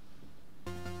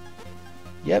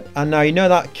 Yep, and now you know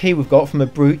that key we've got from the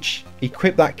brooch.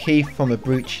 Equip that key from the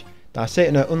brooch. That's it,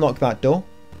 and unlock that door.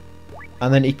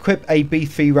 And then equip a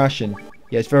B3 ration.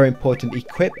 Yeah, it's very important.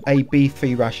 Equip a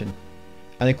B3 ration.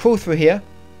 And then crawl through here.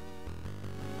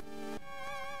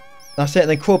 That's it, and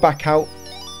then crawl back out.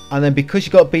 And then because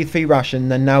you've got a B3 ration,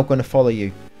 they're now going to follow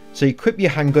you. So equip your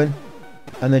handgun.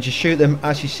 And then just shoot them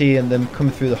as you see them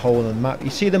coming through the hole on the map. You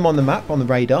see them on the map, on the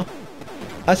radar.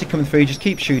 As they're coming through, just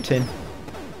keep shooting.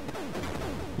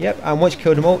 Yep, and once you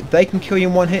kill them all, they can kill you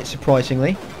in one hit,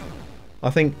 surprisingly. I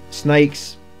think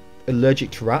snakes are allergic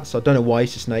to rats. I don't know why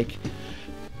it's a snake.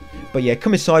 But yeah,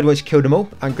 come inside once you kill them all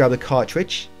and grab the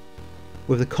cartridge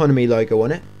with the Economy logo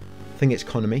on it. I think it's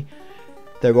Economy,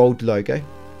 their old logo.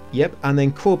 Yep, and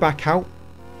then crawl back out.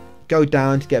 Go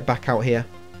down to get back out here.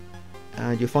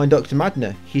 And you'll find Dr.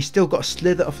 Madner. He's still got a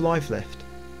slither of life left.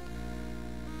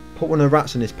 Put one of the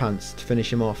rats in his pants to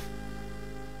finish him off.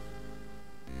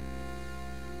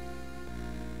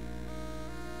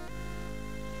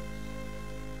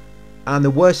 And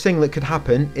the worst thing that could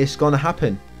happen is going to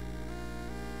happen.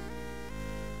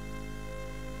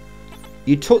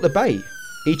 You took the bait.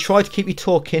 He tried to keep you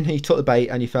talking and you took the bait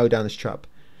and you fell down this trap.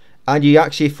 And you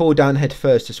actually fall down head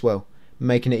first as well,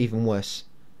 making it even worse.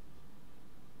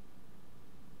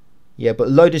 Yeah, but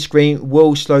loading screen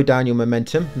will slow down your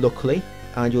momentum, luckily,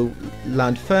 and you'll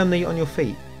land firmly on your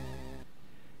feet.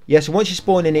 Yeah, so once you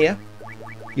spawn in here,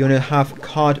 you're going to have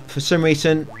card, for some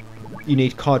reason, you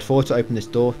need card 4 to open this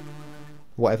door,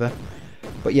 whatever.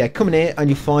 But yeah, come in here and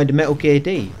you find a Metal Gear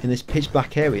D in this pitch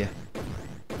black area.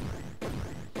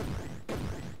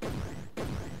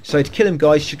 So to kill him,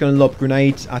 guys, you're going to lob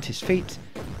grenades at his feet.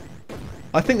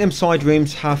 I think them side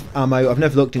rooms have ammo. I've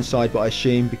never looked inside, but I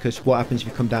assume, because what happens if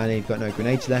you come down here, you've got no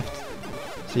grenades left.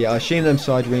 So yeah, I assume them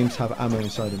side rooms have ammo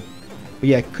inside them. But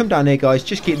yeah, come down here, guys,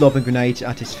 just keep lobbing grenades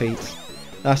at his feet.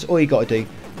 That's all you got to do.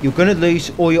 You're going to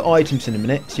lose all your items in a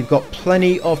minute, so you've got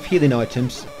plenty of healing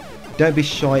items. Don't be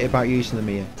shy about using them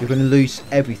here. You're going to lose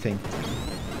everything.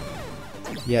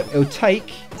 Yeah, it'll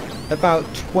take about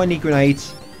 20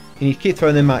 grenades. You need to keep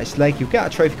throwing them at his leg. You'll get a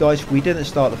trophy, guys. We didn't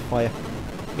start the fire.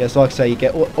 Yes, like I say, you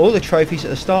get all the trophies at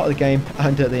the start of the game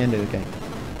and at the end of the game.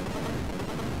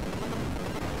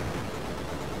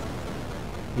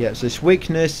 Yeah, so its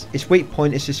weakness, its weak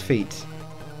point is his feet,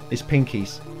 his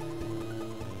pinkies.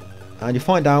 And you'll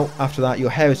find out after that your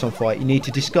hair is on fire. You need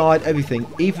to discard everything,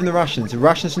 even the rations. The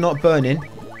rations are not burning,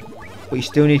 but you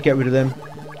still need to get rid of them.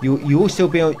 You will still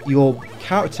be on, your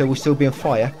character will still be on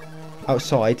fire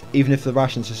outside, even if the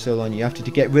rations are still on. You have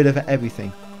to get rid of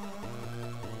everything.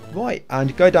 Right,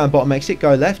 and go down bottom exit,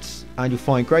 go left, and you'll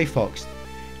find Grey Fox.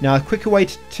 Now, a quicker way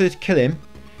to kill him,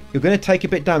 you're going to take a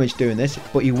bit damage doing this,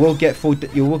 but you will get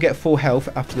full health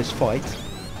after this fight.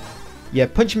 Yeah,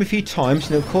 punch him a few times,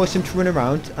 and it'll cause him to run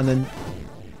around, and then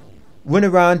run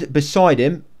around beside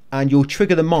him, and you'll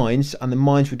trigger the mines, and the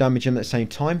mines will damage him at the same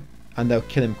time, and they'll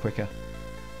kill him quicker.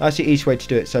 That's the easy way to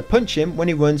do it. So punch him when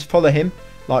he runs, follow him,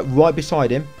 like right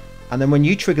beside him, and then when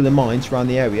you trigger the mines around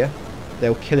the area,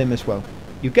 they'll kill him as well.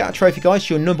 You get a trophy, guys,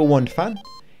 you're #1 fan.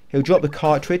 He'll drop the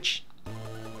cartridge.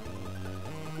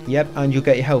 Yep, and you'll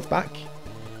get your health back.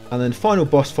 And then final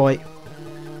boss fight.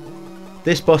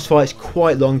 This boss fight is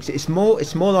quite long. It's more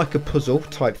like a puzzle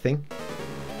type thing.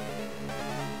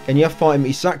 And you have to fight him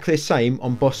exactly the same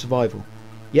on boss survival.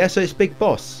 Yeah, so it's Big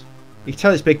Boss. You can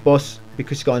tell it's Big Boss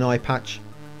because he's got an eye patch.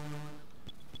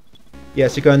 Yeah,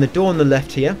 so go in the door on the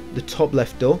left here, the top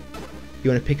left door. You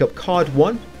want to pick up card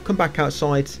 1, come back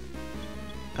outside,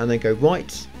 and then go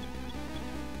right.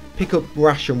 Pick up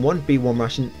ration 1, B1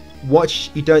 ration.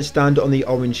 Watch you don't stand on the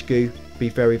orange goo. Be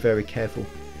very, very careful.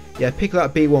 Yeah, pick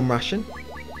up that B1 ration.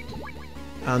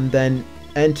 And then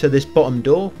enter this bottom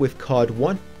door with card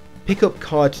 1. Pick up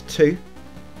card 2.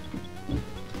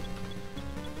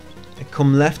 And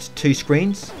come left 2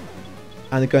 screens.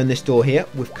 And then go in this door here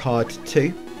with card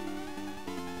 2.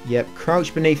 Yep,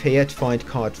 crouch beneath here to find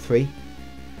card 3.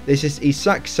 This is the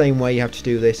exact same way you have to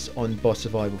do this on boss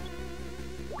survival.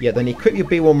 Yeah, then equip your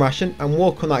B1 ration and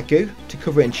walk on that goo to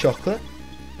cover it in chocolate.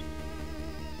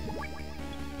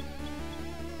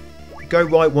 Go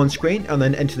right 1 screen and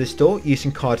then enter this door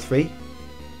using card 3.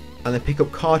 And then pick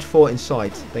up card 4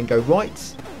 inside. Then go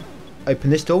right.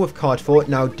 Open this door with card 4.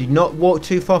 Now do not walk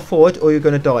too far forward or you're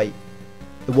going to die.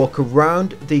 You walk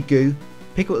around the goo,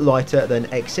 pick up the lighter, then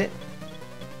exit.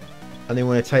 And then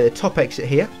we want to take the top exit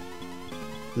here.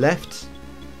 Left.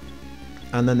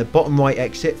 And then the bottom right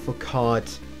exit for card.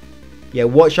 Yeah,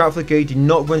 watch out for the goo. Do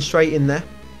not run straight in there.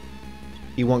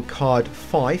 You want card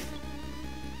 5.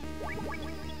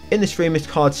 In this room is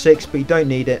card 6, but you don't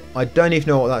need it. I don't even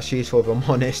know what that's used for, if I'm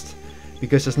honest.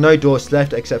 Because there's no doors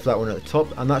left except for that one at the top.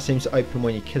 And that seems to open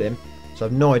when you kill him. So I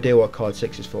have no idea what card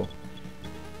 6 is for.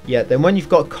 Yeah, then when you've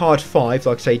got card 5,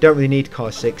 like I say, you don't really need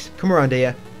card 6. Come around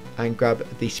here and grab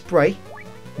the spray.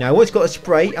 Now once you've got the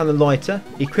spray and the lighter,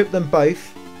 equip them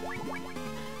both.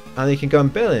 And you can go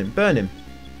and burn him.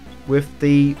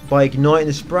 By igniting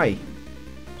the spray.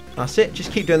 That's it.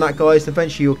 Just keep doing that, guys, and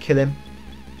eventually you'll kill him.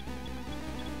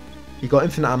 You got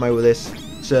infinite ammo with this.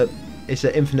 It's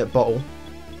an infinite bottle.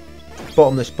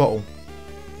 Bottomless bottle.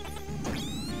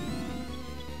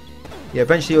 Yeah,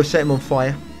 eventually you'll set him on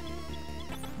fire.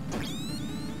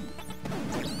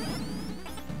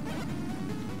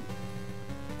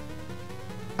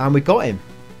 And we got him.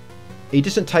 He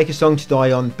doesn't take as long to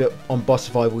die on boss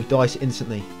survival. He dies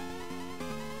instantly.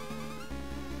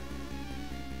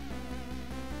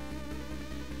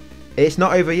 It's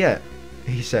not over yet,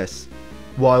 he says,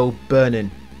 while burning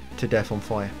to death on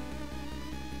fire.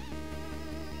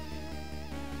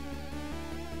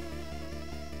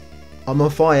 I'm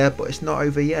on fire, but it's not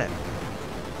over yet.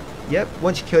 Yep,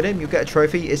 once you killed him, you'll get a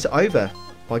trophy. It's over.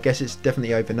 Well, I guess it's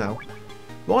definitely over now.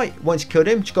 Right, once you killed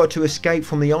him, you've got to escape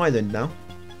from the island now.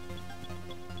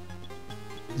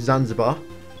 Zanzibar.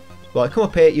 Right, come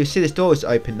up here. You'll see this door is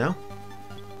open now.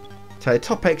 Take the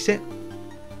top exit.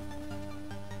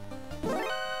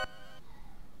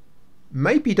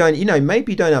 Maybe you don't,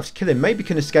 maybe you don't have to kill him. Maybe you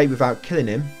can escape without killing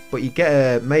him. But you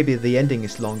get maybe the ending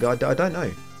is longer. I don't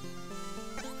know.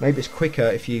 Maybe it's quicker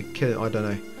if you kill him. I don't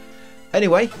know.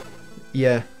 Anyway,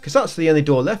 yeah, because that's the only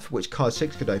door left which card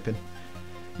 6 could open.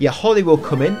 Yeah, Holly will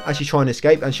come in as you try and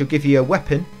escape, and she'll give you a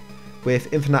weapon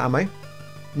with infinite ammo.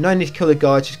 No need to kill the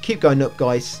guards. Just keep going up,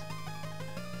 guys.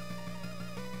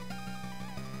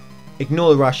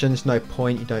 Ignore the rations. No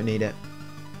point. You don't need it.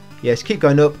 Yes, keep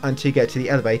going up until you get to the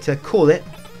elevator. Call it.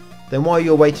 Then while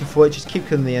you're waiting for it, just keep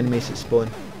killing the enemies that spawn.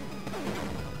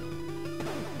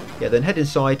 Yeah, then head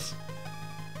inside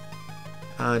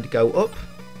and go up.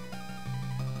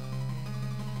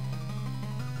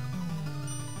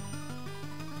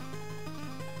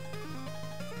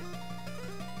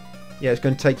 Yeah, it's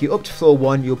going to take you up to floor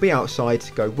 1. You'll be outside.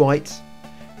 Go right.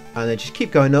 And then just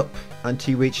keep going up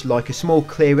until you reach like a small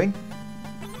clearing.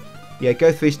 Yeah,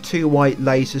 go through these 2 white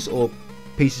lasers or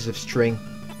pieces of string.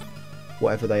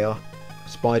 Whatever they are.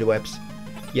 Spider webs.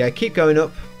 Yeah, keep going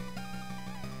up.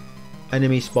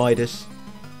 Enemy spiders.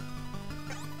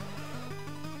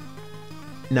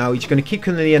 Now you're just going to keep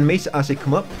killing the enemies as they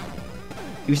come up.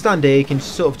 If you stand here, you can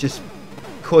sort of just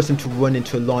cause them to run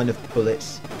into a line of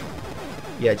bullets.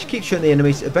 Yeah, just keep shooting the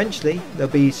enemies. Eventually,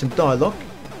 there'll be some dialogue,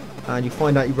 and you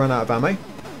find out you run out of ammo.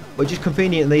 But just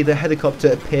conveniently, the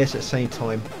helicopter appears at the same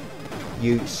time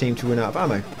you seem to run out of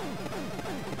ammo.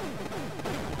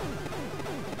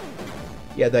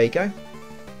 Yeah, there you go.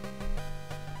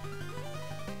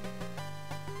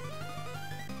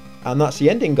 And that's the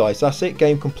ending, guys. That's it.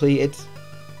 Game completed.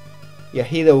 Yeah,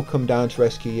 Healer will come down to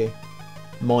rescue you.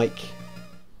 Mike.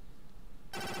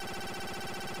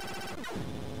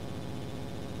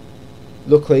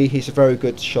 Luckily, he's a very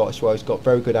good shot as well. He's got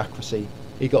very good accuracy.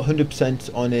 He got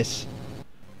 100% on this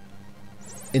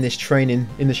in this training,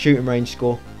 in the shooting range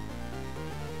score.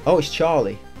 Oh, it's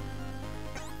Charlie.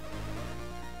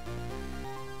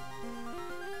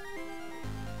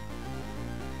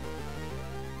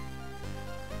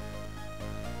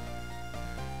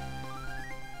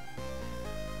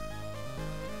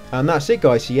 And that's it,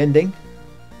 guys, the ending.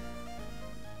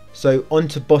 So on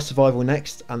to boss survival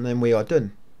next, and then we are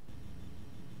done.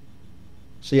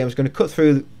 So yeah, I'm just going to cut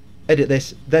through, edit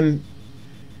this. Them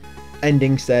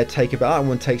endings there take about, that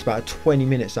one takes about 20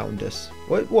 minutes, that one does.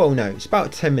 Well no, it's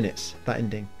about 10 minutes, that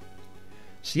ending.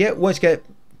 So yeah, once you get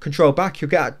control back,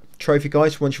 you'll get a trophy,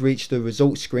 guys, once you reach the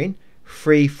results screen.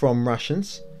 Free from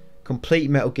rations. Complete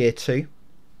Metal Gear 2.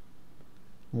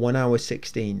 1 hour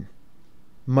 16.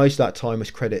 Most of that time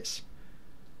was credits.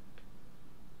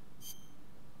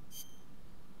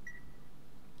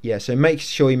 Yeah, so make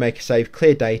sure you make a save,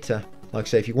 clear data. Like I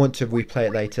say, if you want to replay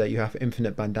it later, you have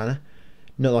infinite bandana.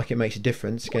 Not like it makes a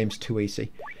difference, the game's too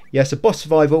easy. Yeah, so boss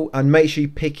survival, and make sure you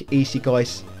pick easy,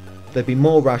 guys. There'll be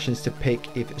more rations to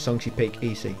pick as long as you pick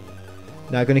easy.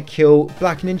 Now I'm going to kill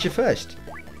Black Ninja first.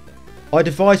 I'd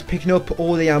advise picking up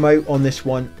all the ammo on this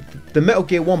one. The Metal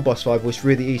Gear 1 boss survival was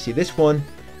really easy. This one,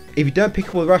 if you don't pick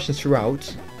up all the rations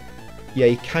throughout, yeah,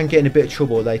 you can get in a bit of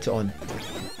trouble later on.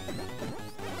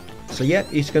 So yeah,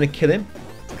 he's going to kill him.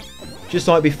 Just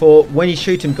like before, when you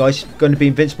shoot him, guys, he's going to be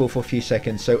invincible for a few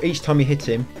seconds. So each time you hit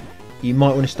him, you might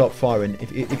want to stop firing.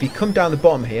 If you come down the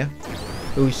bottom here,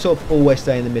 he'll sort of always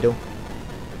stay in the middle.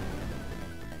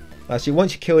 That's it.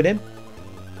 Once you killed him,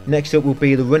 next up will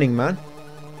be the running man.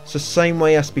 It's the same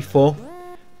way as before,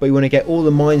 but you want to get all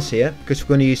the mines here, because we're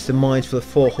going to use the mines for the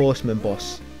 4 horsemen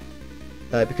boss.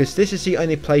 Because this is the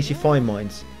only place you find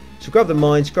mines. So grab the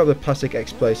mines, grab the plastic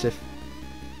explosive.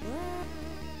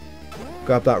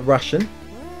 Grab that ration.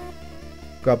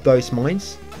 Grab those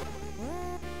mines.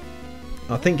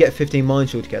 I think get 15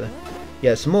 mines altogether.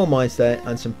 Yeah, some more mines there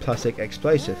and some plastic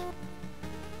explosive.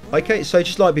 Okay, so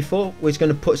just like before, we're just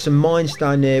going to put some mines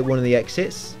down near one of the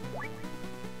exits.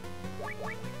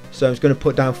 So I'm just going to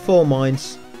put down 4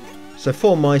 mines. So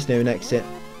 4 mines near an exit.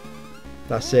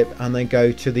 That's it. And then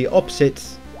go to the opposite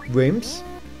rooms.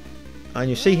 And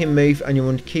you'll see him move, and you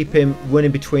want to keep him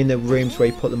running between the rooms where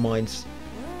you put the mines.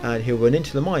 And he'll run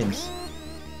into the mines.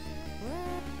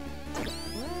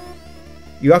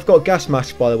 You have got a gas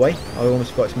mask, by the way. I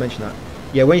almost forgot to mention that.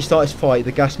 Yeah, when you start this fight,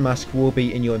 the gas mask will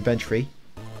be in your inventory.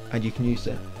 And you can use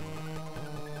it.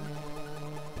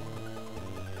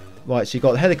 Right, so you've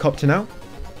got the helicopter now.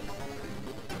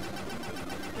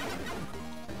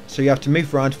 So you have to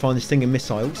move around to find this thing in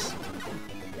missiles.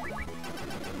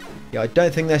 Yeah, I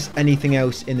don't think there's anything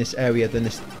else in this area than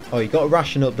this. Oh, you got a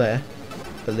ration up there,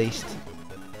 at least.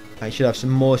 And you should have some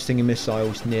more stinging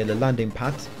missiles near the landing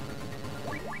pad.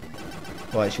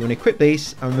 Right, so you want to equip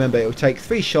these, and remember it will take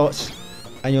 3 shots,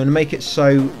 and you want to make it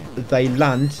so they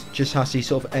land just as he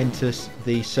sort of enters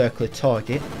the circular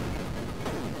target.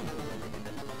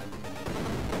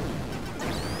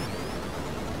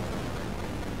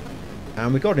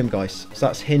 And we got him, guys. So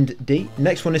that's Hind D.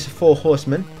 Next one is the 4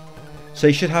 horsemen. So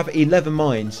you should have 11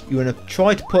 mines. You want to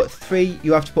try to put 3.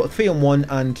 You have to put 3 on one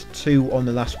and 2 on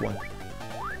the last one.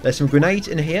 There's some grenades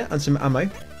in here and some ammo.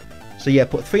 So yeah,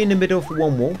 put 3 in the middle for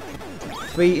one wall,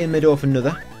 3 in the middle of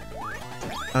another,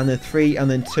 and then 3 and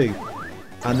then 2.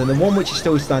 And then the one which is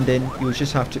still standing, you'll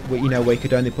just have to, you know, where you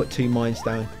could only put 2 mines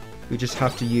down. You just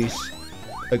have to use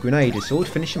a grenade assault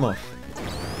to finish him off.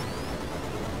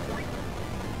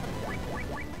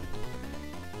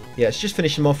 Yeah, let's just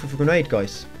finish him off with a grenade,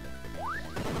 guys.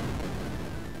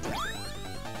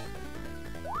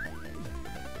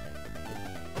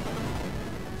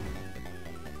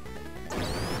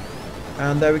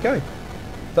 And there we go.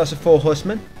 That's a 4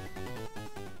 horsemen.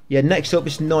 Yeah, next up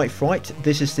is Night Fright.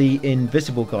 This is the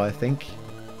invisible guy, I think.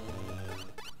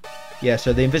 Yeah,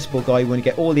 so the invisible guy, you want to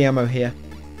get all the ammo here.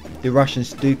 The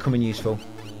rations do come in useful.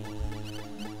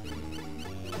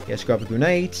 Yes, grab the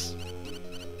grenades.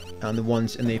 And the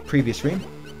ones in the previous room.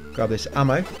 Grab this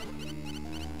ammo.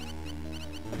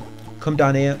 Come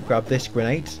down here, grab this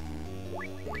grenade.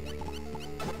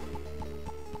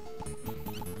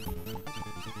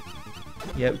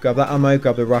 Yep, grab that ammo,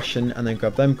 grab the ration, and then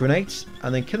grab them grenades,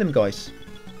 and then kill him, guys.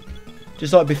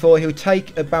 Just like before, he'll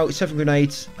take about 7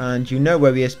 grenades, and you know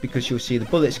where he is because you'll see the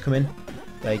bullets coming.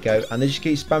 There you go, and they just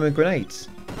keep spamming grenades.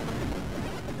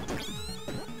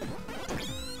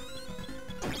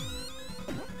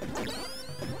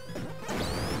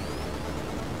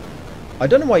 I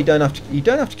don't know why you don't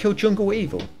have to kill Jungle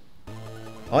Evil.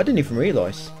 I didn't even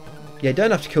realise. Yeah, you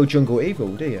don't have to kill Jungle Evil,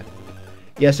 do you?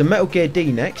 Yeah, so Metal Gear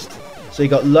D next. So you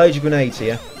got loads of grenades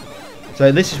here.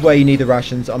 So this is where you need the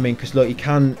rations. I mean, because look,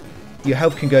 your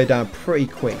health can go down pretty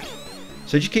quick.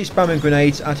 So just keep spamming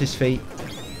grenades at his feet.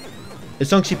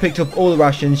 As long as you picked up all the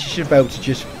rations, you should be able to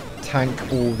just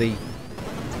tank all the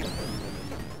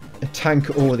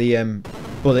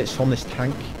bullets from this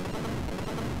tank.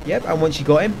 Yep, and once you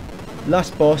got him,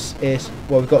 last boss is,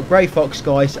 well, we've got Grey Fox,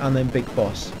 guys, and then Big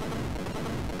Boss.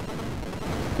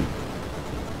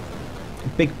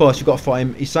 Big Boss, you've got to fight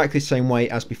him exactly the same way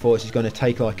as before, so it's going to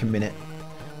take like a minute.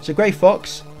 So Grey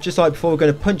Fox, just like before, we're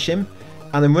going to punch him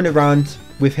and then run around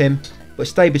with him, but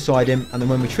stay beside him, and then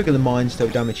when we trigger the mines, they'll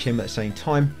damage him at the same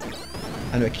time,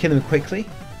 and we'll kill him quickly.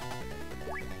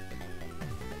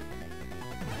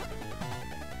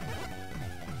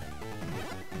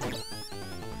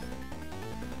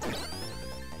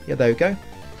 Yeah, there we go.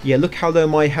 Yeah, look how low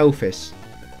my health is.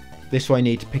 This is why I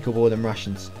need to pick up all them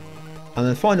rations. And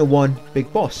then the final one,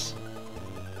 Big Boss.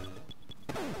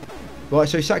 Right,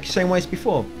 so exactly the same way as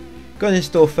before. Go in this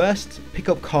door first, pick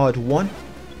up card 1.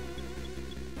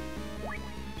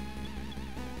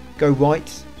 Go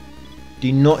right.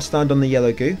 Do not stand on the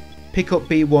yellow goo. Pick up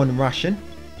B1 ration.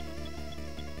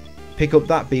 Pick up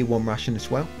that B1 ration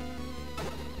as well.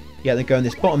 Yeah, then go in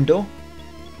this bottom door.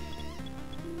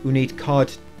 We'll need card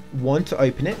 1 to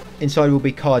open it. Inside will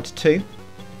be card 2.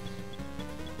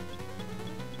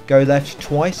 Go left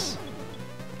twice,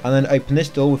 and then open this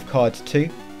door with card 2.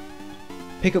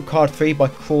 Pick up card 3 by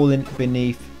crawling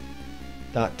beneath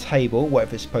that table,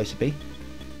 whatever it's supposed to be.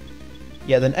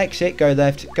 Yeah, then exit, go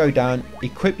left, go down,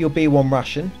 equip your B1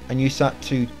 ration, and use that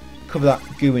to cover that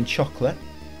goo in chocolate.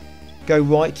 Go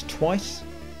right twice,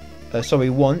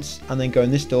 once, and then go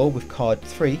in this door with card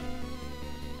 3.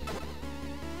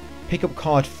 Pick up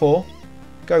card 4,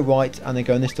 go right, and then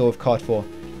go in this door with card 4.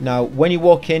 Now, when you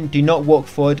walk in, do not walk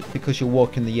forward because you'll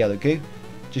walk in the yellow goo.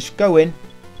 Just go in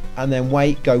and then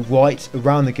wait, go right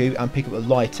around the goo and pick up a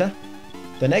lighter.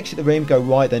 Then exit the room, go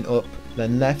right, then up,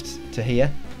 then left to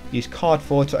here. Use card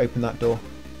 4 to open that door.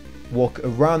 Walk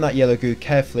around that yellow goo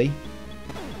carefully.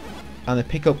 And then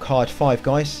pick up card 5,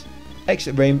 guys.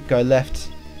 Exit the room, go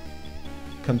left.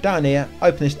 Come down here,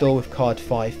 open this door with card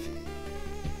 5.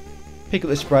 pick up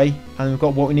the spray, and we've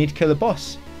got what we need to kill the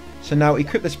boss. So now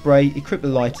equip the spray, equip the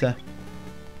lighter.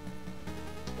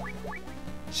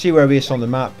 See where he is on the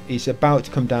map. He's about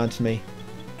to come down to me.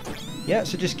 Yeah,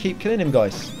 so just keep killing him,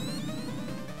 guys.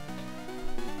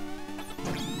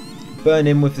 Burn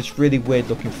him with this really weird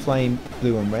looking flame,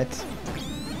 blue and red.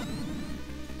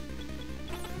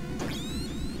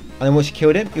 And then once you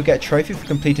killed him, you'll get a trophy for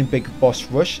completing Big Boss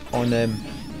Rush on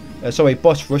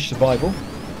Boss Rush Survival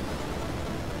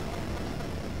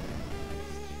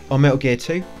on Metal Gear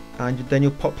 2, and then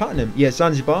you'll pop Platinum. Yeah,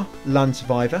 Zanzibar, Land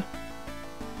Survivor.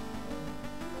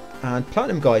 And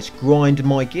Platinum, guys, grind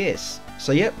my gears.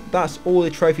 So yep, that's all the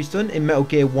trophies done in Metal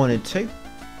Gear 1 and 2.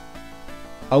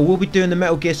 I will be doing the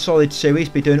Metal Gear Solid series,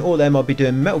 be doing all of them. I'll be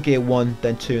doing Metal Gear 1,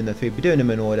 then 2 and then 3. I'll be doing them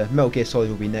in order. Metal Gear Solid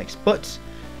will be next. But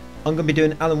I'm going to be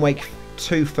doing Alan Wake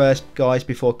 2 first, guys,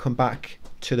 before I come back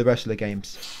to the rest of the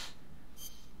games.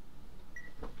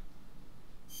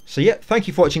 So yeah, thank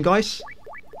you for watching, guys.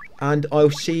 And I'll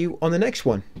see you on the next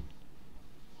one.